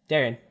 nice.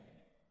 Darian.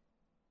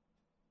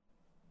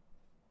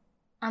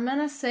 I'm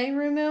gonna say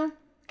Rumu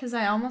because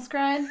I almost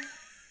cried.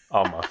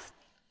 Almost.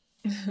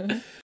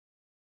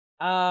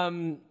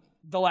 The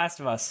Last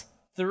of Us.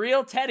 The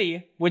real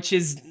Teddy, which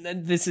is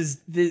this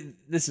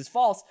is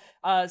false,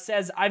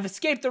 says, I've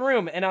escaped the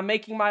room and I'm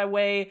making my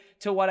way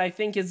to what I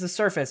think is the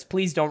surface.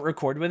 Please don't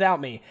record without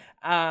me.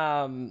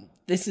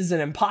 This is an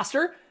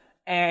imposter,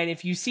 and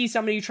if you see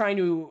somebody trying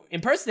to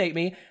impersonate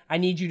me, I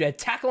need you to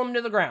tackle him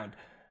to the ground.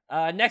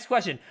 Next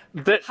question.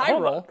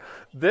 Hyrule.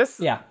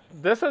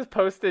 This was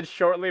posted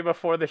shortly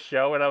before the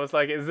show, and I was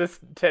like, is this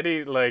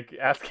Teddy like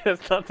asking us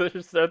not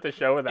to start the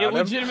show without him? It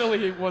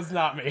legitimately was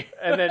not me.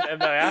 and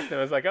then I asked him,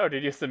 I was like, oh,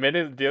 did you submit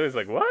his deal? He's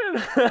like, what?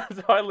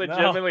 So I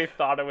legitimately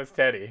thought it was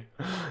Teddy.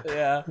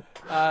 Yeah.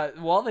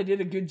 Well, they did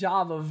a good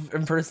job of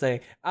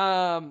impersonating.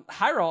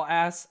 Hyrule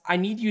asks, I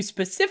need you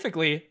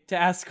specifically to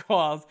ask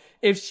Squalls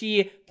if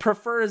she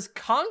prefers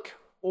Conk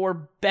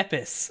or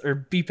Beppis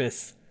or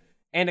Beepus.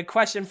 And a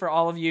question for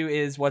all of you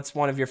is, what's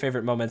one of your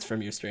favorite moments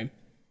from your stream?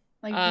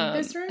 Like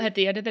Beepus room? At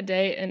the end of the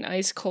day, an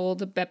ice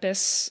cold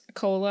Beppis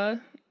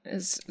cola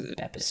is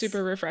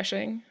super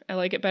refreshing. I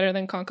like it better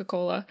than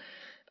Coca-Cola.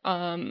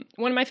 One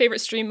of my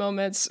favorite stream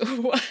moments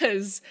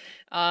was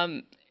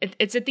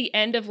it's at the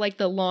end of like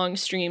the long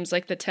streams,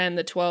 like the 10,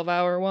 the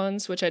 12-hour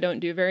ones, which I don't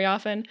do very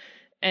often.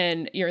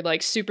 And you're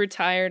like super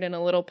tired and a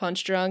little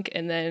punch drunk.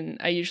 And then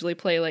I usually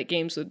play like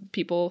games with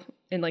people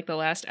in like the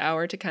last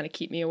hour to kind of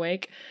keep me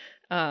awake.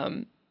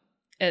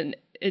 And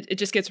it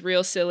just gets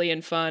real silly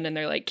and fun, and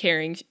they're like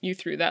carrying you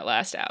through that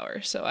last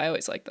hour. So I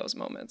always like those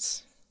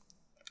moments.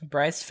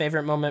 Bryce,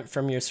 favorite moment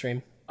from your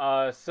stream?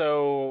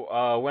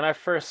 So when I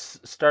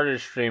first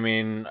started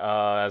streaming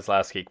as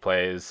Last Geek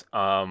Plays,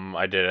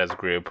 I did it as a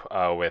group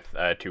with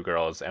two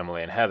girls,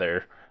 Emily and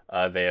Heather.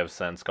 They have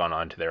since gone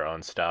on to their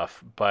own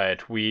stuff,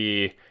 but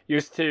we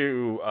used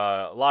to,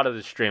 a lot of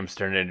the streams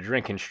turned into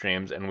drinking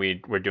streams, and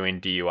we were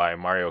doing DUI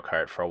Mario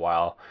Kart for a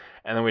while.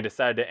 And then we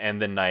decided to end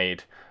the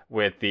night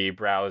with the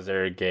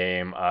browser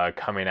game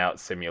Coming Out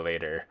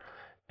Simulator.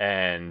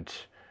 And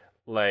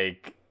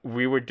like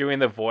we were doing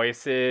the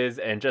voices,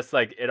 and just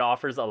like it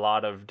offers a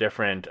lot of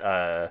different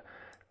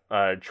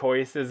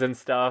choices and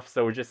stuff.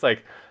 So just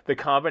like the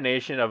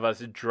combination of us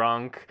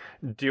drunk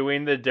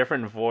doing the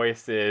different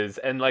voices,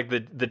 and like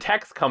the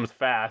text comes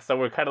fast, so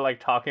we're kind of like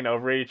talking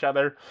over each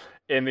other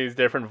in these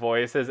different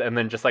voices, and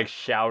then just like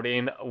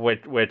shouting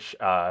which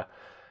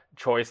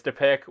choice to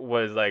pick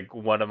was like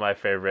one of my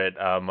favorite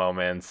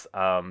moments.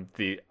 I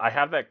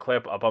have that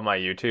clip up on my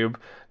YouTube.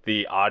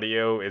 The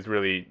audio is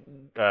really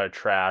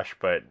trash,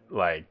 but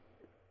like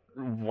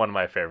one of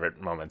my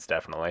favorite moments,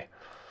 definitely.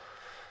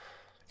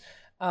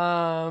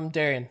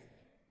 Darian.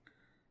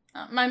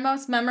 My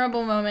most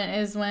memorable moment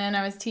is when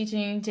I was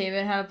teaching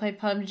David how to play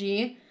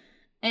PUBG,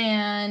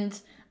 and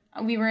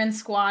we were in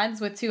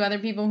squads with 2 other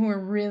people who were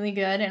really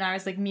good, and I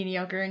was like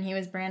mediocre and he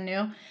was brand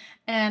new.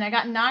 And I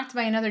got knocked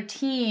by another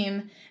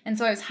team, and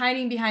so I was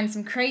hiding behind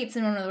some crates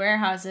in one of the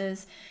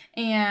warehouses,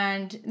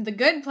 and the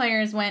good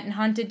players went and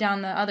hunted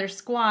down the other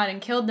squad and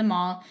killed them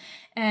all.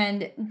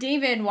 And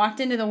David walked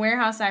into the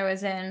warehouse I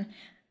was in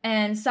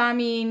and saw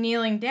me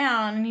kneeling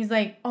down, and he's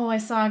like, "Oh, I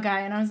saw a guy."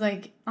 And I was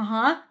like,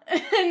 "Uh-huh."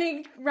 And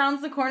he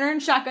rounds the corner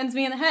and shotguns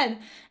me in the head,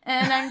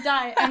 and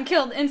I'm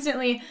killed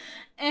instantly.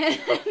 And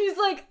he's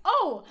like,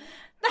 "Oh,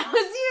 that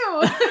was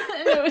you."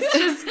 And it was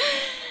just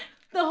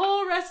the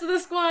whole rest of the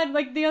squad,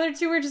 like the other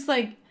 2 were just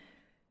like,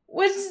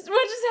 what just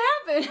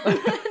happened?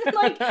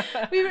 Like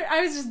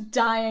I was just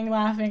dying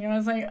laughing, and I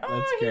was like, "Oh,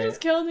 That's he great. just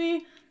killed me."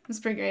 It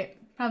was pretty great.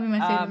 Probably my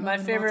favorite moment. My of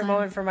all favorite time.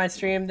 moment for my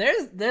stream.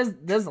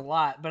 There's a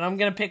lot, but I'm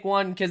gonna pick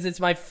one because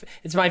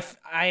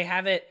I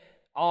have it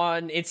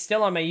on. It's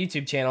still on my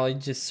YouTube channel. You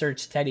just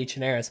search Teddy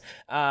Chinares.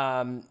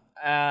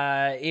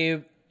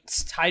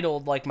 It's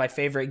titled like my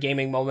favorite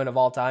gaming moment of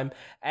all time,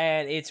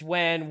 and it's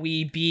when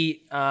we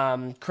beat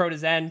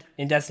Crota's End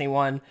in Destiny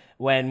 1.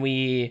 When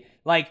the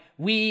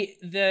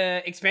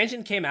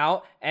expansion came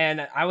out,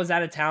 and I was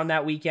out of town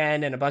that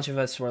weekend, and a bunch of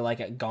us were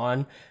like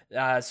gone.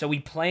 So we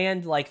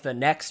planned like the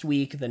next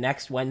week, the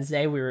next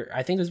Wednesday.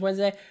 I think it was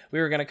Wednesday. We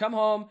were gonna come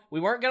home. We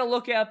weren't gonna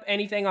look up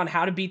anything on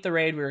how to beat the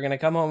raid. We were gonna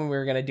come home and we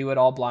were gonna do it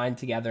all blind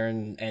together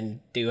and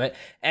do it.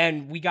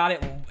 And we got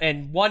it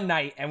in one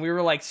night, and we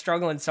were like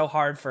struggling so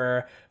hard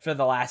for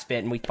the last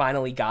bit, and we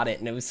finally got it,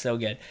 and it was so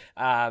good.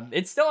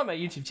 It's still on my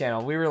YouTube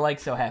channel. We were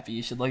like so happy.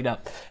 You should look it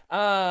up.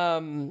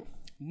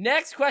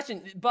 Next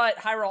question, but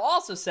Hyrule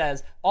also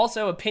says,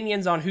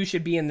 opinions on who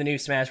should be in the new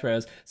Smash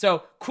Bros.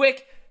 So,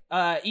 quick,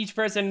 each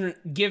person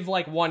give,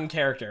 like, one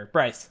character.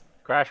 Bryce.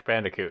 Crash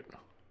Bandicoot.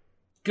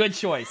 Good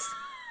choice.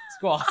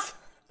 Squalls.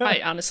 I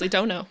honestly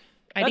don't know.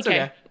 IDK. That's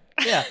okay.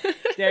 Yeah.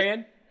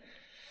 Darian?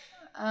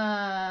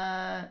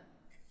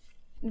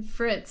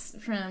 Fritz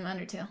from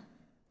Undertale.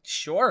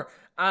 Sure.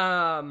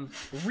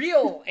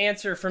 Real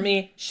answer for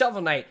me,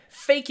 Shovel Knight.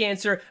 Fake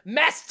answer,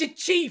 Master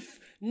Chief,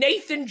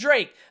 Nathan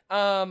Drake.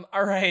 All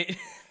right.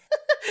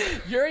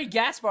 Yuri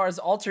Gaspar's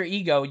alter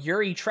ego,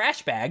 Yuri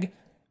Trashbag,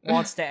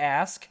 wants to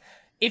ask,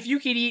 if you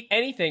could eat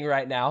anything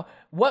right now,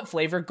 what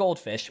flavor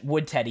goldfish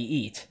would Teddy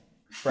eat?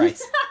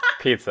 Bryce.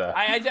 Pizza.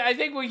 I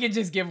think we could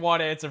just give one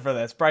answer for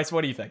this. Bryce,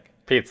 what do you think?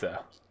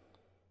 Pizza.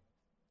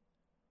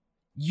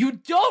 You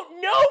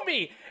don't know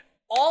me!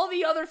 All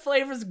the other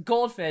flavors of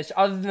goldfish,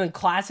 other than the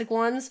classic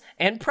ones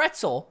and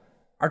pretzel,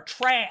 are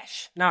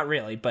trash. Not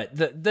really, but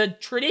the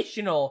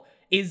traditional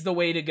is the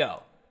way to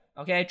go.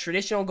 Okay,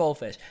 traditional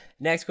goldfish.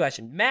 Next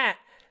question. Matt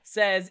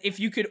says, if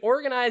you could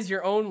organize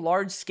your own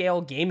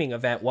large-scale gaming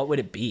event, what would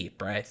it be,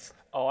 Bryce?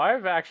 Oh,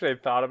 I've actually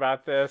thought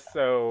about this.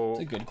 So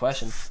That's a good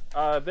question.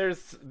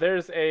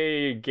 there's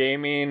a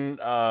gaming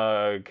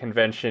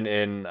convention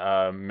in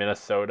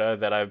Minnesota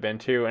that I've been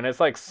to, and it's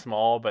like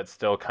small but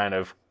still kind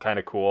of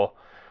cool.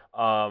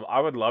 I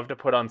would love to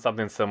put on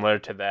something similar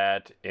to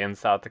that in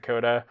South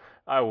Dakota.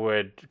 I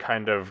would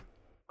kind of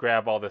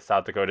grab all the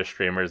South Dakota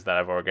streamers that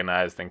I've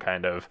organized and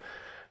kind of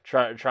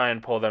try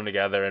and pull them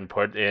together and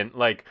put in,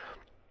 like,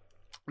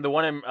 the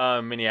one in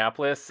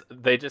Minneapolis,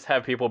 they just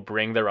have people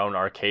bring their own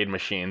arcade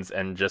machines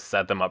and just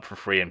set them up for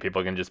free, and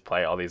people can just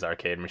play all these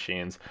arcade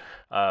machines.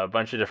 A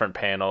bunch of different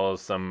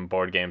panels, some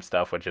board game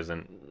stuff, which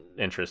isn't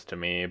interest to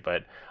me,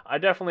 but I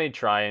definitely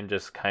try and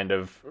just kind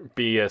of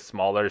be a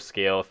smaller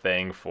scale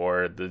thing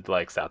for the,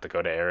 like, South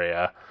Dakota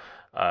area.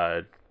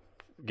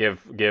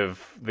 Give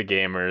the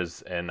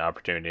gamers an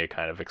opportunity to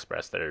kind of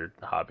express their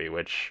hobby,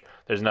 which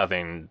there's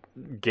nothing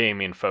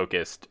gaming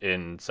focused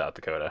in South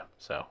Dakota,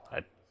 so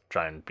I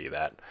try and be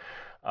that.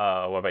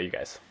 What about you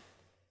guys?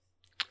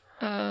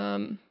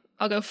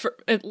 I'll go for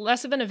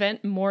less of an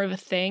event, more of a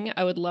thing.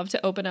 I would love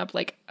to open up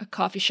like a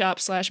coffee shop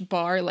 /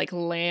 bar, like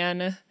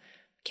LAN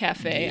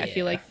cafe. Yeah. I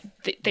feel like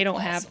they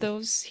don't have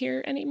those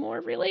here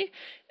anymore, really.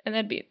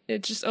 And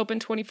it's just open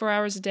 24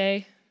 hours a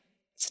day.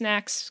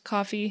 Snacks,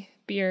 coffee,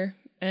 beer,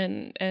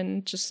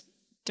 and just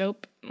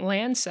dope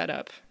LAN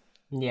setup.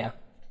 Yeah.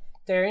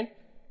 Darian?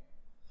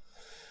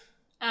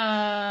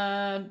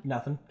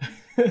 Nothing.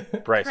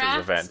 Bryce's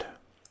event.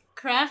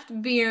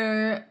 Craft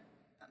beer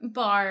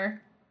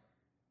bar,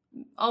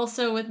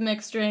 also with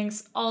mixed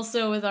drinks,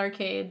 also with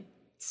arcade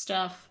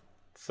stuff.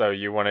 So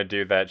you want to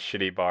do that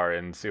shitty bar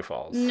in Sioux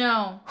Falls?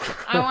 No,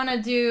 I want to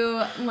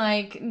do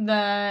like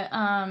the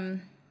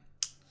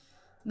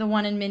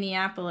one in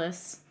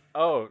Minneapolis.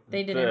 Oh,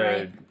 They did it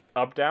right.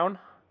 Up down?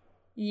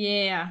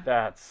 Yeah,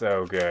 That's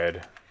so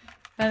good.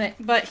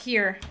 but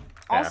here.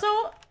 Yeah. Also,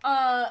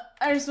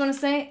 I just want to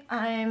say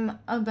I'm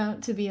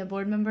about to be a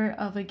board member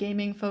of a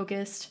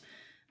gaming-focused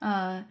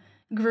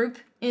group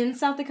in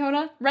South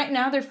Dakota. Right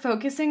now, they're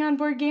focusing on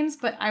board games,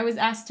 but I was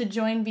asked to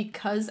join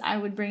because I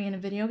would bring in a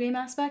video game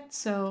aspect.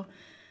 So,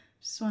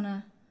 just want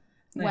to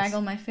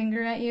waggle my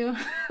finger at you.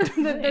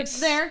 It's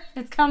there.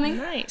 It's coming.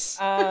 Nice.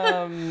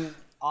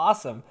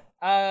 Awesome.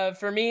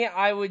 For me,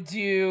 I would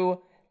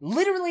do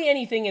literally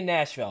anything in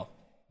Nashville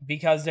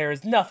because there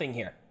is nothing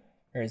here.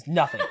 There is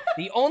nothing.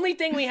 The only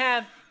thing we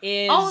have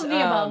is All of the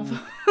above.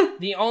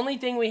 the only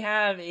thing we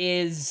have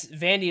is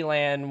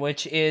Vandyland,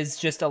 which is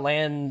just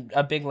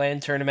a big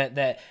land tournament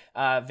that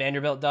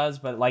Vanderbilt does,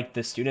 but like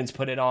the students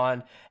put it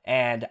on.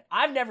 And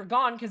I've never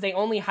gone because they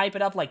only hype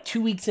it up like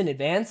 2 weeks in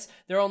advance.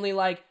 They're only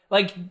like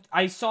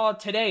I saw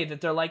today that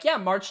they're like, yeah,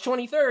 March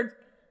 23rd,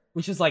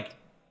 which is like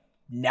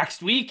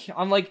next week.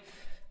 I'm like,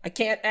 I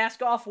can't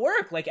ask off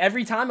work like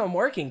every time I'm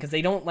working because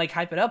they don't like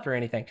hype it up or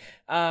anything.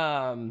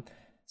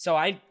 So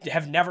I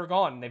have never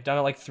gone. They've done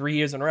it like 3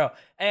 years in a row.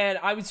 And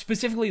I would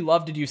specifically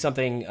love to do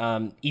something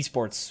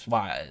esports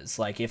wise.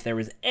 Like if there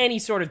was any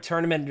sort of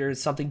tournament or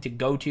something to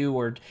go to,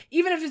 or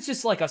even if it's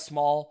just like a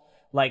small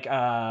like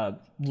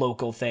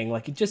local thing,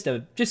 like just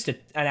an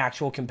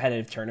actual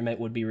competitive tournament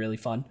would be really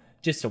fun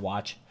just to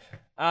watch.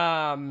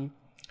 Let's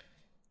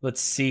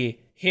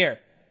see here.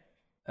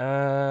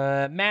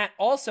 Matt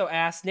also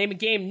asked, name a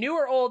game new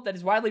or old that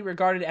is widely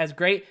regarded as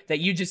great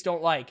that you just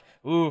don't like.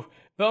 Ooh.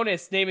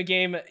 Bonus, name a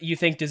game you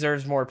think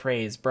deserves more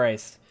praise.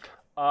 Bryce.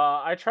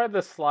 I tried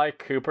the Sly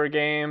Cooper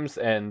games,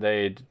 and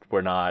they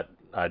were not.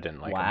 I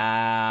didn't like them.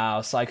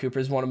 Wow, Sly Cooper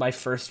is one of my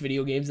first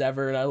video games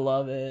ever, and I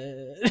love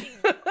it.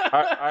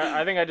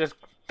 I think I just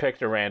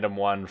picked a random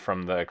one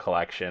from the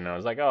collection, and I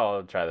was like, "Oh,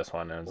 I'll try this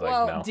one." And I was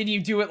like, "No." Did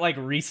you do it like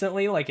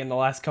recently, like in the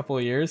last couple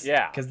of years?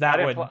 Yeah, because I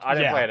didn't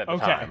play it at the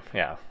time.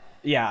 Yeah,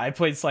 yeah, I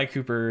played Sly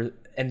Cooper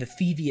and the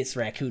Thievius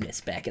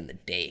Raccoonus back in the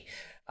day.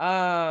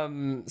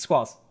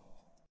 Squalls.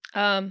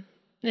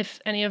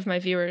 If any of my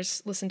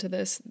viewers listen to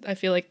this, I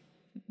feel like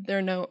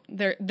they're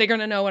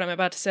gonna know what I'm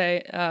about to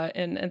say,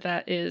 and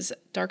that is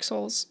Dark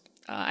Souls.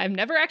 I've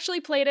never actually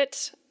played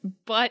it,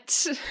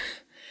 but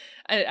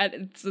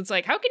it's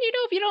like, how can you know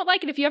if you don't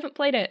like it if you haven't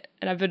played it?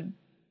 And I've been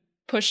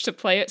pushed to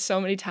play it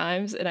so many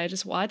times, and I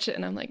just watch it,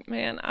 and I'm like,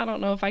 man, I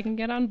don't know if I can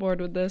get on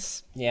board with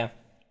this. Yeah.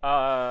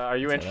 Are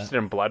you interested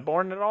in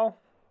Bloodborne at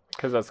all?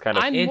 Because that's kind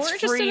of I'm more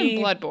interested in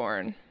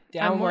Bloodborne.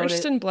 I'm more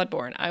interested in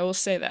Bloodborne. I will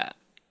say that.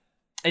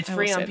 It's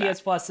free on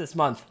PS Plus this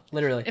month,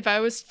 literally. If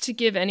I was to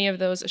give any of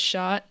those a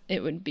shot,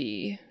 it would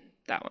be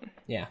that one.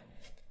 Yeah.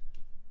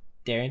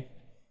 Darian?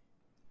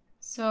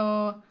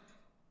 So,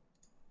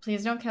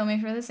 please don't kill me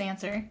for this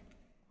answer.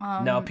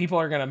 No, people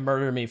are going to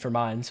murder me for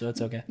mine, so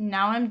it's okay.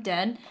 Now I'm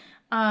dead.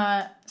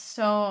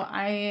 So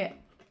I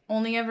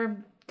only ever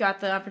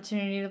got the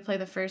opportunity to play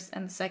the first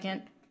and the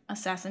second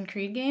Assassin's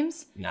Creed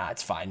games. Nah,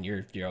 it's fine.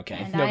 You're okay.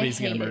 And Nobody's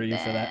going to murder you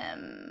for that.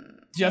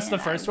 Just the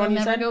first one, you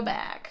said? I'll never go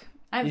back.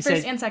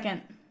 First and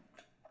second.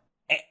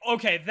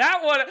 Okay, that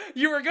one,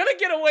 you were going to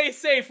get away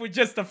safe with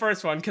just the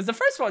first one, because the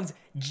first one's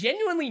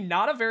genuinely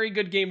not a very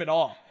good game at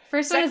all.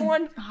 Second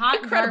one is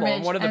hot incredible, garbage,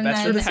 and one of the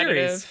best in the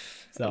series.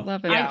 So,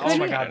 love it. Yeah, oh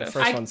my god, the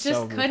first one's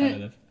so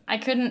repetitive. I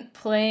couldn't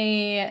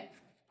play...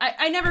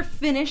 I never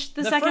finished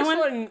the second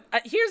one.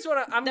 Here's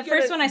what I'm The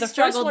first one I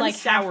struggled like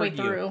halfway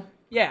through.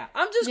 Yeah,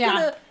 I'm just going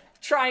to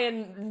try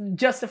and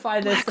justify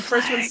this. The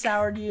first one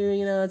soured you,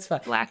 you know, it's fine.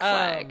 Black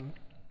Flag.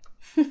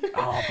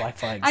 Oh, Black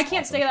Flag. I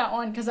can't say that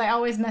one because I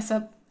always mess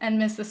up and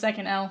miss the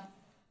second L.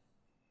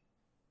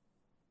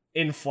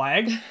 In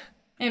Flag?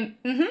 And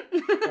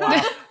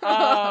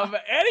wow.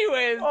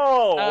 Anyways.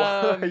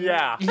 Oh,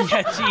 yeah.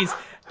 Yeah, jeez.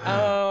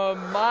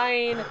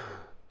 Mine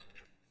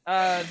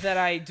that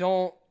I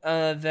don't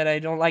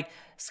like.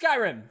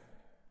 Skyrim.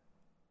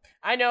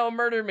 I know,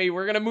 murder me.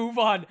 We're gonna move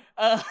on.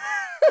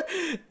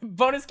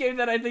 Bonus game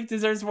that I think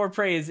deserves more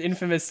praise.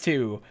 Infamous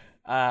 2.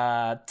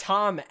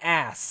 Tom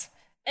Ass.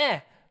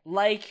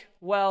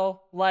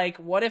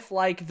 What if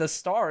like the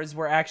stars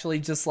were actually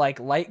just like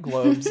light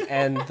globes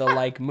and the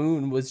like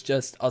moon was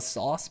just a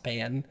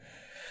saucepan?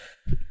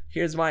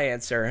 Here's my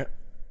answer.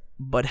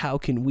 But how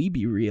can we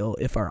be real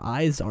if our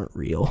eyes aren't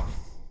real?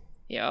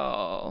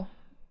 Yo.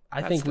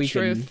 I think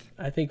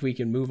we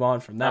can move on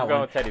from that I'm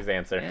going one. with Teddy's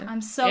answer. Yeah.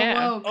 I'm so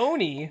woke.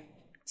 Oni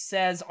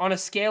says, on a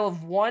scale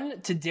of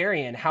 1 to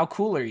Darian, how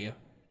cool are you?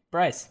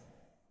 Bryce.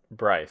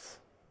 Bryce.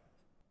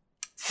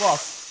 Well,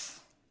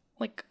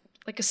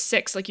 Like a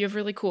 6, like you have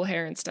really cool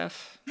hair and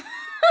stuff.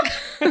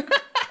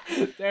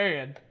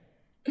 Darian.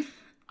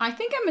 I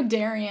think I'm a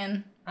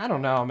Darian. I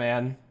don't know,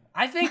 man.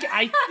 I think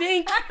I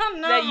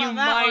don't know that you about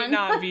might one.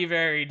 not be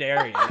very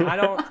Darian. I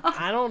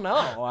don't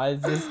know. I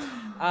just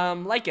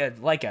like a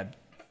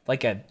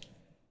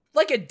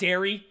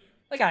dairy,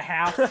 like a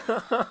half.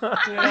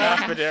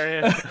 Half a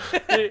Darian.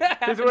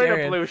 He's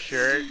wearing a blue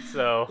shirt,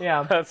 so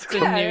yeah, that's It's a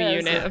new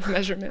unit of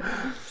measurement.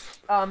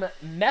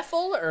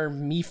 Mefal or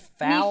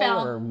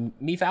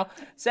Mefal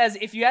says,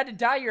 if you had to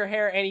dye your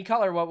hair any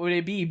color, what would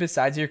it be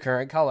besides your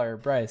current color?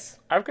 Bryce.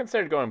 I've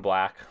considered going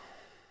black.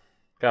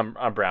 I'm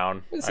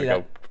brown. see I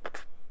that. go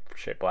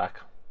shade black.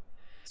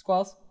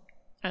 Squalls.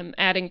 I'm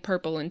adding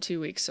purple in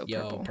 2 weeks, so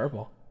Yo, purple.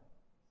 purple.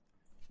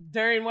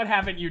 Darian, what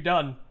haven't you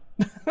done?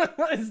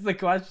 is the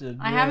question.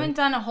 I haven't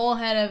done a whole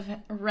head of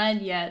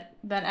red yet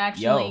that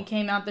actually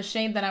came out the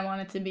shade that I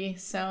want it to be.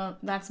 So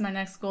that's my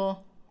next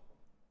goal.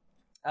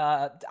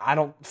 I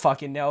don't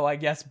fucking know. I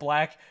guess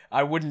black.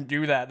 I wouldn't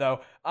do that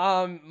though.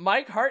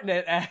 Mike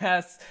Hartnett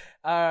asks,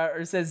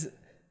 or says,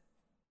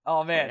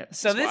 "Oh man,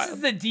 so this is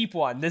the deep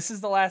one. This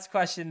is the last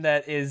question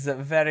that is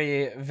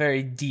very,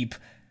 very deep.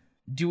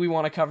 Do we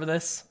want to cover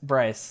this,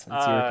 Bryce? It's your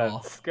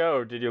call. Let's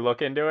go. Did you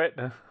look into it?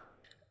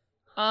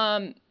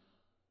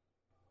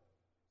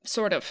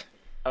 Sort of.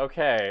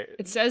 Okay.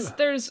 It says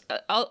there's.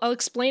 I'll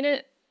explain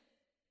it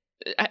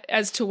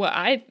as to what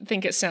I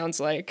think it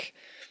sounds like,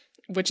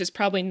 which is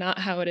probably not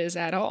how it is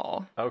at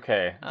all.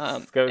 Okay.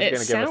 It give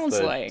sounds us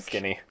the like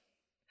skinny.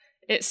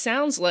 It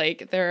sounds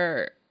like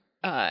there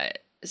are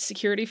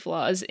security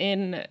flaws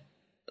in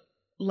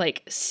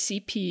like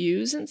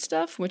CPUs and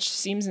stuff, which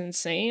seems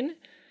insane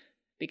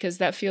because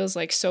that feels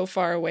like so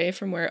far away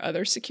from where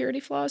other security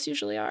flaws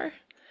usually are.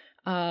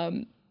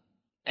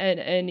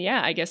 And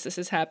yeah, I guess this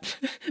is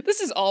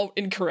this is all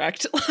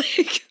incorrect.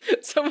 Like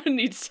someone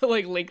needs to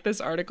like link this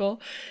article.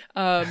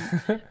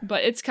 But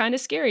it's kind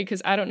of scary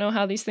because I don't know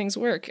how these things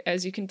work,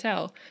 as you can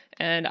tell,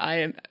 and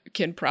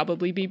can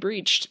probably be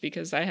breached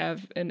because I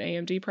have an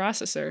AMD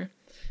processor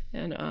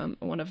and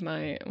one of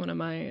my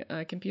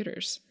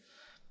computers.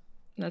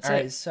 That's All it.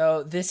 right,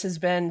 so this has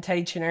been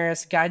Teddy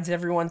Chinaris, guides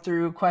everyone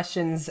through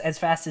questions as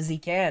fast as he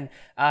can.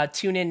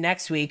 Tune in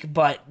next week,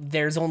 but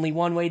there's only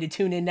one way to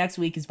tune in next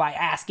week is by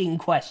asking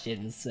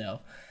questions. So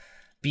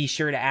be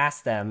sure to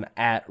ask them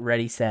at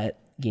Ready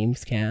Set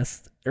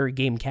Gamescast or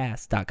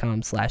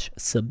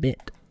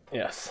gamecast.com/submit.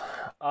 Yes.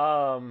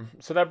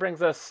 So that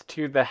brings us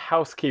to the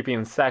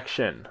housekeeping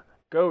section.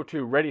 Go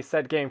to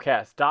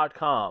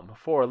ReadySetGamecast.com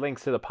for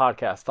links to the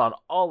podcast on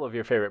all of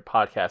your favorite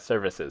podcast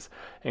services,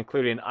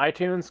 including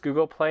iTunes,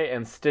 Google Play,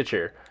 and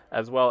Stitcher,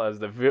 as well as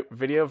the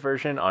video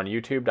version on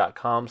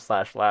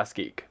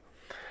YouTube.com/LastGeek.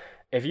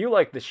 If you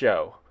like the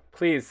show,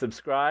 please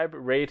subscribe,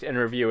 rate, and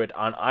review it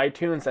on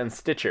iTunes and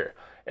Stitcher.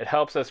 It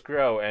helps us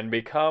grow and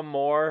become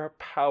more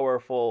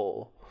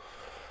powerful.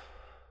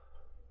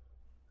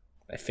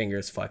 My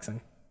finger's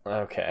flexing.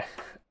 Okay.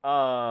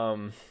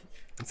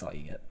 That's all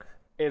you get.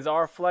 Is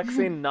our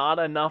flexing not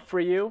enough for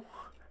you?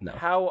 No.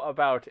 How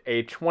about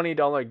a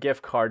 $20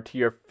 gift card to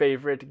your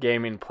favorite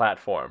gaming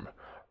platform?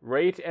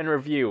 Rate and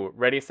review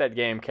Ready Set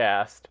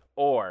Gamecast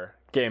or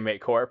GameMate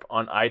Corp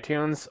on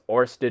iTunes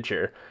or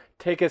Stitcher.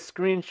 Take a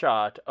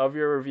screenshot of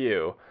your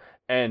review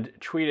and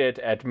tweet it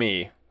at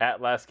me,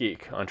 at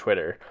LastGeek on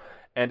Twitter.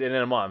 And in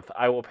a month,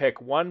 I will pick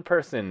one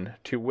person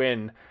to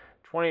win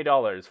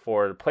 $20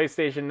 for the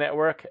PlayStation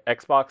Network,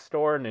 Xbox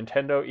Store,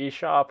 Nintendo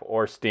eShop,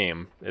 or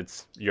Steam.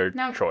 It's your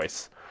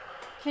choice.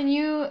 Can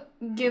you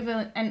give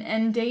an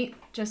end date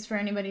just for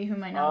anybody who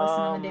might not listen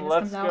on the day this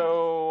comes out? Let's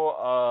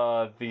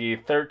go the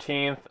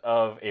 13th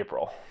of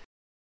April.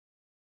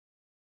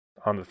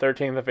 On the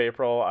 13th of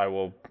April, I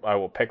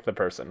will pick the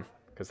person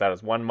because that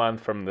is 1 month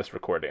from this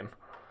recording.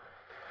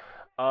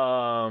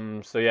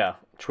 So yeah,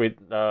 tweet,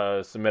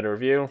 submit a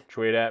review,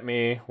 tweet at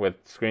me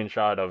with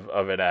screenshot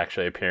of it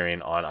actually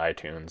appearing on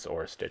iTunes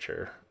or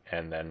Stitcher,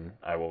 and then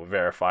I will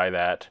verify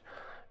that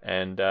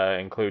and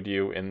include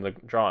you in the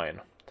drawing.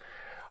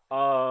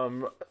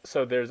 So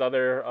there's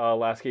other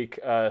Last Geek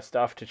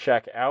stuff to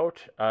check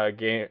out.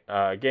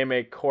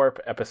 GameMate Corp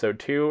Episode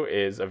 2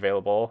 is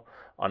available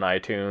on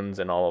iTunes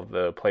and all of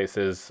the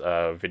places,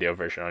 video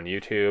version on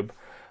YouTube.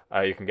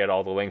 You can get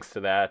all the links to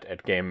that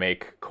at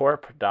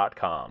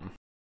GameMakeCorp.com.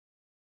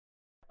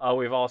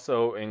 We've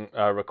also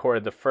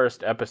recorded the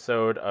first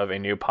episode of a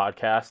new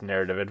podcast,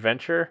 Narrative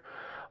Adventure.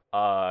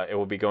 It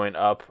will be going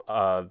up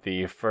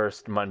the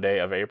first Monday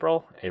of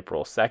April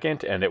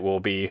 2nd, and it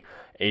will be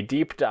a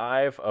deep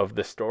dive of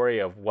the story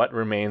of What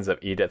Remains of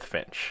Edith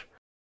Finch.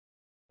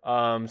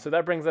 So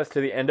that brings us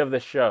to the end of the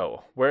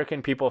show. Where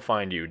can people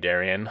find you,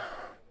 Darian?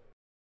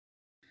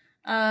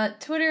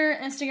 Twitter,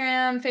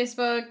 Instagram,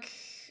 Facebook,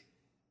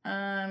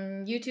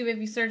 YouTube if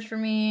you search for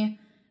me,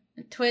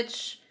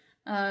 Twitch,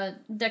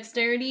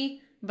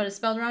 Dexterity, but it's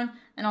spelled wrong,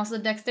 and also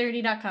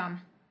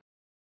dexterity.com.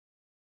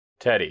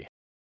 Teddy.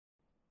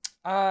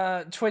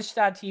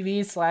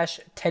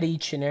 Twitch.tv/Teddy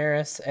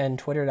Chinaris and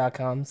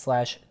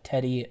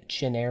Twitter.com/Teddy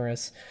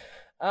Chinaris.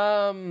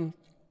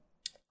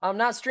 I'm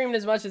not streaming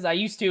as much as I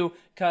used to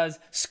because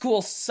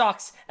school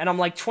sucks and I'm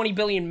like 20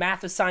 billion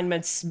math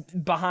assignments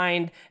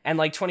behind and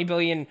like 20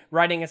 billion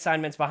writing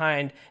assignments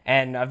behind,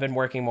 and I've been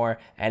working more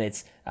and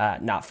it's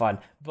not fun.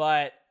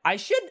 But I'm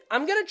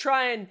gonna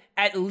try and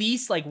at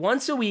least like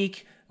once a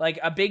week, like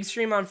a big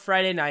stream on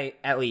Friday night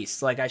at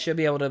least. Like I should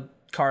be able to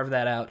carve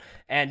that out.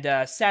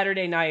 And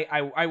Saturday night,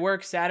 I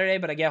work Saturday,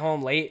 but I get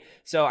home late,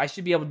 so I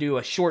should be able to do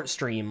a short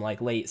stream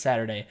like late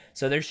Saturday.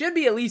 So there should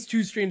be at least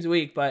 2 streams a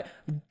week, but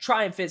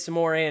try and fit some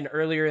more in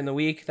earlier in the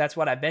week. That's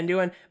what I've been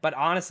doing. But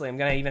honestly, I'm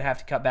gonna even have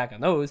to cut back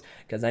on those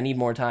because I need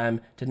more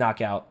time to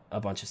knock out a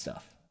bunch of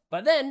stuff.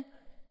 But then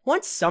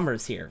once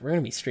summer's here, we're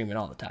gonna be streaming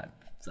all the time.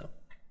 So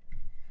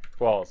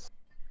Walls.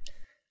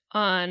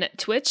 On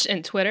Twitch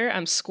and Twitter,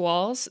 I'm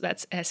Squalz.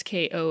 That's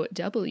SKOWALZ,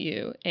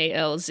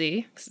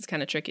 because it's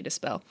kind of tricky to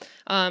spell.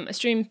 I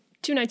stream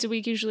 2 nights a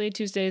week, usually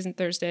Tuesdays and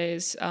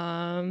Thursdays.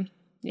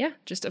 Yeah,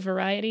 just a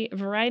variety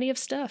of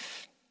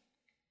stuff.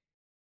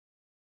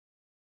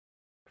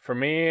 For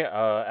me,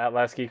 at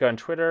LastGeek on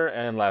Twitter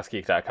and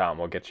lastgeek.com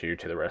will get you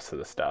to the rest of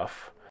the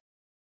stuff.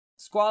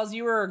 Squalls,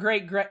 you were a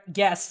great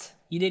guest.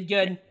 You did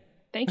good.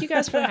 Thank you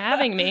guys for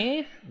having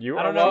me. You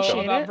I are don't know welcome.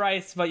 about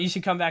Bryce, but you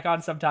should come back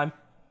on sometime.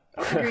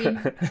 Agreed.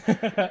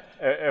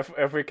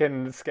 If we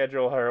can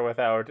schedule her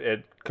without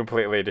it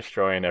completely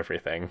destroying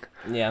everything.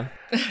 Yeah.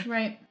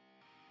 Right.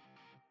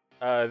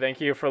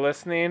 Thank you for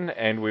listening,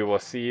 and we will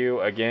see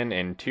you again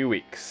in 2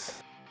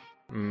 weeks.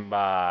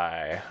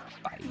 Bye.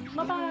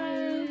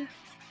 Bye-bye.